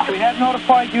 We have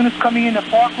notified units coming in that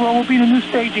Park Row will be the new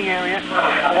staging area.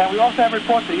 And we also have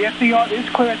reports that the FDR is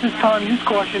clear at this time. Use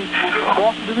caution.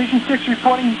 Also, Division 6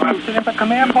 reporting to set up a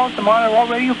command post to monitor all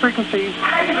radio frequencies.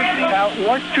 Now,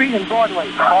 Ward Street and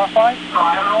Broadway. Car 5?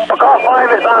 Car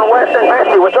 5 is on West and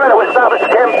Vesey. We're trying to establish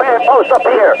a command post up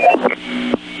here.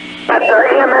 That's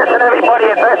EMS and everybody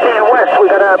at Vesey and West. We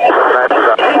got a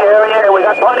area and we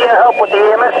got plenty of help with the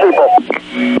EMS people.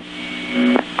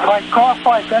 Right, car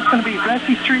 5, that's going to be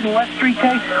Vesey Street and West Street,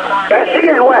 Kate? Vesey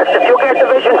and West. If you get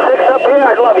Division 6 up here,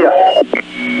 I'd love you.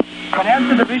 Manhattan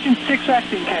to Division 6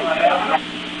 acting, Kate.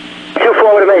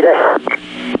 2-4 with a Mayday.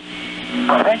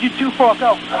 Engine 2-4,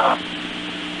 go.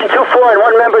 2-4 and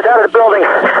one member's out of the building.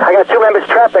 I got 2 members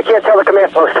trapped. I can't tell the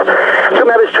command post. 2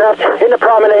 members trapped in the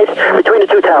promenade between the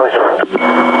 2 towers.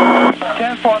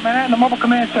 10-4, Manhattan, the mobile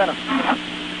command center.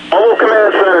 Mobile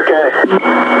command center, okay.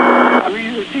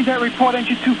 We received that report.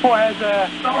 Engine 2-4 has a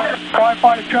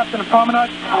firefighter trapped in the promenade.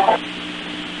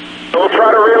 We'll try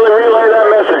to relay that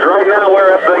message. Right now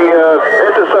we're at the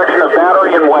intersection of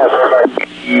Battery and West.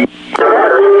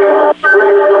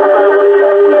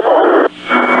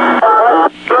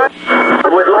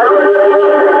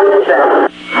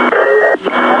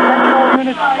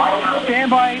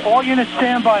 All units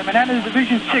stand by. Manhattan is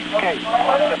Division 6, Kate.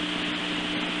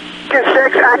 Division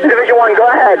 6, acting Division 1, go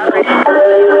ahead.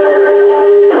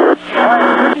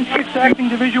 Alright, Division 6, acting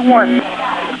Division 1.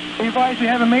 We advise we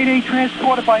have a Mayday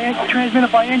transmitted by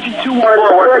engine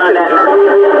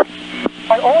 2-1.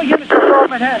 All units from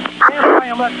Manhattan, stand by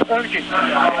unless urgent.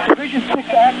 Division 6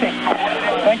 acting.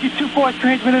 Engine 2-4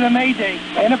 transmitted a Mayday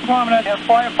in a promenade and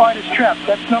firefighters trapped.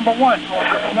 That's number 1.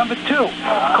 Number 2,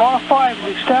 car 5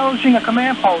 is establishing a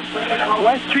command post,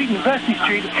 West Street and Vesey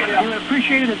Street. We would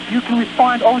appreciate it if you can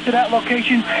respond over to that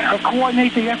location and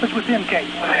coordinate the efforts with him,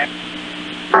 Kate.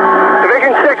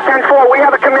 Division 6, 10-4, we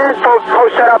have a command post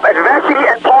set up at Vesey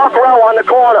and Park Row on the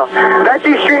corner.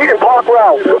 Vesey Street and Park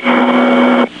Row.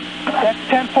 That's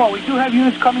 10-4. We do have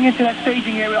units coming into that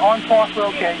staging area on Park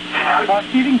Row, Kate.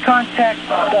 See if you can contact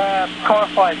car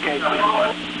 5, Kate.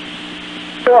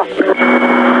 Sure.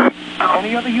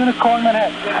 Any other unit calling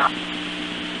Manhattan?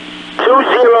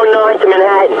 209 to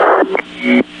Manhattan.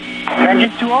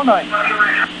 Engine 209.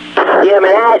 Yeah,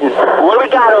 Manhattan. What do we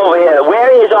got over here?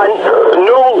 Where is our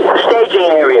new staging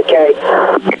area, Kate?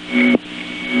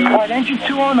 Alright, engine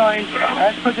 209,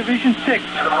 as per Division 6.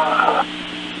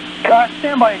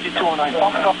 Stand by engine 209.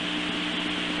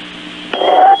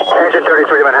 Engine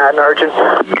 33 to Manhattan, urgent.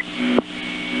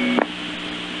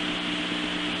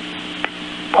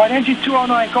 Alright, engine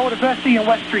 209, go to Vesey and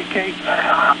West Street, Kate.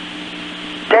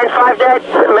 10-5 dead,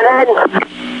 Manhattan.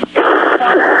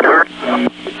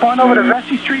 Respond over to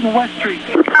Vesey Street and West Street.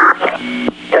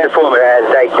 10-4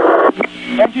 Manhattan, thank you.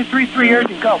 Engine 33,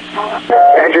 urgent, go.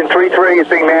 Engine 33 is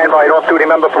being manned by an off-duty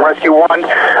member from Rescue 1.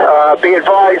 Be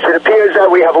advised, it appears that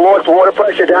we have lost water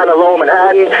pressure down in Lower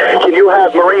Manhattan. Can you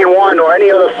have Marine 1 or any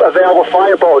other available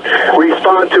fireboat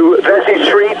respond to Vesey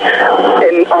Street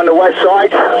on the west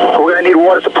side? We're going to need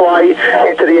water supply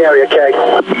into the area, okay?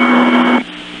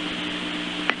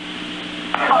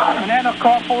 Manhattan,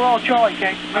 call 4 Charlie,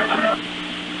 Kate.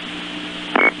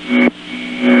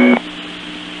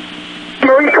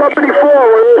 Marine Company 4,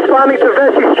 we're responding to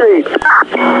Vesey Street.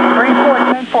 Marine 4,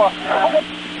 10-4.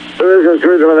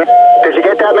 Did you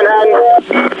get that, Manhattan?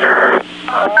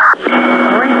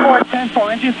 Marine 4,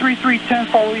 10-4. Engine 33,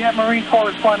 10-4. We have Marine 4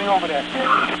 responding over there.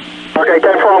 Okay,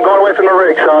 10-4, I'm going away from the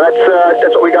rig, so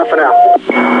that's what we got for now.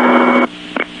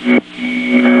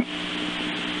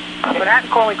 Manhattan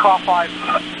calling car 5.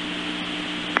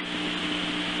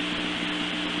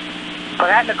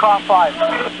 Manhattan to car 5.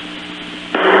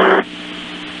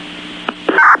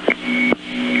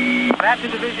 Manhattan to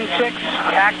Division 6,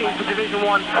 acting for Division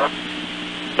 1.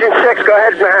 Division 6, go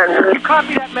ahead, man. Can you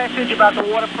copy that message about the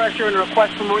water pressure and the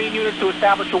request for Marine units to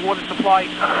establish a water supply?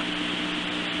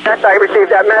 Yes, I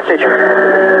received that message.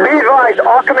 Be advised,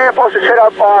 our command post is set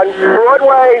up on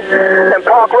Broadway and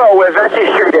Park Row where Vesey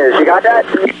Street is. You got that?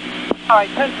 All right,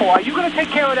 10-4. Are you going to take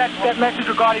care of that message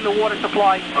regarding the water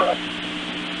supply?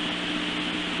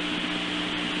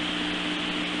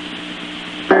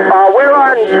 We're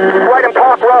on right in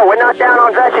Park Row. We're not down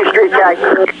on Vesey Street, Jay.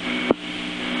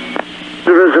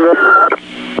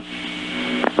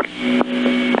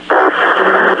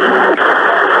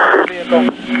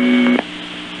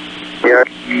 Yeah.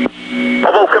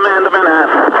 Mobile Command to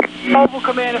Manhattan. Mobile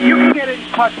Command, if you can get in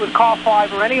touch with Car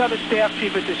 5 or any other staff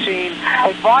chief at the scene,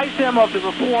 advise them of the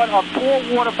report of poor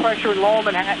water pressure in Lower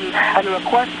Manhattan and the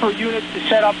request for units to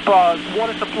set up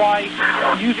water supply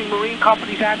using marine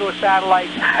companies and or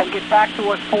satellites, and get back to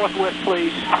us forthwith,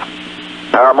 please.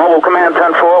 Mobile Command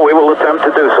 10-4, we will attempt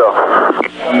to do so.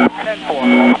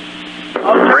 10-4.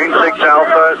 Marine 6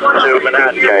 Alpha to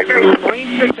Manhattan, K.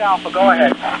 Marine 6 Alpha, go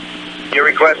ahead. You're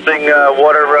requesting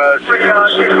water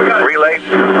relay,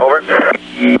 over.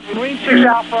 Marine 6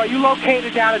 Alpha, are you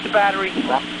located down at the battery?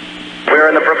 We're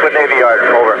in the Brooklyn Navy Yard,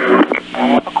 over.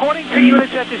 According to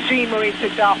units at the scene, Marine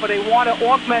 6 Alpha, they want to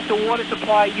augment the water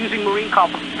supply using marine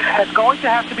companies. That's going to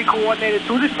have to be coordinated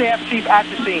through the staff chief at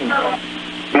the scene.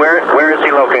 Where is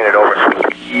he located, over?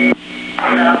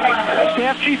 The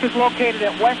staff chief is located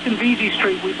at West and Vesey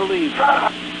Street, we believe.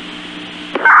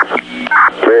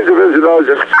 Please, Division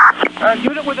Urgent.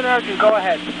 Unit with an urgent, go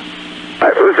ahead.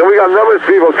 Listen, we got numerous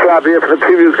people trapped here from the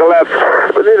previous collapse.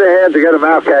 We need a hand to get them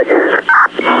out, Kay. Where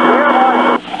are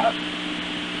you?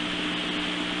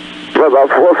 We're about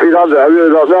 4 feet under, I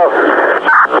really don't know.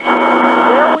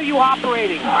 Where were you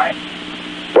operating?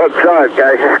 What side,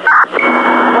 Kay?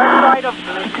 West side of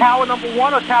tower number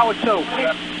 1 or tower 2?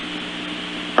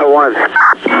 I won.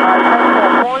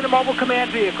 Calling the mobile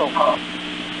command vehicle.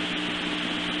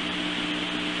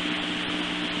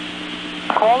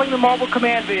 Calling the mobile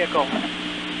command vehicle.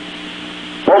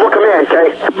 Mobile command,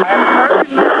 Kay. I have an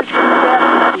urgent message from the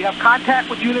staff. We have contact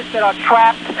with units that are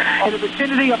trapped in the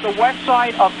vicinity of the west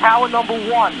side of tower number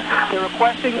 1. They're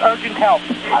requesting urgent help.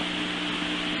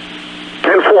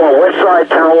 10-4, west side,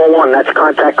 tower 1. That's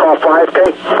contact car 5,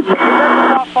 Kay.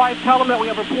 Car 5, tell them that we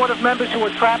have a report of members who are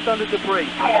trapped under debris.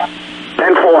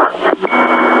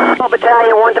 10-4.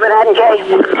 Battalion 1 to Manhattan, Kay.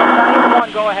 Battalion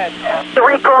 1, go ahead. The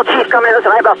recall chief coming in.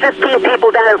 Listen, I have about 15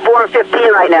 people down in 4 and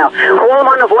 15 right now. Call them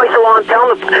on the voice alarm. Tell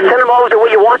them, send them over to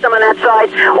where you want them on that side.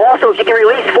 Also, if you can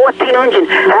release 14 engine,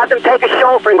 have them take a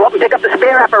chauffeur and go up and pick up the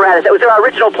spare apparatus. That was our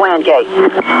original plan, Kay.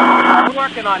 I'm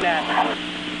working on that.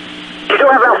 You do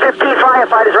have about 15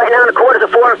 firefighters right now in the quarters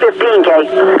of 4 and 15, Kay.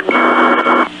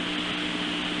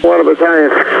 One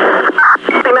battalion.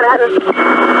 Manhattan.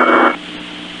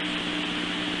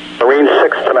 Marine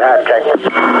 6 to Manhattan, K.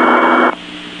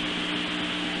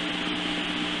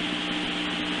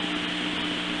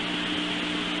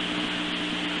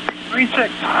 Marine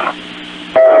 6.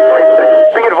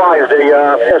 Be advised,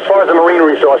 as far as the marine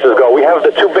resources go, we have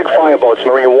the 2 big fireboats,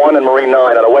 Marine 1 and Marine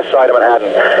 9, on the west side of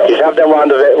Manhattan. You should have them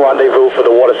rendezvous for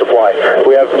the water supply.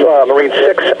 We have Marine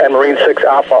 6 and Marine 6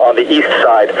 Alpha on the east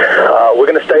side. We're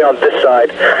going to stay on this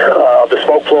side of the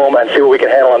smoke plume and see what we can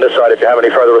handle on this side if you have any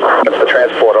further requirements for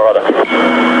transport or other.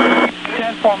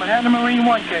 10-4, Manhattan Marine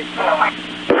 1, K.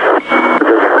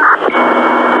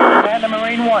 Manhattan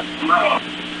Marine 1.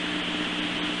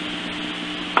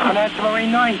 Manhattan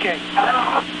Marine 9K.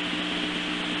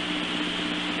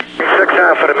 6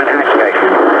 Alpha to Manhattan, K.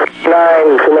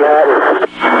 9 to Manhattan.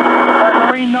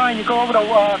 Marine 9, you go over to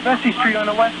Vesey Street on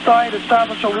the west side,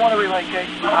 establish a water relay, K.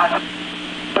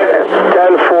 10-4,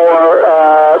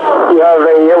 we have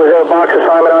a box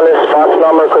assignment on this box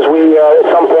number because we, at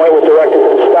some point, were directed to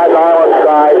the Staten Island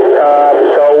side,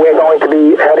 so we're going to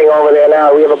be heading over there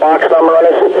now. We have a box number on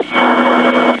this?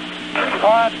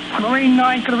 Marine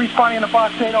 9 could respond in the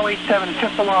box 8087,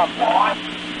 shift alarm.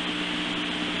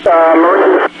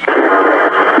 Marine,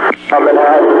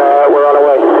 Manhattan, we're on our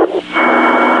way.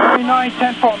 Marine 9,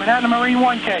 10-4, Manhattan Marine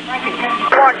 1K.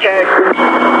 1K.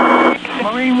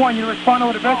 Marine 1, you respond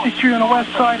over to Bessie Street on the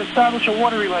west side, establish a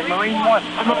water relay. Marine 1.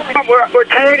 We're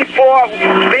 1084.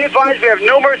 Be advised, we have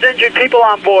numerous injured people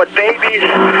on board, babies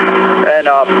and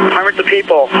hundreds of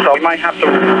people. So we might have to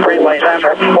relay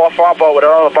them off our boat with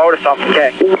another boat or something.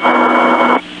 Okay.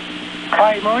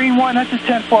 Alright, Marine 1, that's a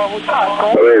 10-4.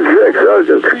 Marine 6,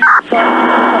 Sergeant.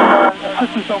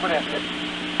 Assistance over there.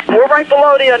 We're right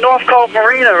below the North Cove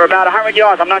Marina. We're about 100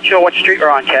 yards. I'm not sure what street we're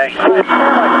on, Kay.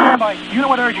 Stand by. You know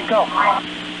what urgent, go.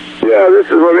 Yeah, this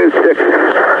is Marine 6.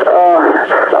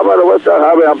 I'm on the west side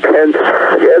highway. I'm pinned.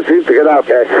 I can't seem to get out,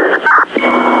 okay?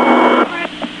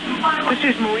 This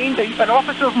is Marine, an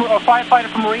officer of a firefighter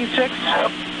from Marine 6.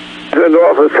 An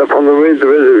officer from the Marine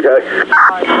Division, okay?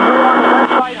 Alright, you're on the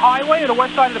west side highway or the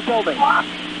west side of the building?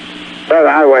 The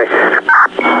highway.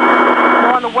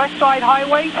 You're on the west side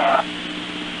highway?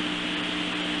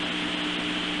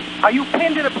 Are you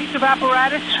pinned in a piece of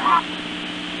apparatus?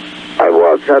 I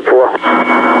was, 10-4.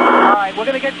 Alright, we're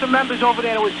going to get some members over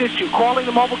there to assist you. Calling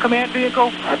the mobile command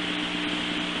vehicle.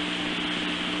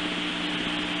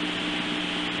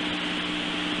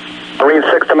 Marine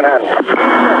 6 to Manhattan.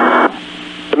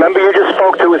 The member you just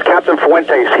spoke to is Captain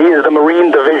Fuentes. He is the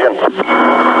Marine Division.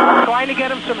 I'm trying to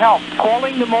get him some help.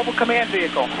 Calling the mobile command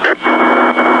vehicle.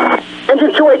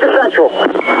 Engine 28 to Central.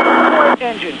 28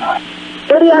 engine.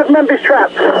 88 members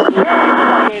trapped.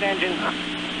 28 engine.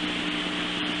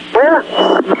 Where?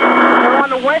 We're on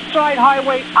the west side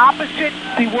highway opposite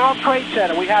the World Trade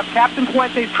Center. We have Captain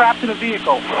Fuentes trapped in a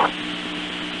vehicle.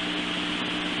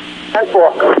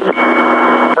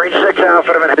 10-4. Marine 6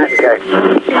 Alpha to Manhattan, okay.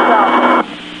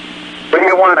 Where do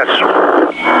you want us?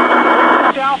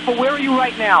 Alpha, where are you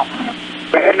right now?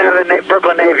 We're heading out of the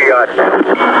Brooklyn Navy Yard. Start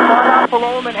out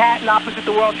below Manhattan opposite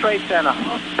the World Trade Center.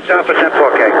 Alpha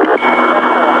 10-4, okay.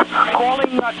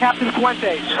 Calling Captain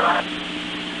Fuentes.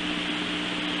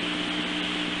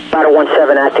 Ladder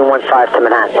 17 acting 15 to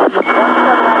Manhattan. 17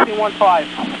 acting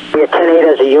 15. We are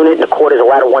 10-8 as a unit and the quarters of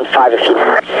ladder 15 if you...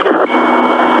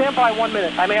 Stand by 1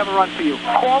 minute. I may have a run for you.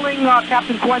 Calling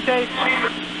Captain Fuentes.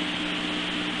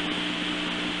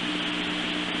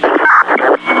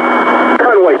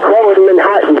 Conway, calling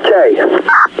Manhattan, K.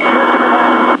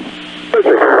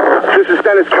 Listen, this is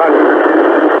Dennis Conway.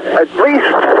 At least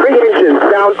 3 engines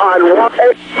down on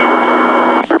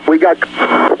 1. We got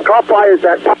car fires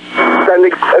that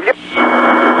sending.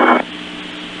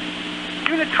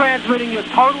 Unit transmitting, you're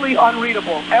totally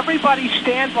unreadable. Everybody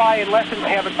stand by and listen. I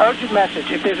have an urgent message.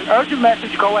 If there's an urgent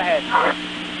message, go ahead.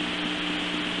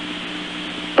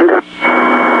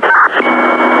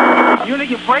 Unit,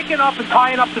 you're breaking up and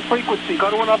tying up the frequency. Go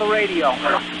to another radio.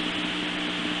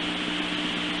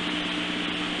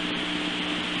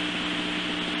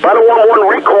 Ladder 11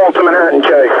 recall to Manhattan, K.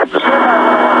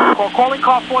 Calling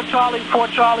car 4 Charlie, 4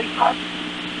 Charlie.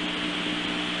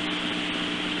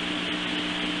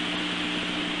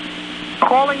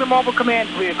 Calling the mobile command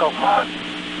vehicle.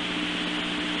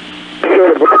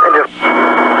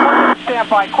 Stand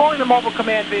by. Calling the mobile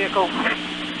command vehicle.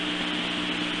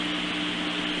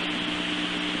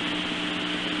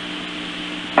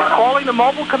 Calling the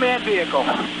mobile command vehicle.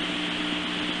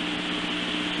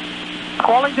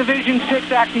 Calling Division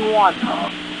 6 acting 1.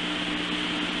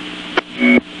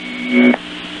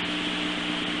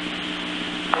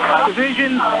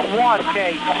 Division 1,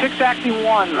 okay. 6 acting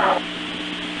 1.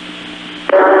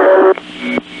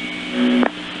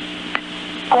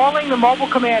 Calling the mobile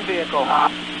command vehicle.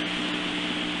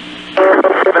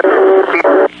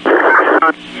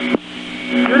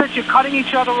 Units, you're cutting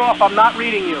each other off. I'm not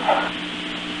reading you.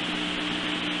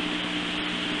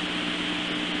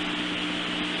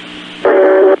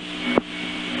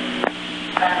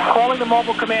 Calling the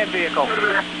mobile command vehicle.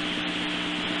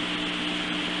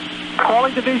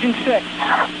 Calling Division 6.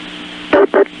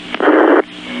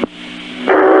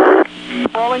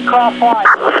 Calling car 5.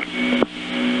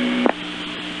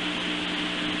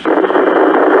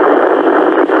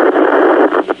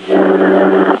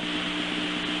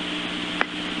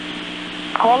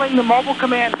 Calling the mobile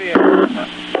command vehicle.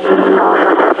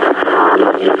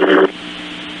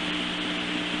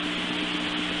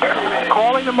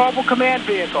 Calling the mobile command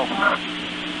vehicle.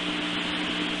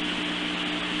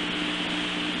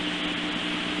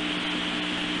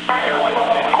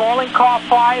 Calling car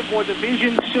 5 or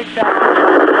Division 6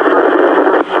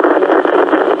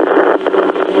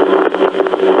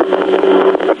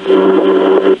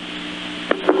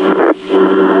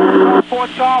 4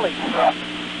 Charlie.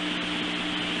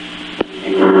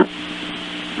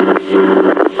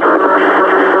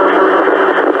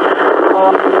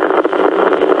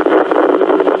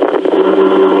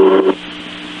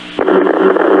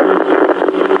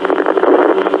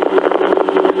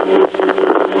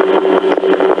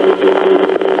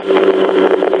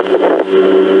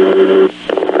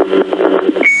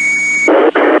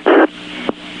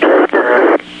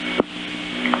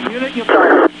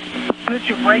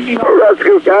 you're breaking up.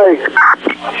 Rescue guy.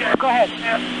 Go ahead.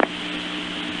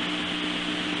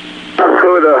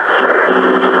 Go to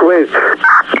Queens.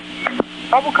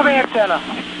 Mobile Command Center.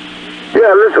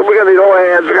 Yeah, listen, we got these all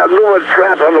hands. We got numerous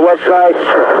traps on the west side.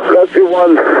 Rescue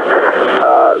 1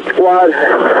 squad.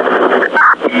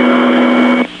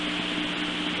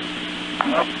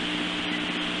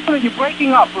 You're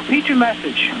breaking up. Repeat your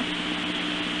message.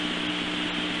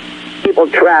 People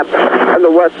trapped on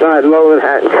the west side, Lower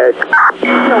Manhattan case.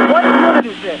 So what unit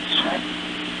is this?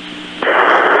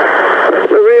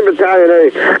 Marine Battalion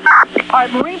 8. All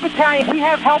right, Marine Battalion, we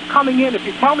have help coming in. If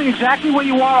you tell me exactly where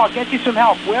you are, I'll get you some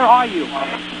help. Where are you?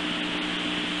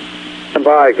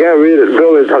 I can't read it.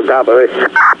 Building's on top of it.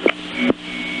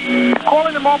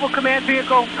 Calling the mobile command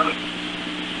vehicle.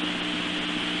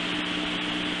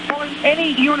 Calling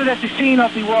any unit at the scene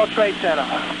of the World Trade Center.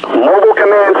 Mobile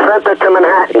Command Center to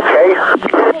Manhattan, case.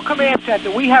 Mobile Command Center.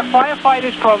 We have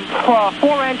firefighters from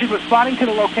 4 engines responding to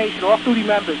the location, off-duty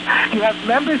members. You have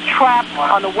members trapped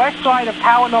on the west side of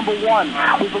tower number 1.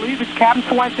 We believe it's Captain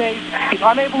Fuentes. He's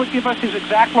unable to give us his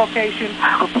exact location.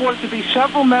 Reported to be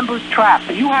several members trapped.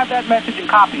 So you have that message and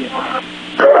copy it.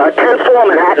 10-4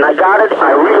 Manhattan, I got it.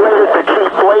 I relayed it to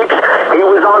Chief Blakes. He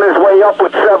was on his way up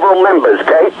with several members,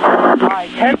 okay? All right,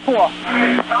 10-4.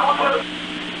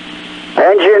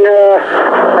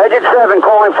 Engine 7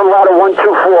 calling from ladder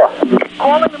 124.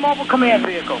 Calling the mobile command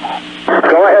vehicle.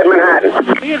 Go ahead, Manhattan.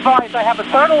 Be advised, I have a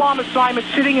third alarm assignment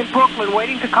sitting in Brooklyn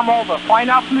waiting to come over. Find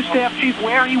out from the staff chief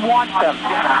where he wants them.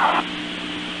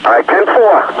 All right, 10-4. All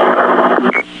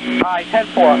right,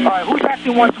 10-4. All right, who's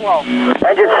acting 112?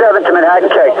 Engine 7 to Manhattan,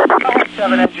 case. Go ahead,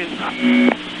 7 engine.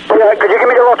 Yeah, could you give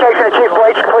me the location of Chief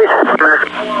Blakes, please?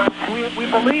 We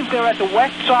believe they're at the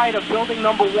west side of building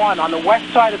number 1, on the west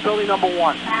side of building number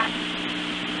 1.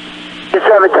 Engine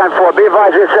 7, 10-4. Be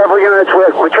advised, we have several units.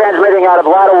 We're transmitting out of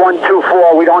ladder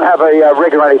 124. We don't have a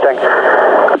rig or anything.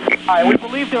 All right, we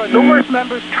believe there are numerous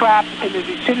members trapped in the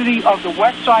vicinity of the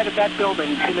west side of that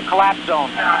building in the collapse zone.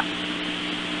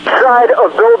 Side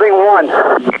of building 1.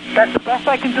 That's the best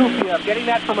I can do for you. I'm getting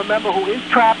that from a member who is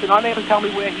trapped and unable to tell me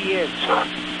where he is.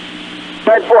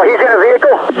 10-4, he's in a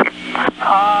vehicle?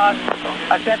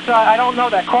 I don't know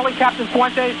that. Calling Captain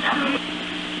Fuentes.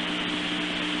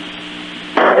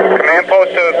 Command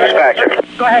post to dispatcher.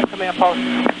 Go ahead, command post.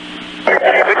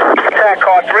 Contact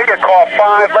car 3 or car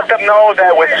 5. Let them know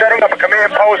that we're setting up a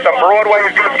command post on Broadway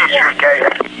and VT Street, case.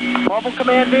 Mobile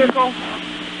command vehicle.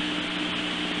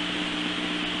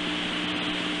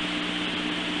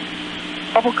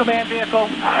 Mobile command vehicle.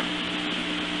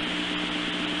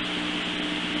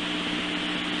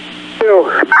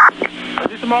 Is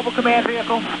this a mobile command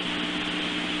vehicle?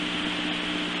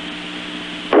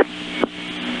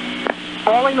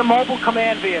 Calling the mobile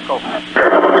command vehicle.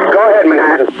 Go ahead,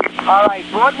 Manhattan. All right,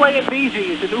 Broadway and VZ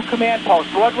is the new command post.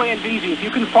 Broadway and VZ. If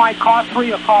you can find car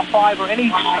 3 or car 5 or any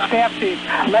staff chief,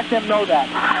 let them know that.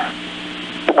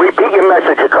 Repeat your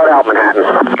message. You cut out, Manhattan.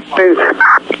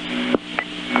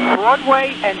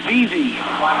 Broadway and VZ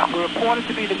were reported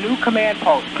to be the new command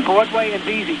post. Broadway and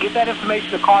VZ. Give that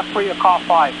information to car 3 or car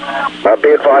 5.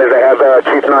 Be advised, I have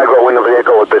Chief Nigro in the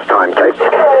vehicle at this time, okay?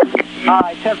 All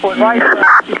right, 10-4. Right,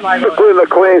 Chief Nigro. Brooklyn, the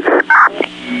Queens.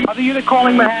 Other unit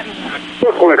calling Manhattan.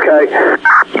 Brooklyn, okay.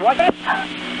 What?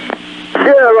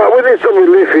 Yeah, we need some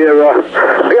relief here.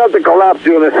 We got the collapse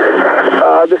unit.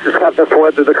 This is Captain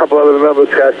Fuentes, a couple other members,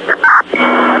 guys.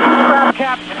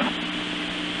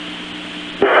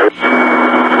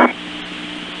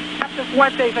 Captain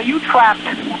Fuentes, are you trapped?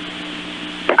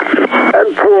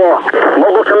 10-4.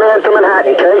 Mobile command to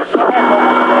Manhattan, okay?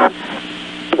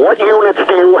 What units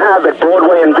do you have at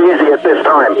Broadway and VZ at this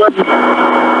time?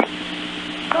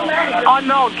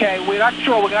 Unknown, Kay. We're not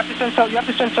sure. We're gonna have to send you have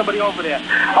to send somebody over there.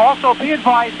 Also, be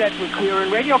advised that we are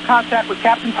in radio contact with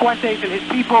Captain Fuentes and his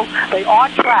people. They are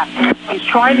trapped. He's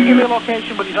trying to give me a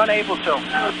location, but he's unable to.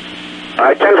 All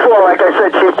right, 10-4, like I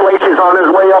said, Chief Blakes is on his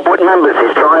way up with members.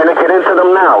 He's trying to get into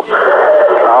them now.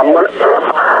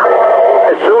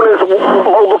 As soon as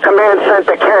Mobile Command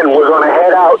Center can, we're going to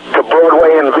head out to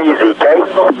Broadway and VZ, okay?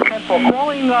 10-4,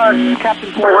 calling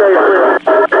Captain Fuentes.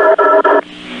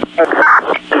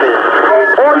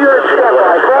 All units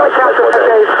standby. Call Captain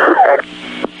Fuentes.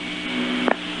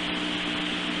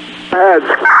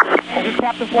 Is this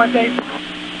Captain Fuentes?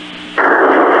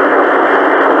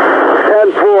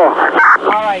 10-4.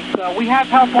 All right, we have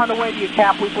help on the way to you,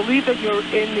 Cap. We believe that you're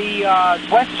in the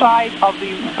west side of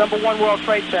the number 1 World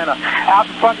Trade Center, out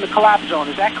in front of the collapse zone.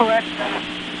 Is that correct?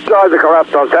 Sorry, the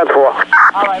collapse zone, 10-4. All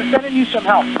right, I'm sending you some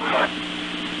help.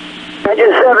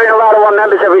 Engine 7, a lot of our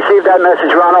members have received that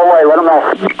message. We're on our way. Let them know.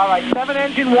 All right, 7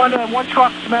 engine, 1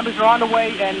 truck's members are on the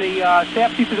way, and the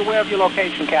staff chief is aware of your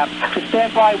location, Cap. So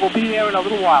stand by. We'll be there in a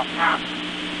little while.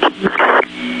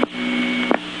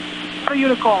 What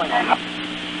unit calling?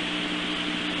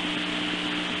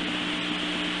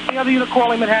 Any other unit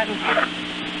calling Manhattan?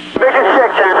 Division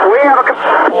 6, we have a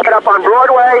get up on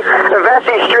Broadway and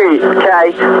Vesey Street,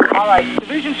 okay? All right,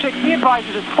 Division 6, be advised,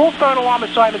 there's a full third alarm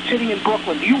assignment sitting in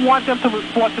Brooklyn. Do you want them to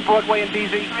report to Broadway and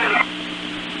DZ?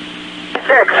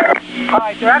 6. All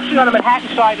right, they're actually on the Manhattan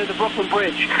side of the Brooklyn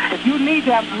Bridge. If you need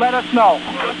them, let us know.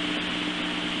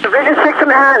 Division 6 in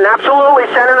Manhattan, absolutely.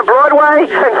 Send in to Broadway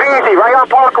and Vesey, right on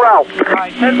Park Row. All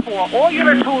right, 10-4. All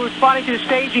units who are responding to the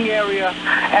staging area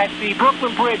at the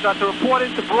Brooklyn Bridge are to report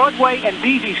into Broadway and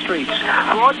Vesey Streets.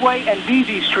 Broadway and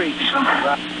Vesey Streets. 4-2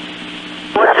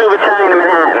 Battalion in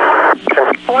Manhattan.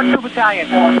 4-2 Battalion.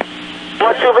 4-2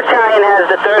 Battalion has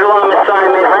the third alarm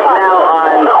assignment right now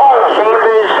on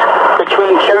Chambers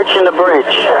between Church and the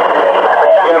Bridge.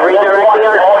 You have redirecting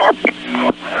us?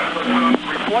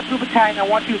 4-2 Battalion, I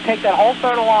want you to take that whole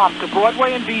third alarm to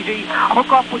Broadway and Vesey,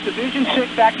 hook up with Division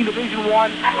 6, acting Division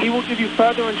 1. He will give you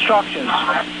further instructions.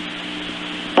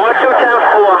 4-2-10-4.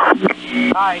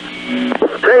 All right.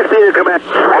 Safety to command.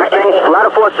 Acting,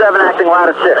 ladder 4-7, acting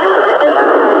ladder 6.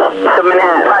 To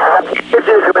Manhattan.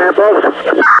 Safety to command, folks.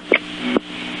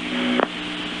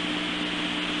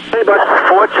 Hey, bud.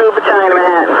 4-2 Battalion,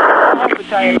 Manhattan. 4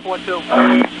 Battalion,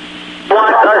 4-2.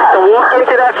 Want us to walk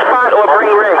into that spot or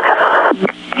bring rigs?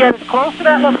 Get as close to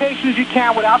that location as you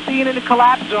can without being in the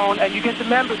collapse zone, and you get the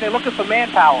members, they're looking for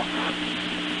manpower.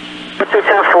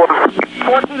 4-2-10-4.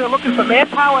 4-2, they're looking for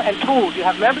manpower and tools. You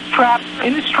have members trapped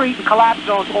in the street and collapse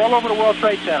zones all over the World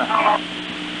Trade Center.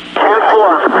 10-4.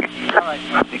 All right.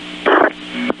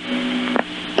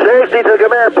 Safety to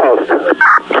command post.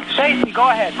 Safety, go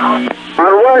ahead.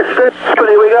 On West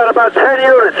City, we got about 10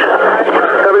 units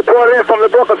that reported in from the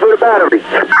Brooklyn through the battery.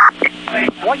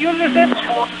 What unit is this?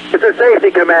 It's a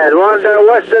safety command. We're on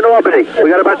Western Albany. We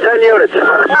got about 10 units.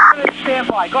 Stand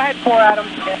by. Go ahead, 4 Adam.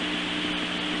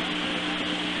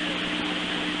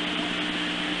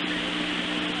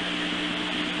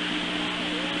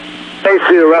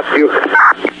 Safety to rescue.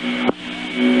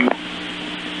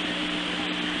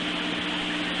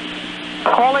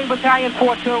 Calling Battalion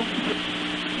 4-2.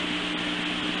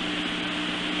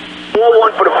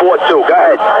 4-1 for the 4-2. Go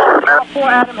ahead. 4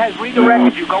 Adam has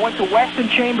redirected you. Go into Western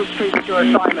Chambers Street with your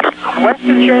assignment.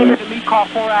 Western Chambers and meet car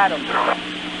 4 Adam.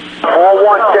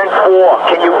 4-1-10-4.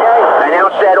 Can you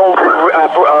announce that over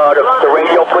the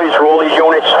radio, please, for all these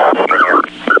units?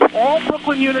 All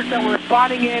Brooklyn units that were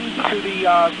responding in to the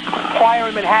fire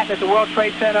in Manhattan at the World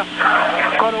Trade Center,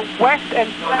 go to West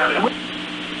and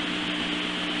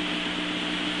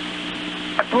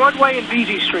Broadway and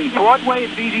Vesey Street. Broadway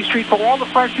and Vesey Street for all the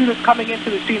first units coming into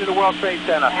the scene of the World Trade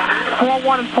Center.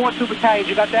 4-1 and 4-2 battalions.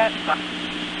 You got that?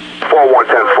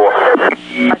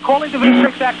 4-1-10-4. Calling Division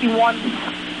 6 acting 1.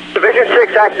 Division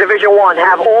 6, Act Division 1,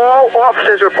 have all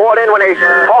officers report in when they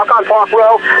park on Park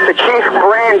Row to Chief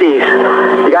Brandy's.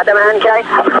 You got that, NK?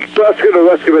 Rescue to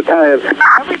rescue battalions.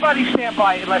 Everybody stand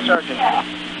by unless urgent.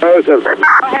 Urgent. Go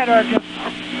ahead, urgent.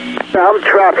 I'm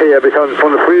trapped here because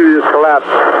from the previous collapse.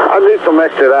 I need some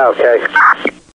extra out, okay?